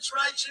parents'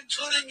 rights,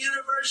 including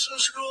universal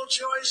school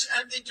choice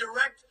and the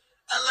direct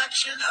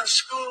election of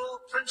school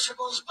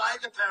principals by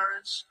the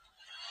parents.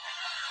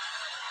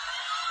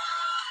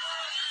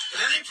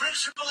 If any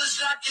principal is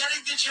not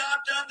getting the job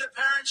done, the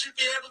parents should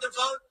be able to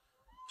vote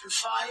to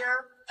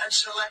fire and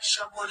select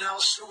someone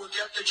else who will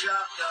get the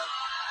job done.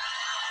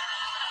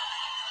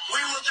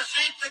 We will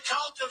defeat the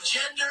cult of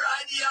gender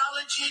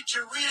ideology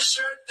to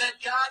reassert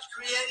that God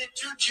created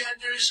 2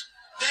 genders,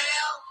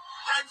 male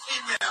and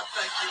female.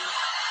 Thank you.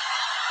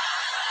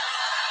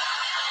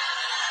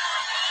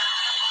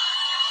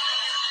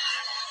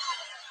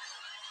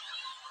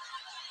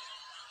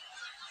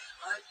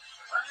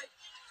 Right.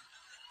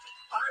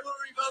 I will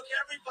revoke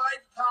every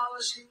Biden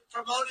policy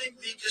promoting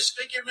the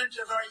disfigurement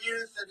of our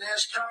youth and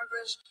ask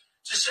Congress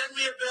to send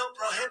me a bill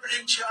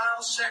prohibiting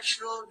child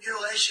sexual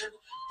mutilation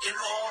in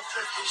all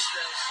 50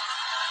 states.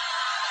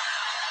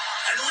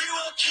 And we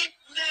will keep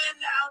men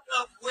out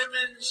of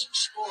women's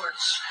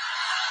sports.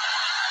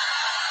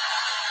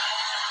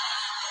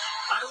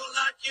 I will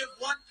not give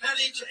 1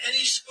 penny to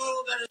any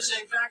school that is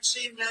a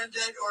vaccine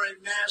mandate or a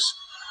mask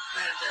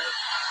mandate.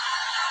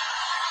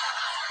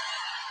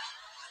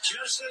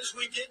 Just as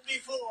we did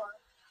before,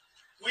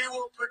 we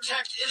will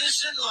protect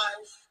innocent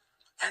life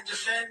and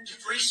defend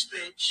free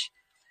speech.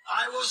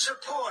 I will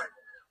support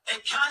a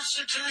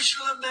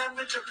constitutional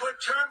amendment to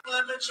put term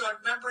limits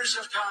on members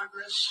of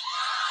Congress.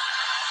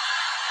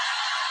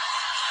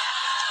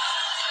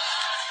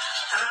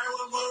 And I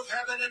will move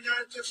heaven and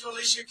earth to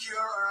fully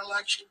secure our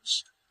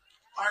elections.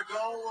 Our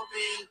goal will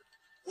be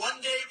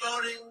 1-day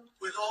voting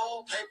with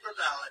all paper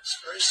ballots.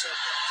 Very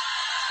simple.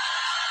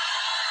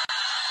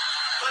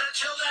 But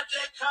until that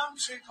day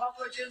comes,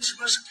 Republicans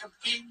must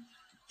compete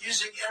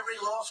using every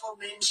lawful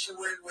means to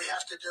win. We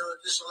have to do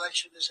it. This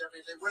election is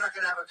everything. We're not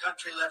going to have a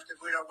country left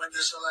if we don't win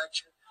this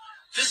election.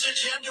 This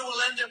agenda will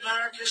end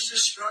America's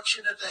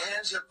destruction at the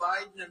hands of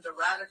Biden and the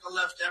radical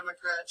left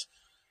Democrats.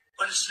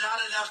 But it's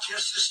not enough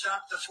just to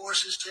stop the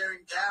forces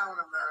tearing down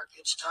America.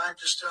 It's time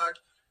to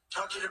start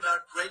talking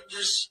about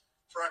greatness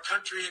for our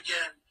country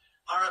again.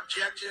 Our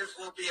objective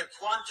will be a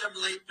quantum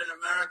leap in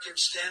American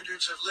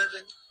standards of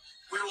living.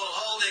 We will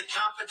hold a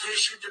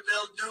competition to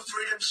build new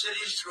freedom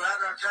cities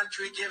throughout our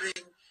country,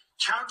 giving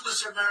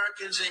countless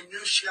Americans a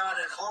new shot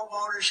at home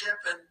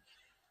ownership and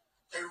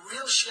a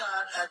real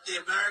shot at the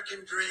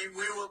American dream.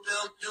 We will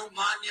build new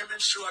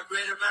monuments to our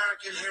great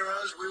American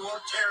heroes. We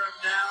won't tear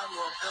them down.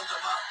 We'll build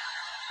them up.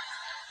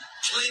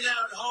 Clean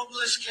out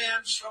homeless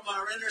camps from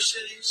our inner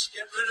cities.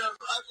 Get rid of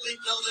ugly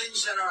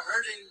buildings that are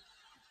hurting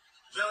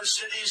those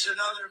cities and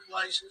other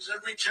places,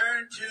 and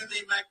return to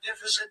the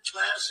magnificent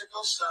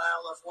classical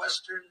style of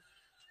Western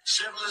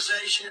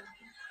civilization.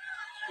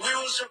 We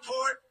will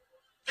support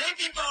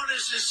baby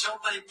bonuses, so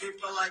many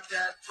people like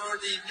that, for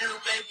the new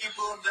baby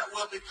boom that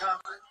will be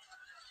coming.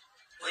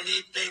 We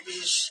need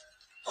babies.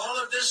 All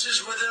of this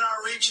is within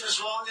our reach as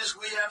long as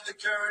we have the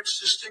courage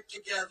to stick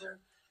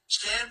together,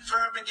 stand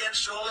firm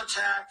against all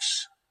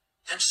attacks,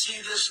 and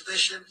see this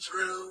mission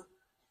through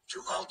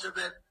to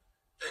ultimate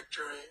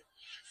victory.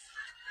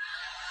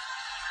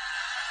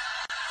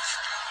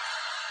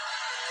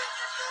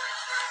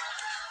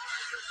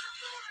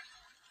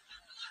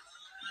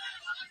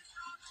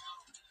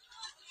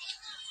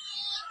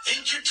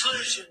 In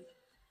conclusion,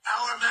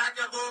 Our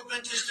MAGA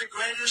movement is the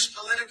greatest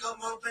political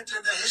movement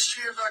in the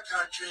history of our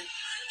country.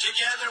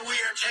 Together, we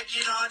are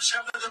taking on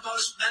some of the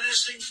most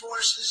menacing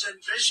forces and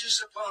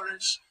vicious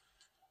opponents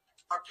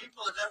our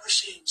people have ever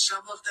seen,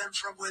 some of them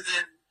from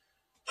within.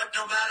 But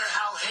no matter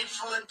how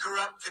hateful and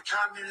corrupt the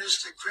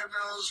communists and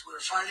criminals we're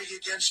fighting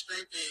against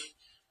may be,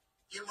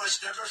 you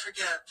must never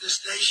forget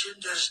this nation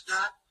does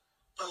not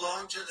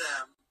belong to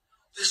them.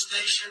 This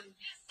nation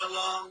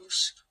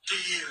belongs to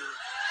you.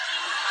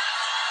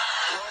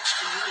 Belongs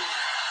to you.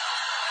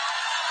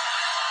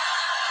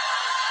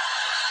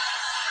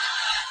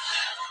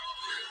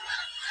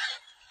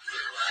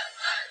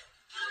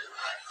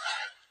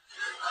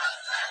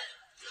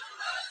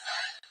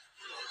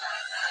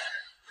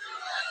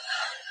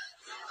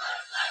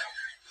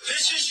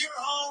 This is your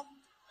home.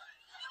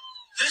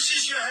 This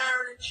is your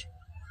heritage.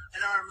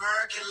 And our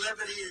American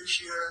liberty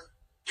is your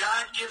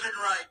God-given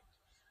right.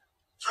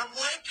 From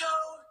Waco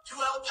to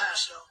El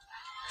Paso,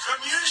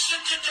 from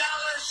Houston to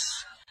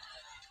Dallas,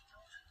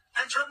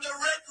 and from the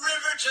Red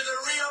River to the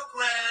Rio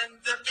Grande,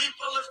 the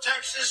people of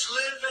Texas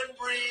live and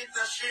breathe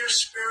the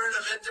fierce spirit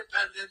of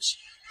independence.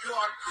 You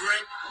are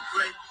great,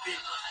 great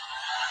people.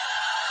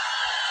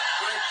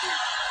 Great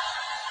people.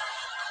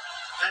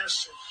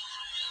 Pastor.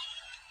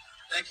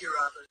 Thank you,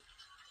 Robert.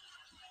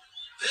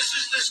 This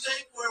is the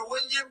state where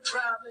William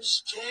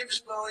Travis,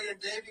 James Bowie, and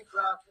Davy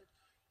Crockett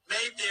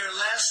made their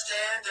last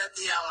stand at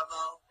the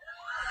Alamo.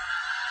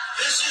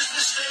 This is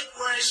the state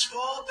where a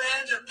small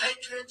band of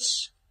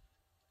patriots,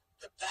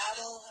 the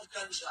Battle of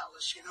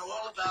Gonzales, you know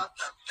all about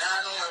the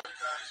Battle of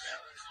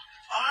Gonzales,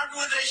 armed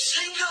with a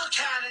single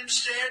cannon,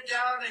 stared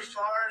down a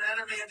foreign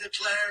enemy and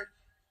declared,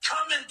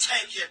 "Come and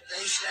take it."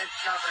 They said,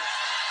 "Come and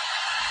take it."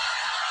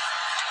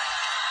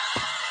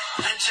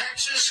 And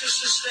Texas is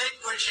the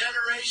state where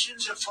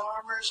generations of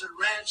farmers and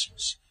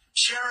ranchers,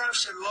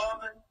 sheriffs and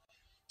lawmen,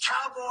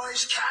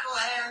 cowboys, cattle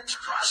hands,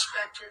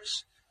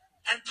 prospectors,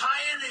 and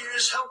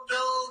pioneers helped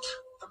build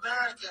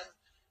America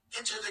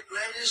into the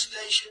greatest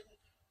nation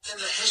in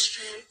the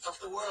history of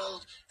the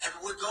world. And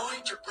we're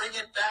going to bring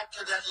it back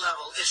to that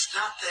level. It's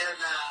not there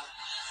now.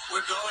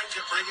 We're going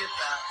to bring it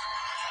back.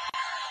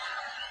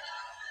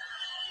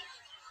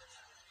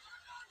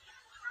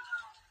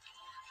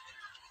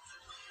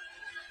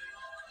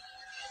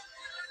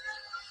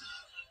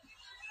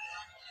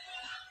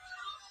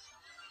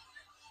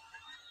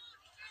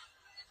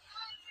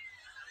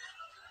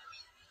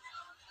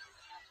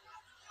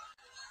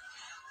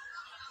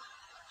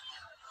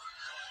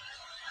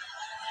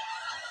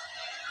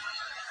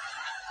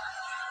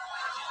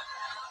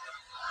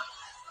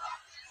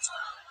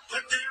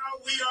 But now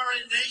we are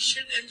a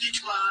nation in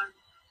decline.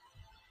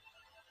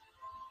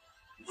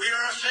 We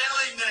are a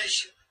failing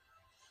nation.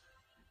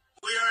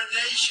 We are a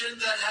nation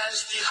that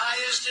has the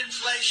highest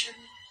inflation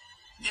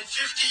in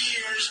 50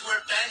 years,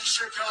 where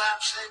banks are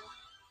collapsing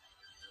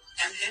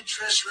and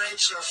interest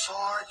rates are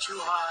far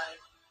too high.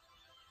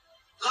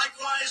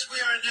 Likewise,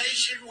 we are a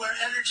nation where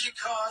energy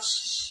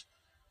costs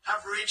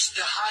have reached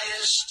the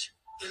highest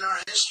in our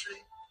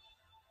history.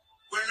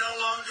 We're no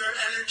longer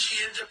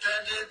energy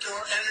independent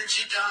or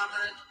energy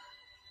dominant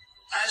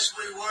as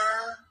we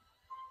were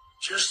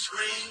just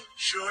 3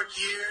 short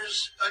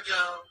years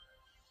ago.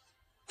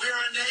 We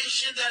are a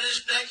nation that is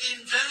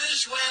begging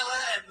Venezuela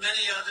and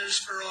many others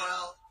for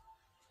oil.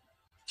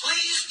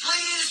 Please,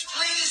 please,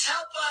 please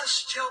help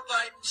us, Joe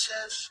Biden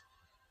says.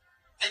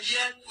 And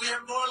yet we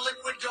have more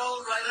liquid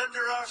gold right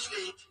under our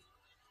feet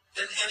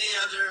than any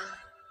other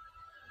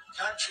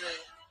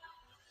country.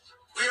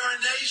 We are a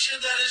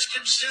nation that is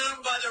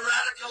consumed by the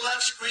radical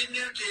left's Green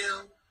New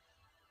Deal.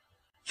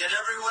 Yet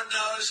everyone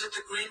knows that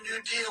the Green New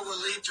Deal will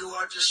lead to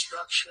our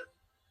destruction.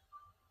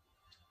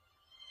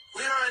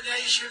 We are a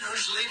nation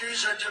whose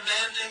leaders are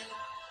demanding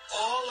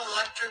all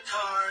electric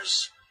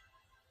cars,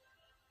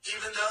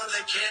 even though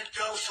they can't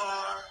go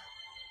far,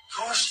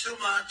 cost too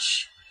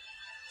much,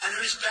 and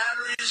whose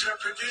batteries are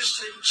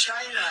produced in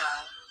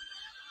China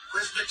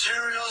with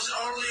materials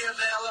only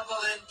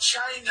available in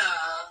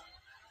China,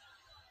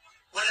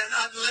 when an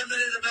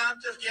unlimited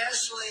amount of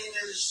gasoline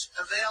is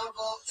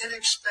available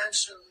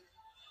inexpensively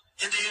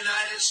in the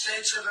United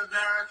States of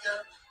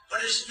America,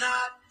 but is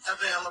not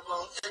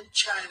available in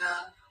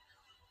China.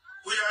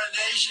 We are a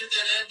nation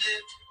that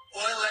ended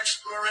oil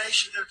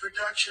exploration and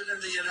production in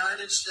the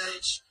United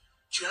States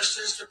just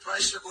as the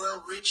price of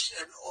oil reached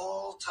an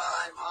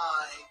all-time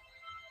high.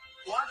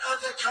 What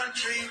other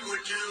country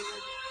would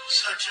do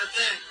such a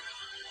thing?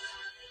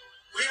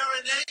 We are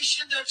a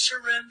nation that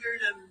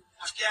surrendered in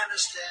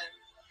Afghanistan,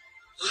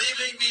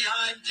 leaving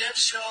behind dead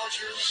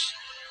soldiers,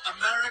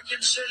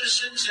 American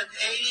citizens, and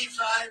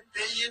 $85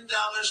 billion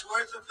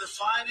worth of the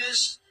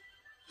finest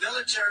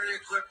military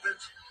equipment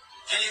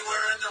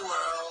anywhere in the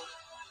world.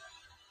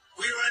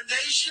 We are a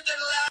nation that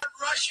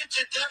allowed Russia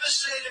to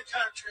devastate a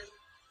country,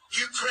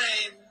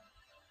 Ukraine,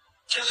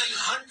 killing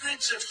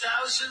hundreds of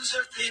thousands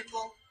of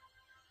people,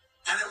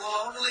 and it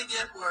will only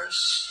get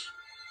worse.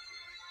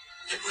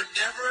 It would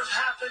never have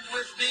happened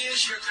with me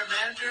as your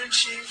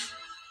commander-in-chief,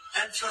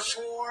 and for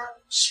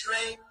 4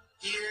 straight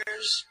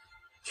years,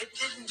 it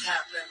didn't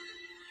happen.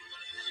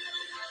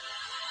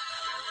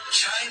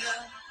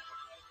 China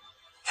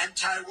and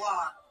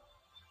Taiwan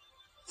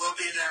will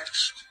be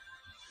next.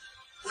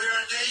 We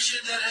are a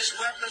nation that has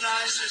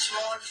weaponized its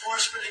law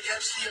enforcement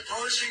against the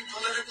opposing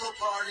political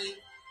party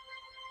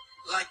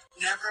like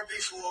never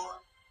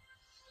before.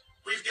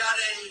 We've got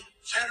a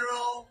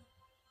federal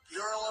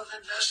Bureau of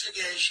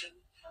Investigation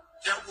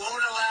that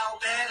won't allow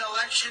bad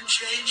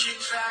election-changing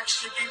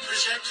facts to be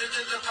presented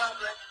to the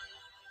public,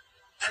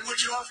 and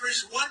which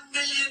offers $1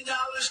 million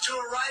to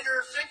a writer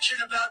of fiction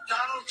about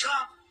Donald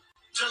Trump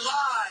to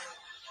lie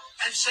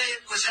and say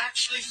it was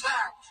actually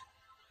fact,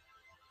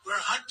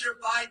 where Hunter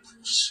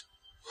Biden's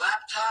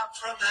laptop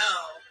from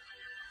hell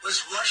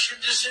was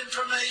Russian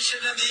disinformation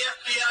and the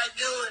FBI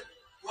knew it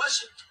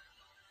wasn't.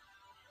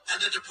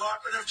 And the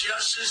Department of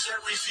Justice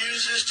that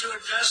refuses to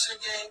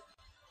investigate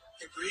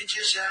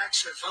egregious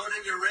acts of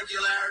voting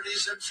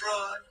irregularities and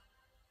fraud.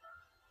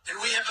 And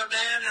we have a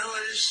man who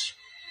is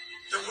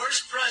the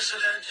worst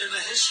president in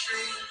the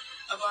history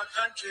of our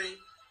country,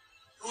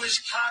 who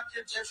is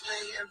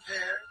cognitively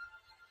impaired,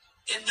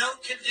 in no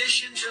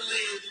condition to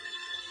lead,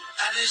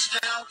 and is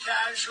now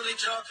casually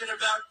talking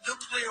about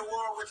nuclear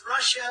war with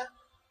Russia.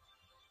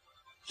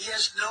 He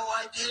has no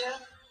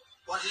idea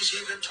what he's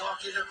even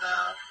talking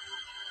about.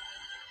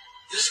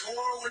 This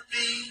war would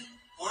be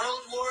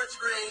World War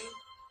III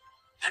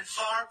and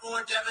far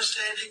more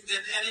devastating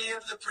than any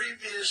of the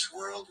previous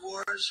world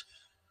wars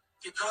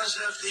because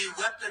of the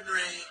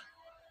weaponry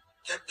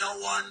that no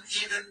one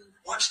even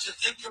wants to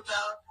think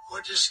about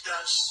or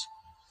discuss.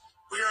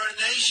 We are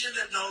a nation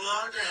that no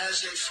longer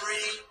has a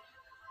free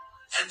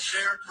and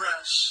fair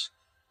press.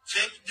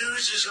 Fake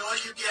news is all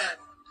you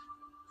get,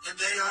 and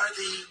they are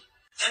the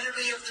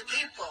enemy of the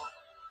people.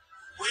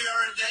 We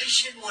are a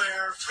nation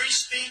where free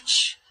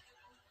speech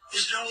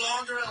is no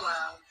longer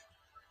allowed,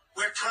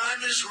 where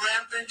crime is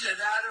rampant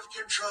and out of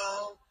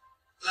control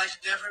like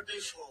never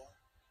before.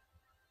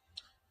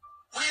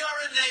 We are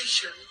a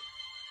nation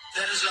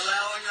that is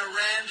allowing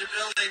Iran to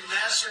build a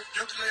massive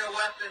nuclear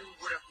weapon,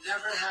 would have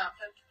never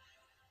happened,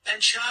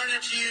 and China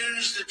to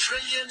use the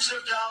trillions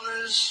of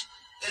dollars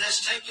it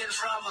has taken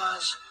from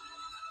us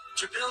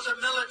to build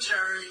a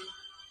military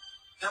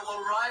that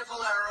will rival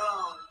our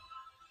own.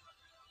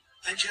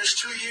 And just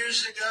 2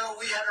 years ago,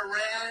 we had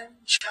Iran,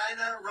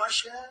 China,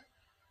 Russia,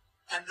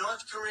 and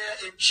North Korea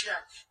in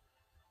check.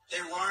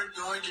 They weren't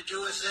going to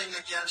do a thing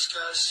against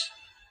us,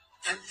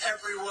 and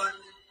everyone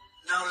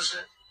knows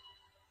it.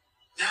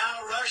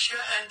 Now Russia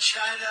and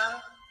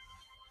China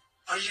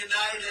are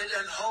united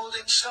and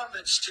holding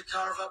summits to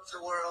carve up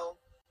the world.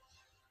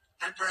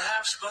 And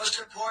perhaps most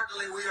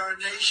importantly, we are a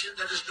nation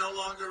that is no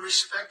longer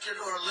respected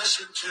or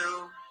listened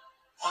to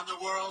on the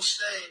world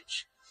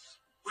stage.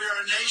 We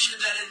are a nation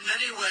that in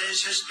many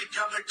ways has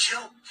become a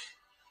joke.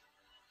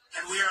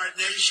 And we are a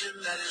nation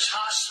that is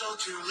hostile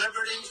to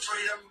liberty,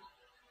 freedom,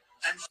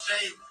 and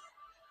faith.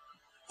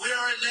 We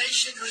are a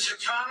nation whose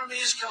economy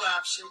is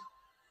collapsing,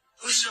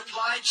 whose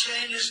supply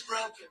chain is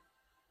broken,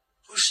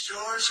 whose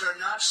stores are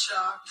not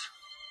stocked,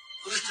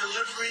 whose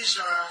deliveries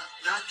are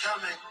not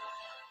coming,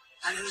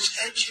 and whose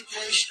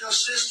educational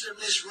system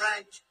is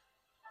ranked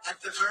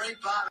at the very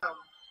bottom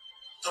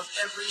of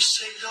every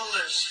single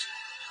list.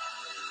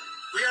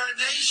 We are a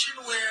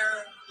nation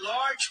where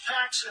large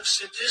packs of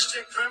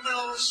sadistic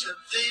criminals and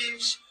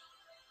thieves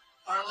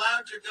are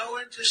allowed to go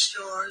into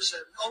stores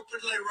and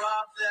openly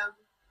rob them,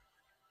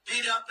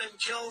 beat up and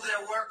kill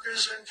their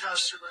workers and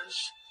customers,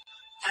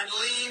 and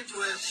leave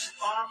with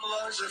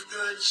armloads of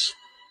goods,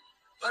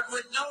 but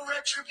with no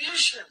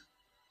retribution,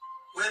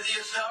 where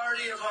the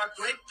authority of our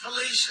great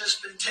police has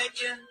been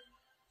taken,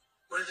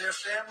 where their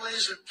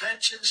families and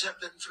pensions have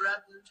been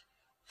threatened,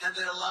 and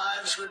their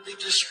lives would be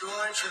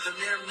destroyed for the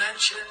mere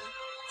mention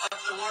of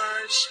the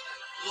words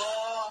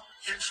law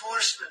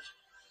enforcement.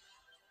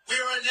 We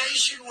are a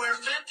nation where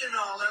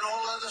fentanyl and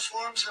all other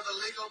forms of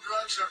illegal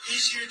drugs are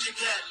easier to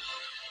get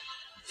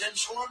than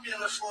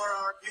formula for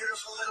our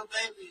beautiful little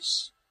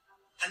babies.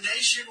 A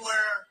nation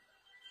where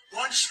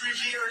once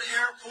revered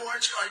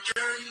airports are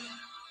dirty,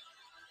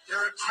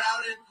 they're a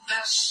crowded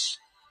mess.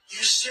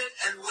 You sit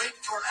and wait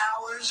for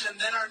hours and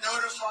then are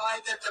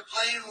notified that the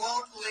plane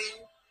won't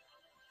leave,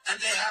 and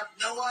they have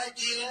no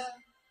idea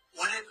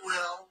when it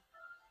will.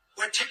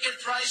 Where ticket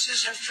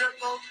prices have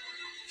tripled,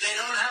 they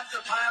don't have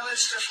the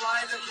pilots to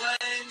fly the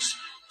planes,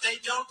 they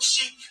don't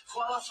seek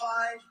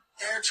qualified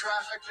air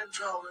traffic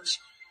controllers,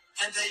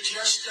 and they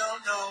just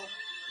don't know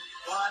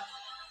what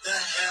the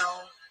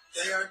hell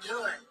they are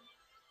doing.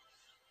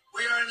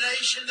 We are a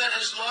nation that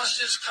has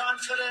lost its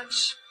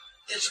confidence,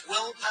 its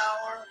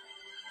willpower,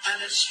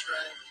 and its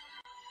strength.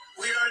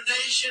 We are a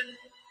nation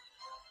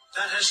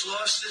that has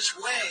lost its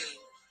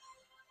way.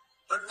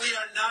 But we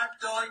are not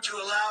going to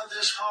allow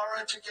this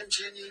horror to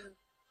continue.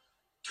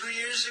 2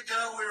 years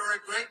ago, we were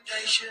a great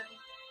nation,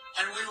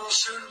 and we will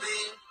soon be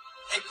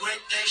a great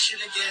nation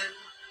again.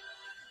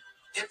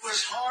 It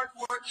was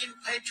hard-working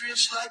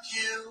patriots like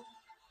you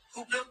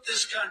who built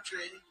this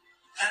country,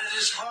 and it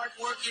is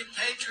hard-working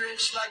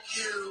patriots like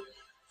you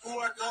who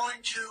are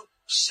going to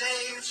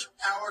save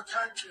our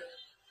country.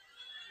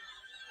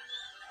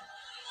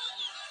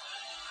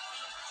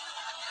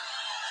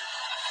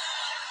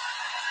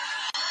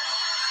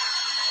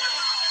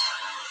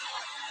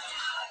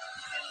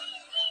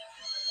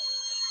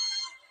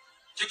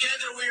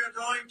 Together we are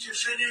going to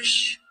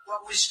finish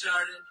what we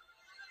started.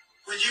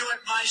 With you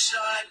at my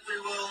side, we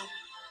will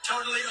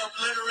totally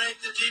obliterate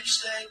the deep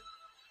state.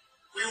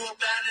 We will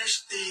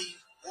banish the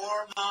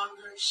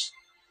warmongers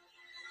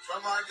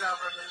from our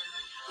government.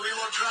 We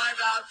will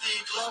drive out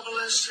the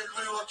globalists and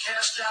we will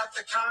cast out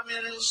the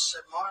communists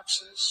and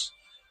Marxists.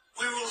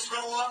 We will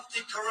throw off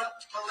the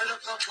corrupt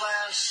political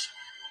class.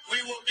 We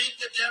will beat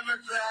the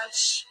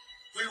Democrats.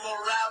 We will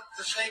rout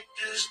the fake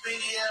news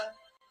media.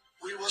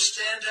 We will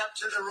stand up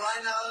to the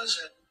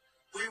rhinos and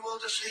we will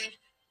defeat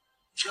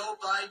Joe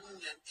Biden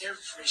and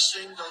every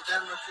single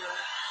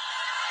Democrat.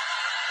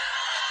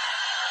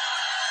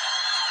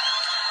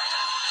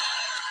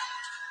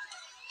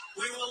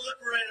 We will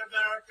liberate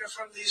America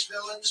from these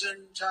villains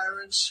and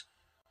tyrants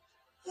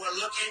who are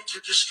looking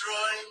to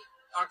destroy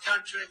our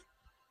country.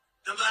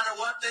 No matter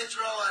what they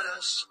throw at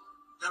us,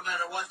 no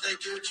matter what they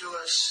do to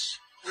us,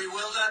 we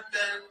will not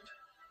bend,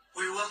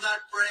 we will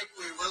not break,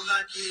 we will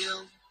not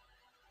yield.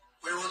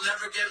 We will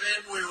never give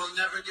in, we will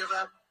never give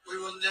up, we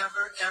will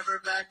never,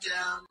 ever back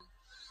down.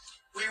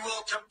 We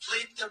will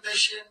complete the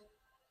mission,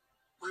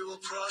 we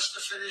will cross the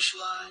finish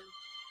line.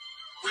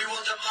 We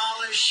will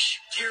demolish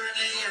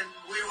tyranny and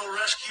we will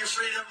rescue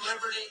freedom,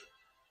 liberty,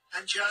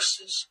 and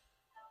justice.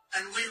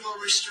 And we will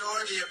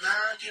restore the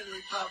American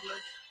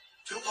Republic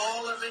to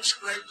all of its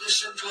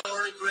greatness and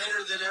glory,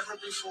 greater than ever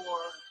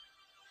before.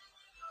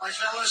 My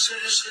fellow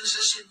citizens,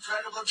 this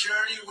incredible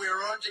journey we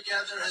are on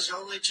together has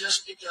only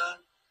just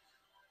begun.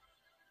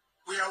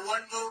 We are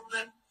one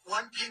movement,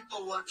 one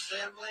people, one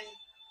family,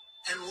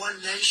 and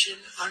one nation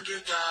under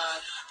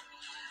God.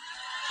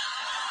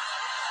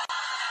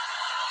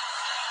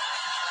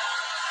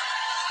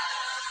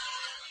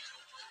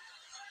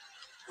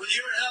 With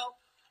your help,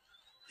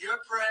 your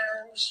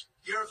prayers,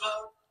 your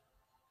vote,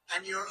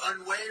 and your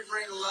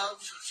unwavering love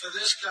for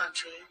this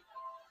country,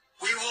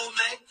 we will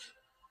make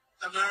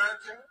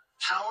America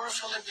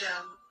powerful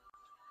again.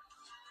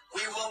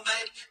 We will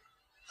make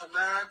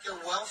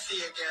America wealthy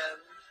again.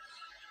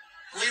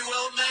 We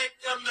will make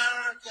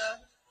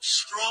America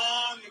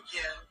strong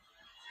again.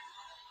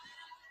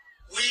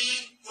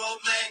 We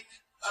will make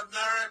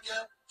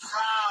America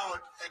proud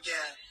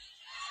again.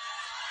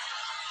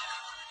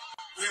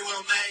 We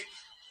will make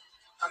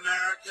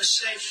America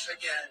safe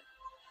again.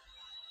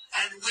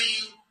 And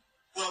we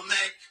will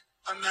make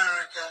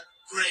America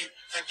great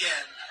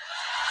again.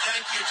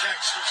 Thank you,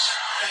 Texas.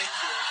 Thank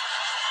you.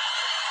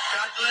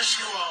 God bless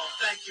you all.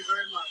 Thank you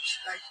very much.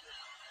 Thank you.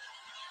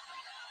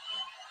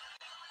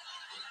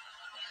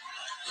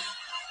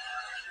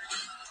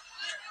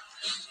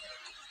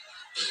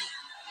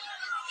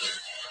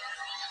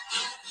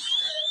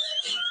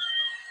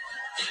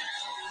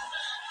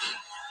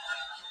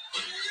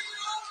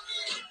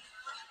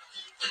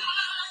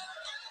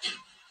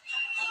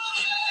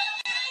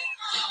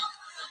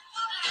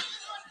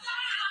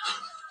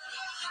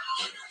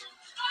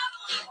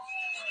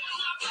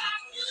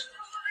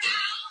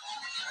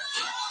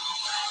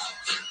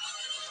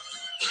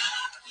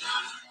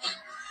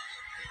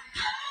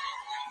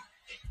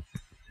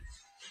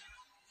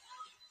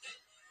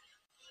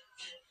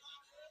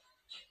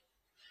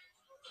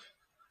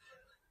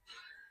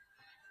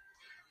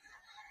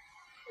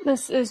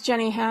 This is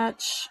Jenny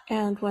Hatch,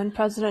 and when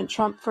President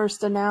Trump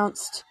first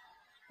announced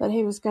that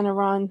he was going to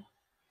run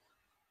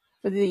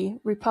for the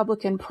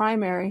Republican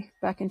primary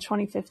back in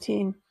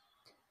 2015,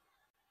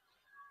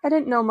 I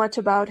didn't know much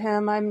about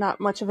him. I'm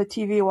not much of a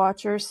TV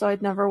watcher, so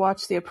I'd never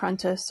watched The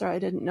Apprentice, or I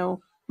didn't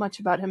know much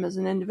about him as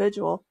an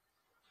individual.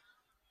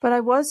 But I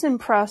was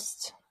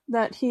impressed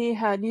that he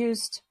had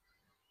used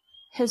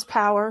his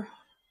power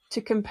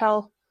to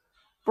compel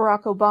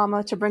Barack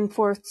Obama to bring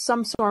forth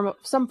some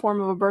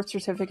form of a birth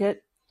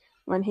certificate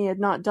when he had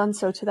not done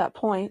so to that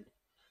point.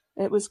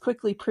 It was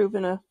quickly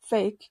proven a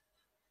fake,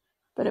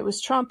 but it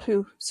was Trump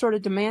who sort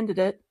of demanded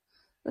it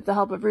with the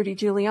help of Rudy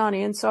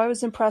Giuliani, and so I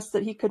was impressed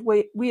that he could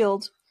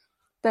wield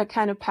that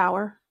kind of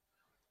power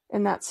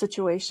in that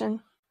situation.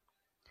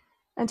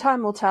 And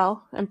time will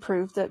tell and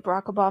prove that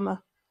Barack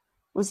Obama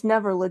was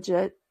never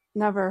legit,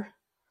 never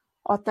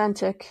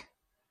authentic,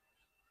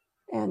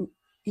 and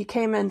he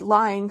came in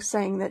lying,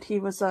 saying that he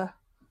was a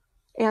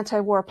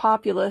anti-war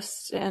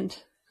populist and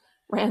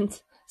ran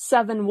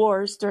 7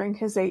 wars during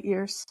his 8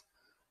 years.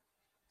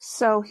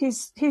 So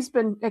he's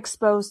been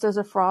exposed as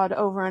a fraud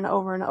over and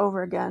over and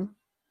over again.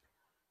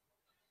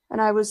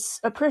 And I was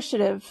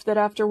appreciative that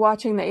after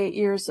watching the 8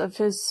 years of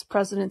his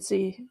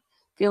presidency,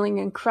 feeling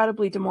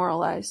incredibly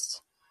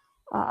demoralized,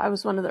 I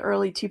was one of the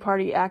early Tea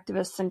Party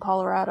activists in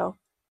Colorado,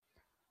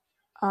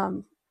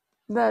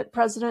 that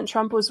President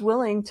Trump was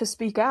willing to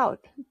speak out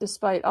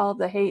despite all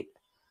the hate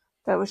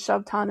that was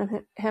shoved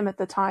on him at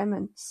the time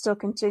and still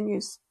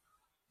continues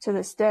to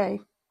this day.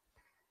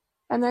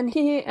 And then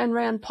he and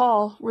Rand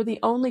Paul were the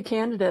only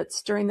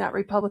candidates during that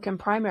Republican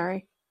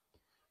primary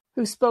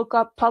who spoke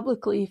up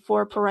publicly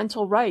for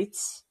parental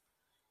rights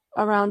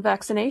around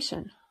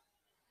vaccination,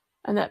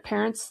 and that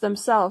parents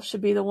themselves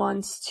should be the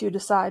ones to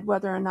decide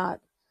whether or not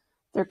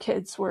their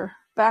kids were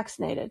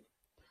vaccinated.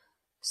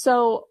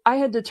 So I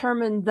had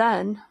determined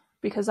then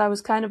because I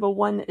was kind of a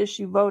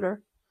one-issue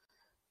voter,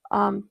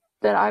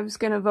 that I was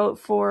going to vote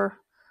for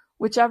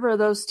whichever of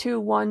those two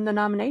won the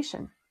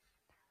nomination.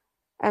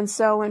 And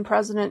so when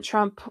President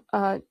Trump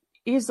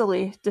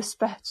easily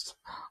dispatched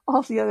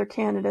all the other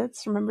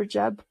candidates, remember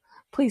Jeb,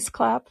 please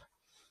clap,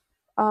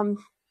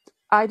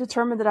 I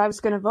determined that I was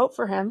going to vote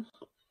for him.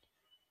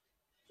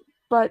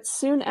 But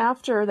soon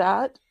after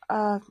that,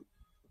 I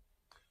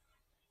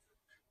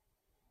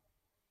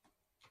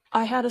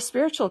had a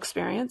spiritual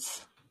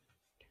experience.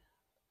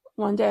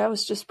 One day I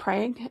was just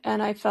praying,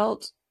 and I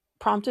felt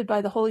prompted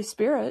by the Holy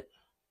Spirit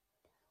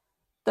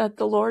that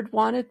the Lord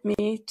wanted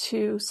me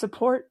to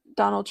support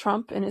Donald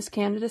Trump in his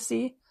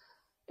candidacy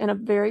in a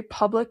very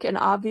public and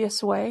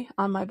obvious way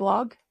on my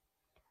blog,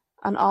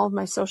 on all of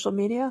my social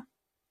media,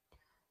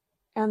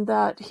 and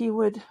that he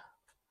would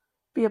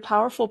be a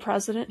powerful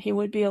president, he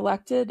would be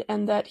elected,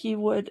 and that he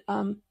would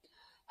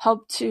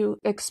help to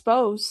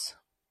expose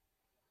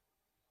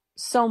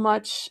so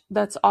much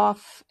that's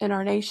off in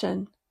our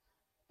nation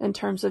in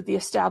terms of the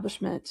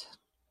establishment,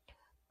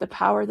 the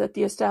power that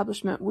the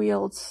establishment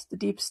wields, the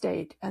deep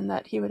state, and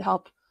that he would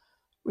help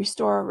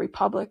restore a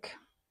republic.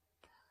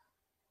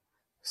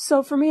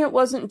 So for me, it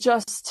wasn't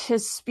just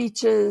his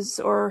speeches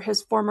or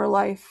his former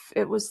life.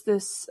 It was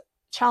this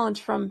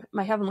challenge from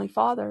my Heavenly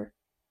Father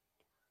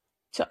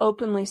to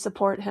openly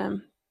support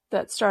him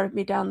that started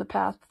me down the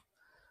path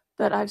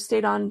that I've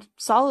stayed on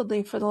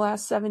solidly for the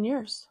last 7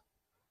 years.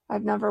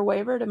 I've never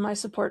wavered in my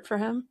support for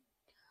him.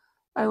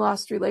 I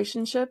lost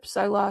relationships.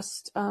 I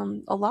lost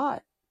a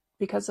lot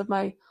because of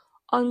my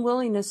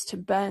unwillingness to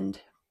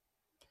bend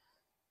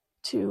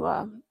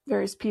to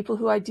various people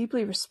who I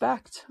deeply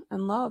respect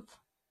and love,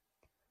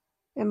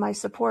 in my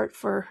support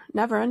for,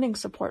 never-ending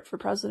support for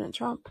President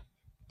Trump.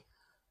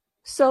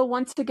 So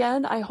once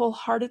again, I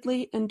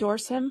wholeheartedly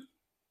endorse him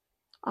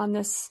on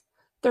this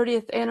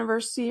 30th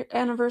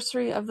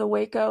anniversary of the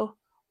Waco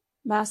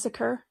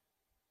massacre,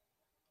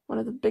 one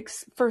of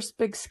the first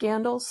big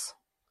scandals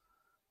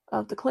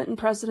of the Clinton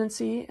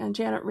presidency and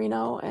Janet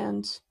Reno,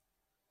 and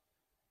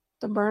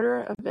the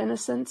murder of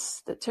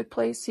innocents that took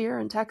place here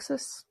in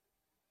Texas.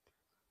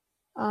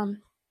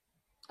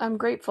 I'm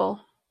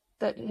grateful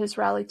that his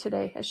rally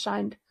today has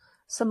shined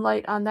some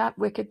light on that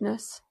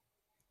wickedness.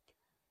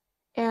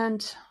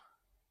 And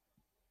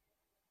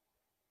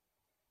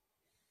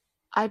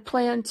I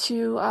plan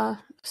to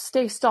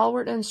stay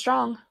stalwart and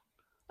strong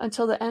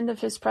until the end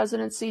of his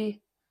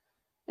presidency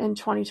in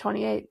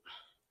 2028,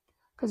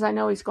 because I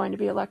know he's going to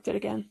be elected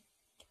again.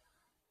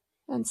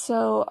 And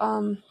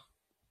so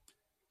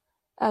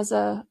as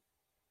a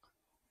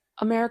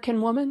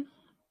American woman,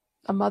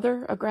 a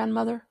mother, a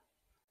grandmother,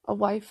 a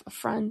wife, a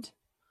friend,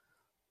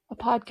 a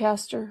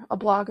podcaster, a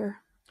blogger,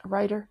 a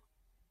writer,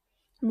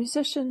 a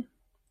musician,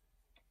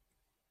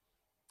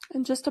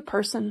 and just a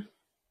person,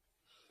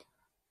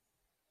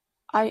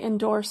 I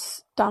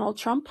endorse Donald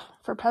Trump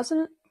for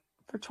president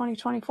for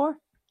 2024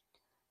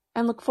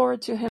 and look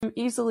forward to him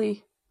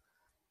easily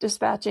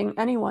dispatching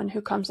anyone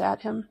who comes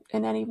at him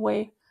in any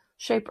way,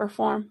 shape, or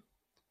form,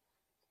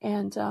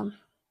 and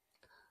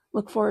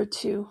look forward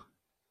to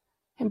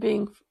him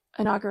being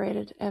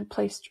inaugurated and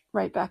placed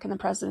right back in the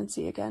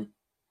presidency again.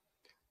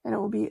 And it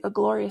will be a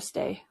glorious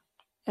day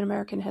in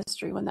American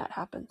history when that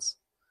happens.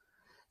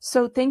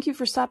 So thank you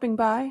for stopping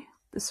by.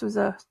 This was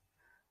a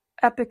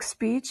epic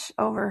speech,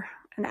 over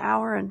an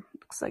hour and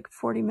looks like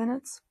 40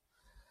 minutes.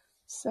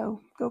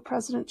 So go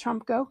President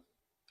Trump, go.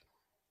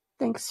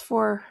 Thanks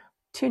for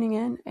tuning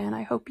in, and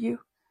I hope you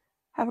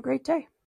have a great day.